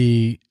don't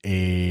see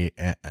a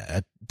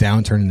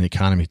downturn in the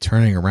economy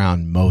turning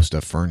around most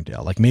of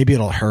Ferndale. Like maybe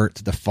it'll hurt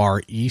the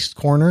far east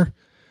corner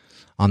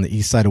on the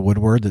east side of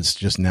Woodward that's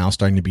just now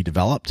starting to be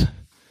developed.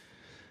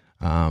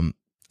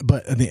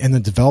 But in the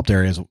developed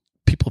areas,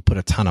 people put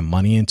a ton of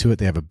money into it.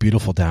 They have a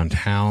beautiful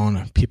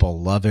downtown. People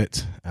love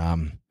it.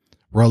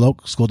 Royal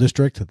Oak School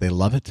District, they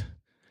love it.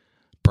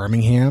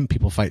 Birmingham,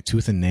 people fight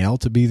tooth and nail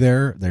to be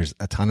there. There's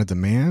a ton of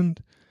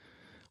demand.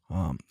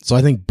 So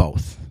I think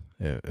both,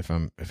 if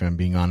I'm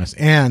being honest.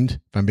 And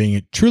if I'm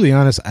being truly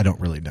honest, I don't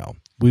really know.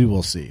 We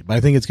will see. But I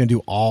think it's going to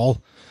do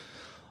all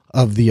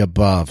of the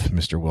above,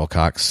 Mr.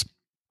 Wilcox.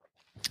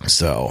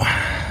 So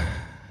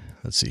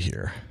let's see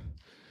here.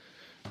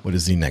 What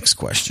is the next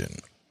question?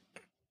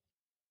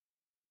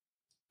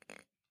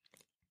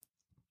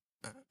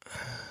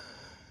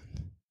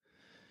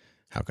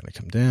 How can I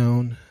come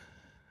down?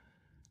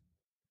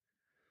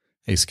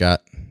 Hey,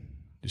 Scott,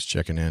 just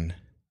checking in.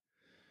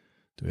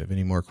 Do we have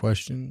any more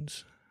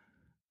questions?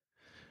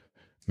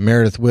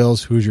 Meredith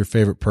Wills, who's your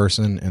favorite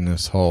person in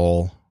this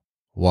whole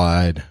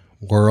wide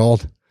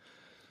world?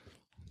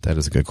 That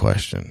is a good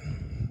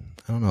question.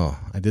 I don't know.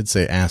 I did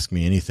say ask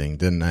me anything,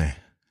 didn't I?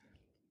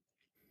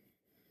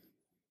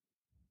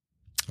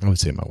 I would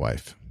say my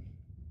wife.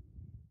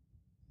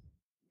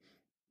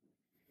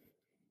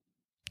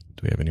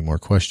 Do we have any more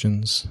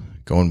questions?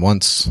 Going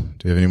once.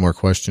 Do we have any more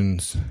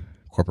questions?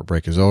 Corporate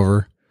break is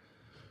over.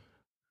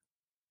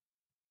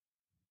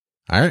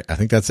 All right. I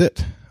think that's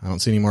it. I don't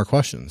see any more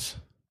questions.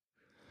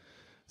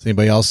 Does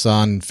anybody else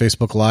on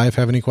Facebook Live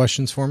have any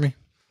questions for me?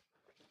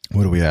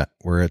 What are we at?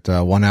 We're at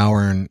 1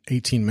 hour and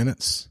 18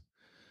 minutes.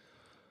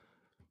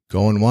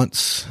 Going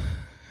once.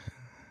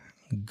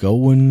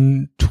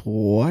 Going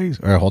twice.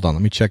 All right, hold on.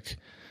 Let me check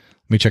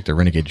the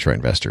Renegade Detroit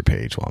Investor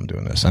page while I'm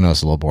doing this. I know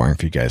it's a little boring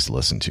for you guys to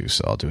listen to,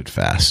 so I'll do it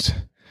fast.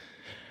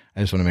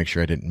 I just want to make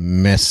sure I didn't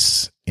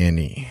miss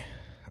any.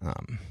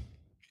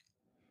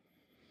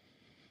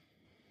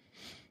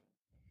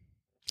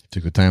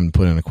 Took the time to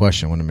put in a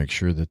question. I want to make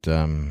sure that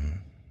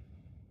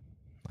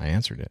I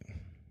answered it.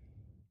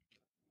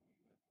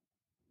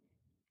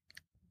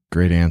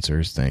 Great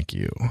answers. Thank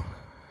you.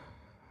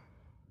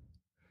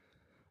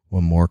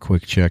 One more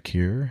quick check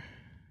here.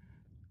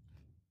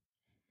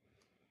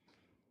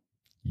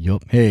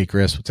 Yup. Hey,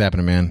 Chris, what's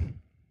happening, man?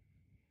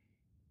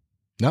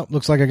 Nope,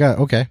 looks like I got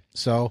it. Okay,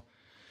 so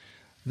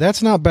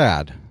that's not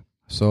bad.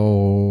 So,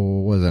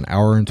 what is it, an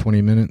hour and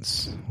 20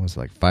 minutes? Was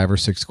like 5 or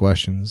 6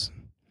 questions?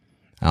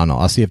 I don't know.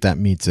 I'll see if that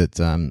meets it.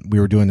 We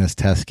were doing this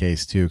test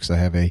case, too, because I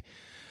have a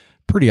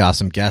pretty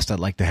awesome guest I'd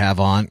like to have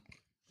on.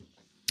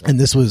 And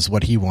this was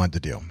what he wanted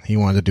to do. He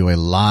wanted to do a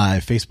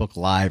live, Facebook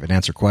Live, and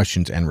answer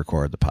questions and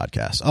record the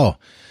podcast. Oh,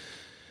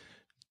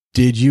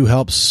 did you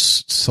help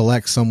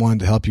select someone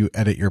to help you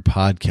edit your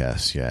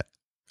podcast yet?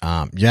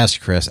 Yes,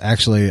 Chris.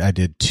 Actually, I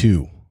did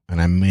 2,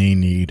 and I may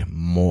need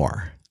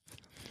more.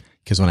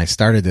 Because when I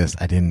started this,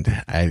 I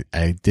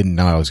didn't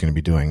know I was going to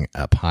be doing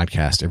a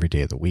podcast every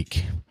day of the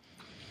week.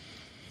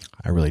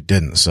 I really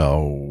didn't.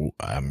 So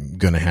I'm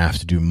going to have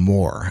to do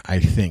more, I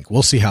think.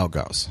 We'll see how it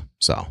goes.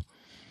 So,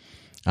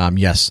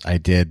 yes, I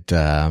did.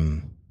 I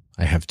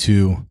have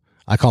 2.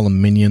 I call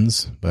them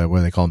minions, but what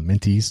do they call them?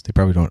 Minties? They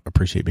probably don't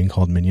appreciate being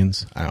called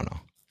minions. I don't know.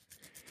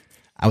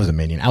 I was a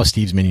minion. I was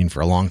Steve's minion for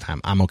a long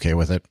time. I'm okay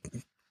with it.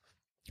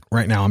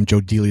 Right now, I'm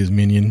Joe Delia's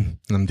minion,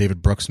 and I'm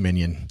David Brooks'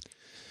 minion.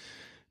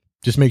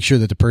 Just make sure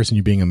that the person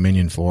you're being a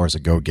minion for is a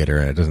go-getter,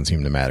 and it doesn't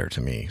seem to matter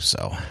to me.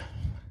 So,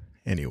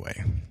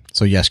 anyway.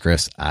 So, yes,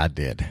 Chris, I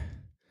did.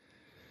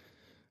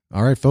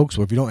 All right, folks.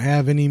 Well, if you don't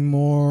have any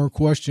more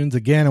questions,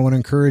 again, I want to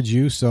encourage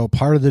you. So,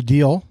 part of the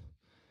deal,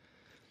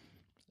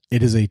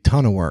 it is a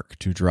ton of work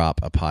to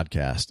drop a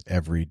podcast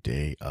every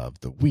day of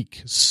the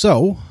week.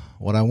 So,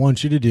 what I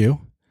want you to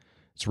do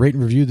is rate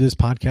and review this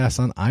podcast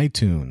on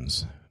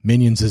iTunes.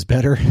 Minions is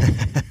better.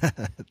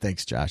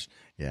 Thanks, Josh.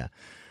 Yeah,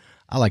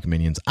 I like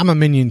minions. I'm a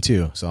minion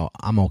too, so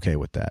I'm okay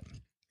with that.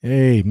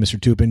 Hey, Mr.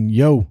 Tupin,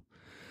 yo.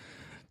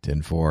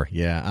 10-4.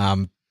 Yeah.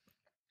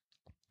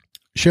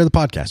 Share the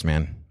podcast,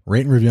 man.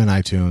 Rate and review on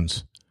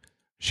iTunes.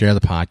 Share the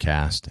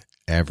podcast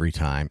every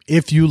time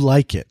if you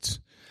like it.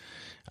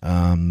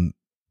 Again,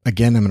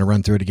 I'm going to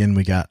run through it again.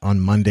 We got on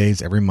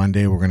Mondays, every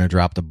Monday, we're going to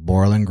drop the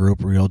Borland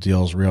Group Real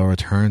Deals, Real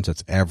Returns.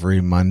 That's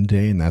every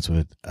Monday, and that's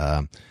with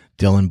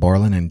Dylan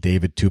Borland and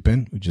David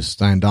Tupin, who just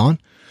signed on.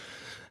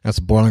 That's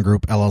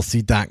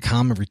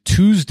BorlandGroupLLC.com. Every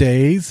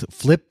Tuesdays,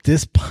 Flip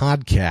This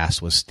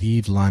Podcast with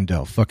Steve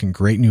Londo. Fucking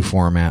great new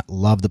format.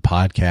 Love the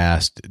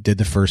podcast. Did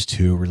the first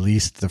 2.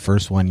 Released the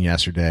first one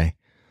yesterday.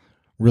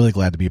 Really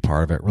glad to be a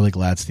part of it. Really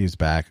glad Steve's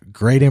back.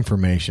 Great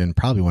information.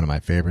 Probably one of my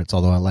favorites,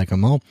 although I like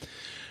them all.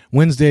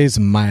 Wednesdays,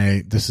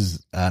 this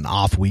is an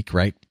off week,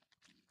 right?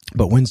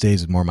 But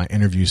Wednesdays is more my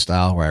interview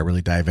style where I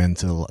really dive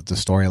into the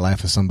story of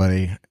life of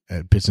somebody,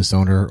 a business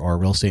owner or a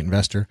real estate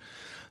investor.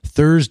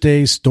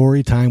 Thursday,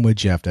 Story Time with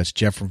Jeff. That's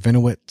Jeff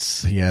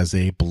Rabinowitz. He has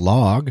a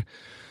blog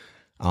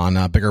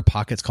on Bigger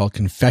Pockets called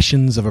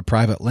Confessions of a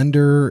Private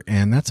Lender.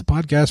 And that's a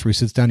podcast where he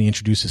sits down and he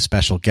introduces a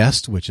special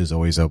guest, which is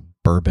always a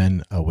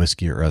bourbon, a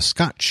whiskey, or a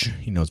scotch.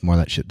 He knows more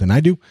of that shit than I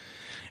do.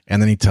 And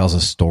then he tells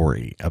a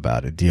story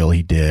about a deal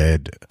he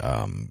did,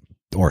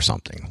 or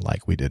something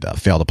like we did.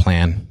 Fail to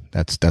Plan.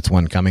 That's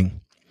one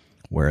coming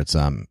where it's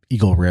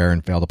Eagle Rare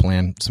and Fail to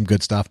Plan. Some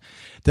good stuff.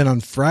 Then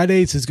on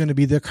Fridays is going to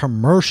be the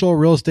Commercial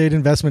Real Estate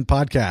Investment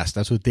Podcast.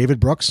 That's with David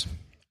Brooks.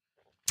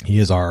 He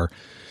is our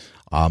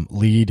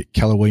lead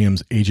Keller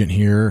Williams agent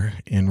here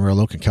in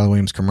Royal Oak and Keller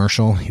Williams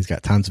Commercial. He's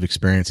got tons of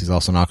experience. He's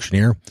also an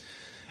auctioneer.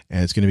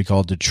 And it's going to be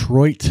called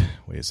Detroit.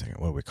 Wait a second.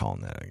 What are we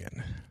calling that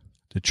again?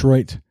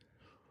 Detroit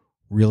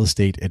Real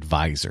Estate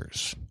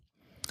Advisors.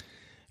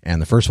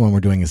 And the first one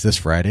we're doing is this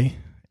Friday.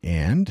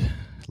 And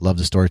love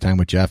the story time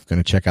with Jeff.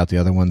 Going to check out the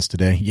other ones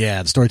today.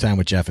 Yeah, the story time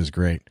with Jeff is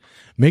great.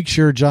 Make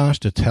sure, Josh,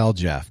 to tell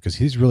Jeff because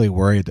he's really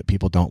worried that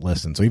people don't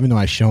listen. So even though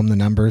I show him the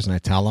numbers and I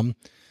tell him,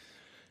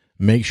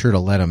 make sure to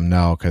let him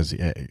know because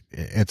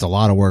it's a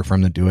lot of work for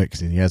him to do it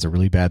because he has a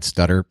really bad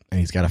stutter and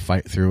he's got to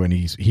fight through and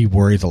he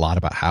worries a lot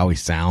about how he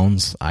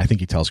sounds. I think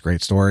he tells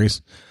great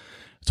stories.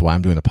 That's why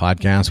I'm doing the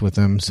podcast with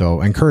him.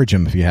 So encourage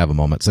him if you have a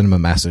moment. Send him a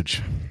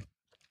message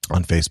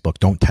on Facebook.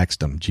 Don't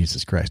text him.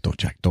 Jesus Christ.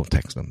 Don't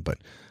text him. But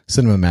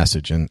send him a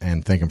message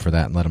and thank him for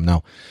that and let him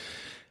know.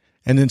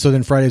 And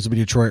then Fridays will be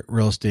Detroit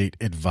Real Estate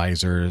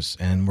Advisors.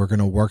 And we're going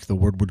to work the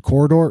Woodward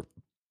Corridor.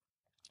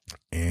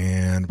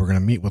 And we're going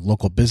to meet with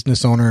local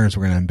business owners.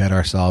 We're going to embed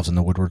ourselves in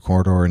the Woodward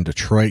Corridor in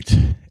Detroit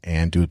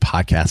and do a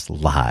podcast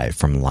live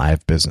from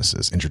live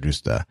businesses.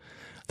 Introduce the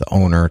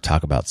owner,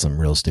 talk about some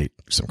real estate,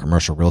 some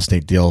commercial real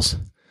estate deals,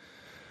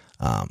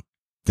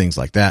 things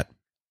like that.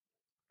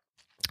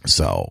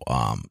 So,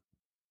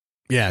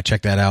 yeah,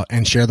 check that out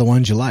and share the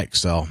ones you like.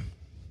 So,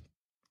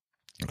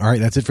 all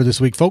right, that's it for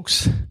this week,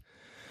 folks.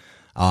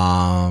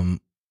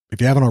 If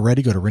you haven't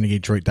already, go to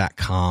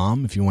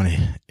renegadedetroit.com. If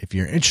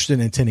you're interested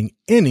in attending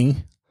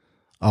any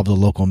of the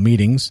local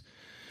meetings,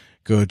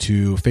 go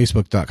to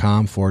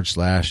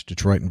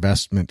facebook.com/Detroit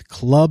Investment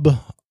Club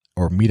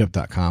or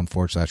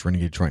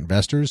meetup.com/Renegade Detroit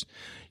Investors.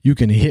 You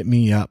can hit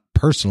me up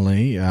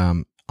personally,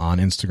 on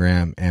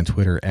Instagram and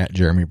Twitter at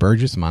Jeremy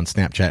Burgess. I'm on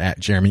Snapchat at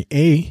Jeremy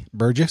A.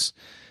 Burgess.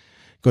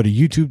 Go to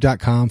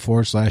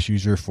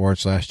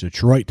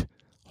youtube.com/user/Detroit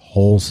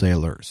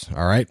Wholesalers.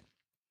 All right.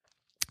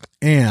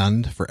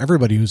 And for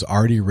everybody who's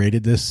already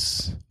rated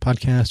this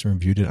podcast or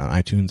reviewed it on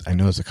iTunes, I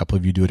know there's a couple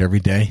of you do it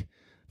every day.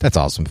 That's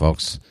awesome,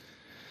 folks.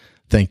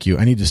 Thank you.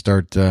 I need to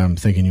start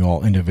thanking you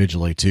all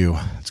individually, too.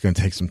 It's going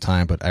to take some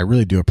time, but I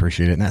really do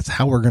appreciate it. And that's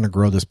how we're going to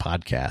grow this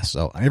podcast.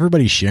 So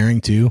everybody's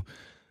sharing, too.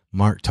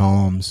 Mark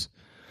Tomes,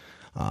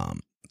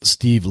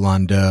 Steve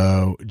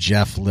Lundo,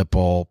 Jeff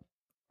Lipple.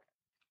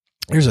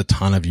 There's a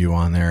ton of you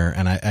on there,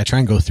 and I try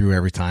and go through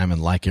every time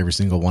and like every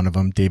single one of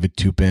them. David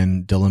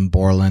Tupin, Dylan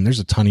Borland. There's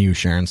a ton of you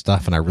sharing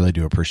stuff, and I really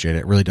do appreciate it.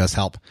 It really does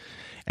help.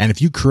 And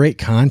if you create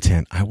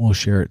content, I will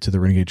share it to the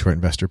Renegade Detroit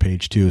Investor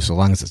page too, so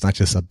long as it's not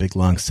just a big,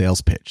 long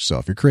sales pitch. So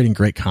if you're creating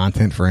great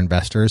content for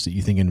investors that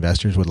you think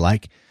investors would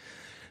like,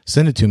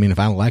 send it to me. And if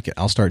I don't like it,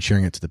 I'll start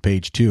sharing it to the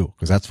page too,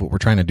 because that's what we're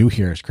trying to do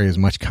here, is create as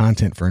much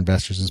content for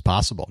investors as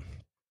possible.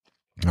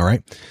 All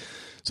right.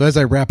 So as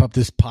I wrap up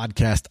this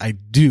podcast, I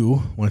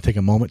do want to take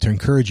a moment to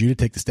encourage you to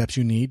take the steps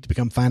you need to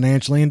become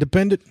financially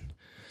independent.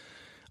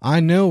 I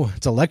know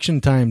it's election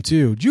time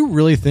too. Do you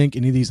really think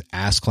any of these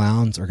ass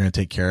clowns are going to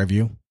take care of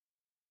you?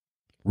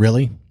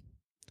 Really?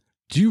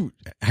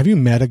 Have you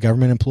met a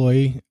government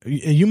employee?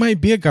 You might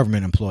be a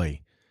government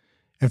employee.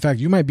 In fact,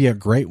 you might be a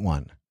great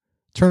one.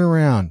 Turn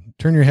around,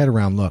 turn your head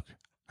around. Look,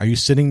 are you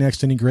sitting next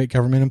to any great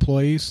government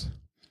employees?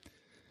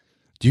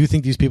 Do you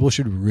think these people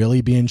should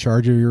really be in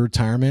charge of your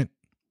retirement?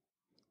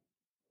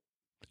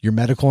 Your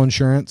medical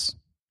insurance?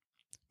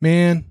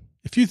 Man,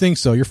 if you think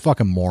so, you're a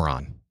fucking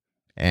moron.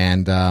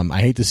 And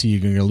I hate to see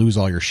you're going to lose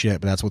all your shit,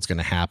 but that's what's going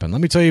to happen.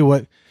 Let me tell you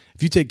what,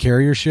 if you take care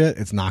of your shit,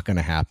 it's not going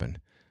to happen.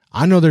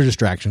 I know there's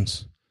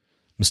distractions,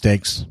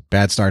 mistakes,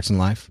 bad starts in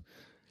life.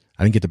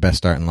 I didn't get the best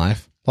start in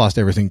life. Lost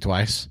everything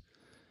twice.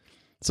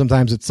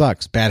 Sometimes it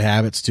sucks. Bad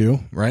habits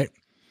too, right?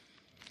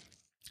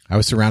 I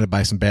was surrounded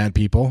by some bad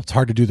people. It's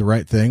hard to do the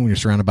right thing when you're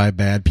surrounded by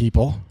bad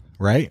people,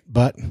 right?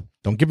 But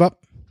don't give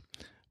up.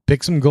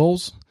 Pick some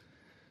goals.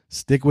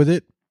 Stick with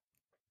it.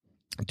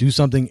 Do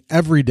something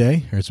every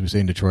day, or as we say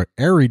in Detroit,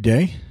 every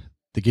day,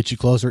 to get you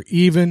closer,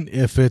 even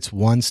if it's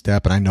one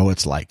step. And I know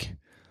it's like,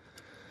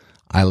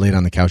 I laid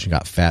on the couch and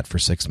got fat for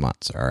 6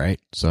 months, all right?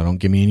 So don't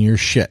give me any of your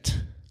shit.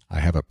 I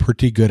have a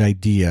pretty good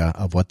idea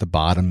of what the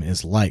bottom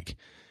is like.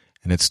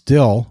 And it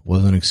still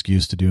wasn't an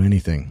excuse to do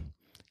anything.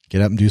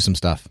 Get up and do some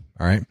stuff,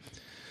 all right?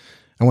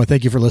 I want to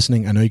thank you for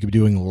listening. I know you could be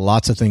doing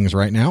lots of things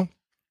right now.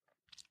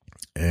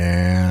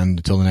 And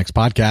until the next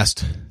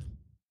podcast,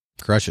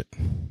 crush it.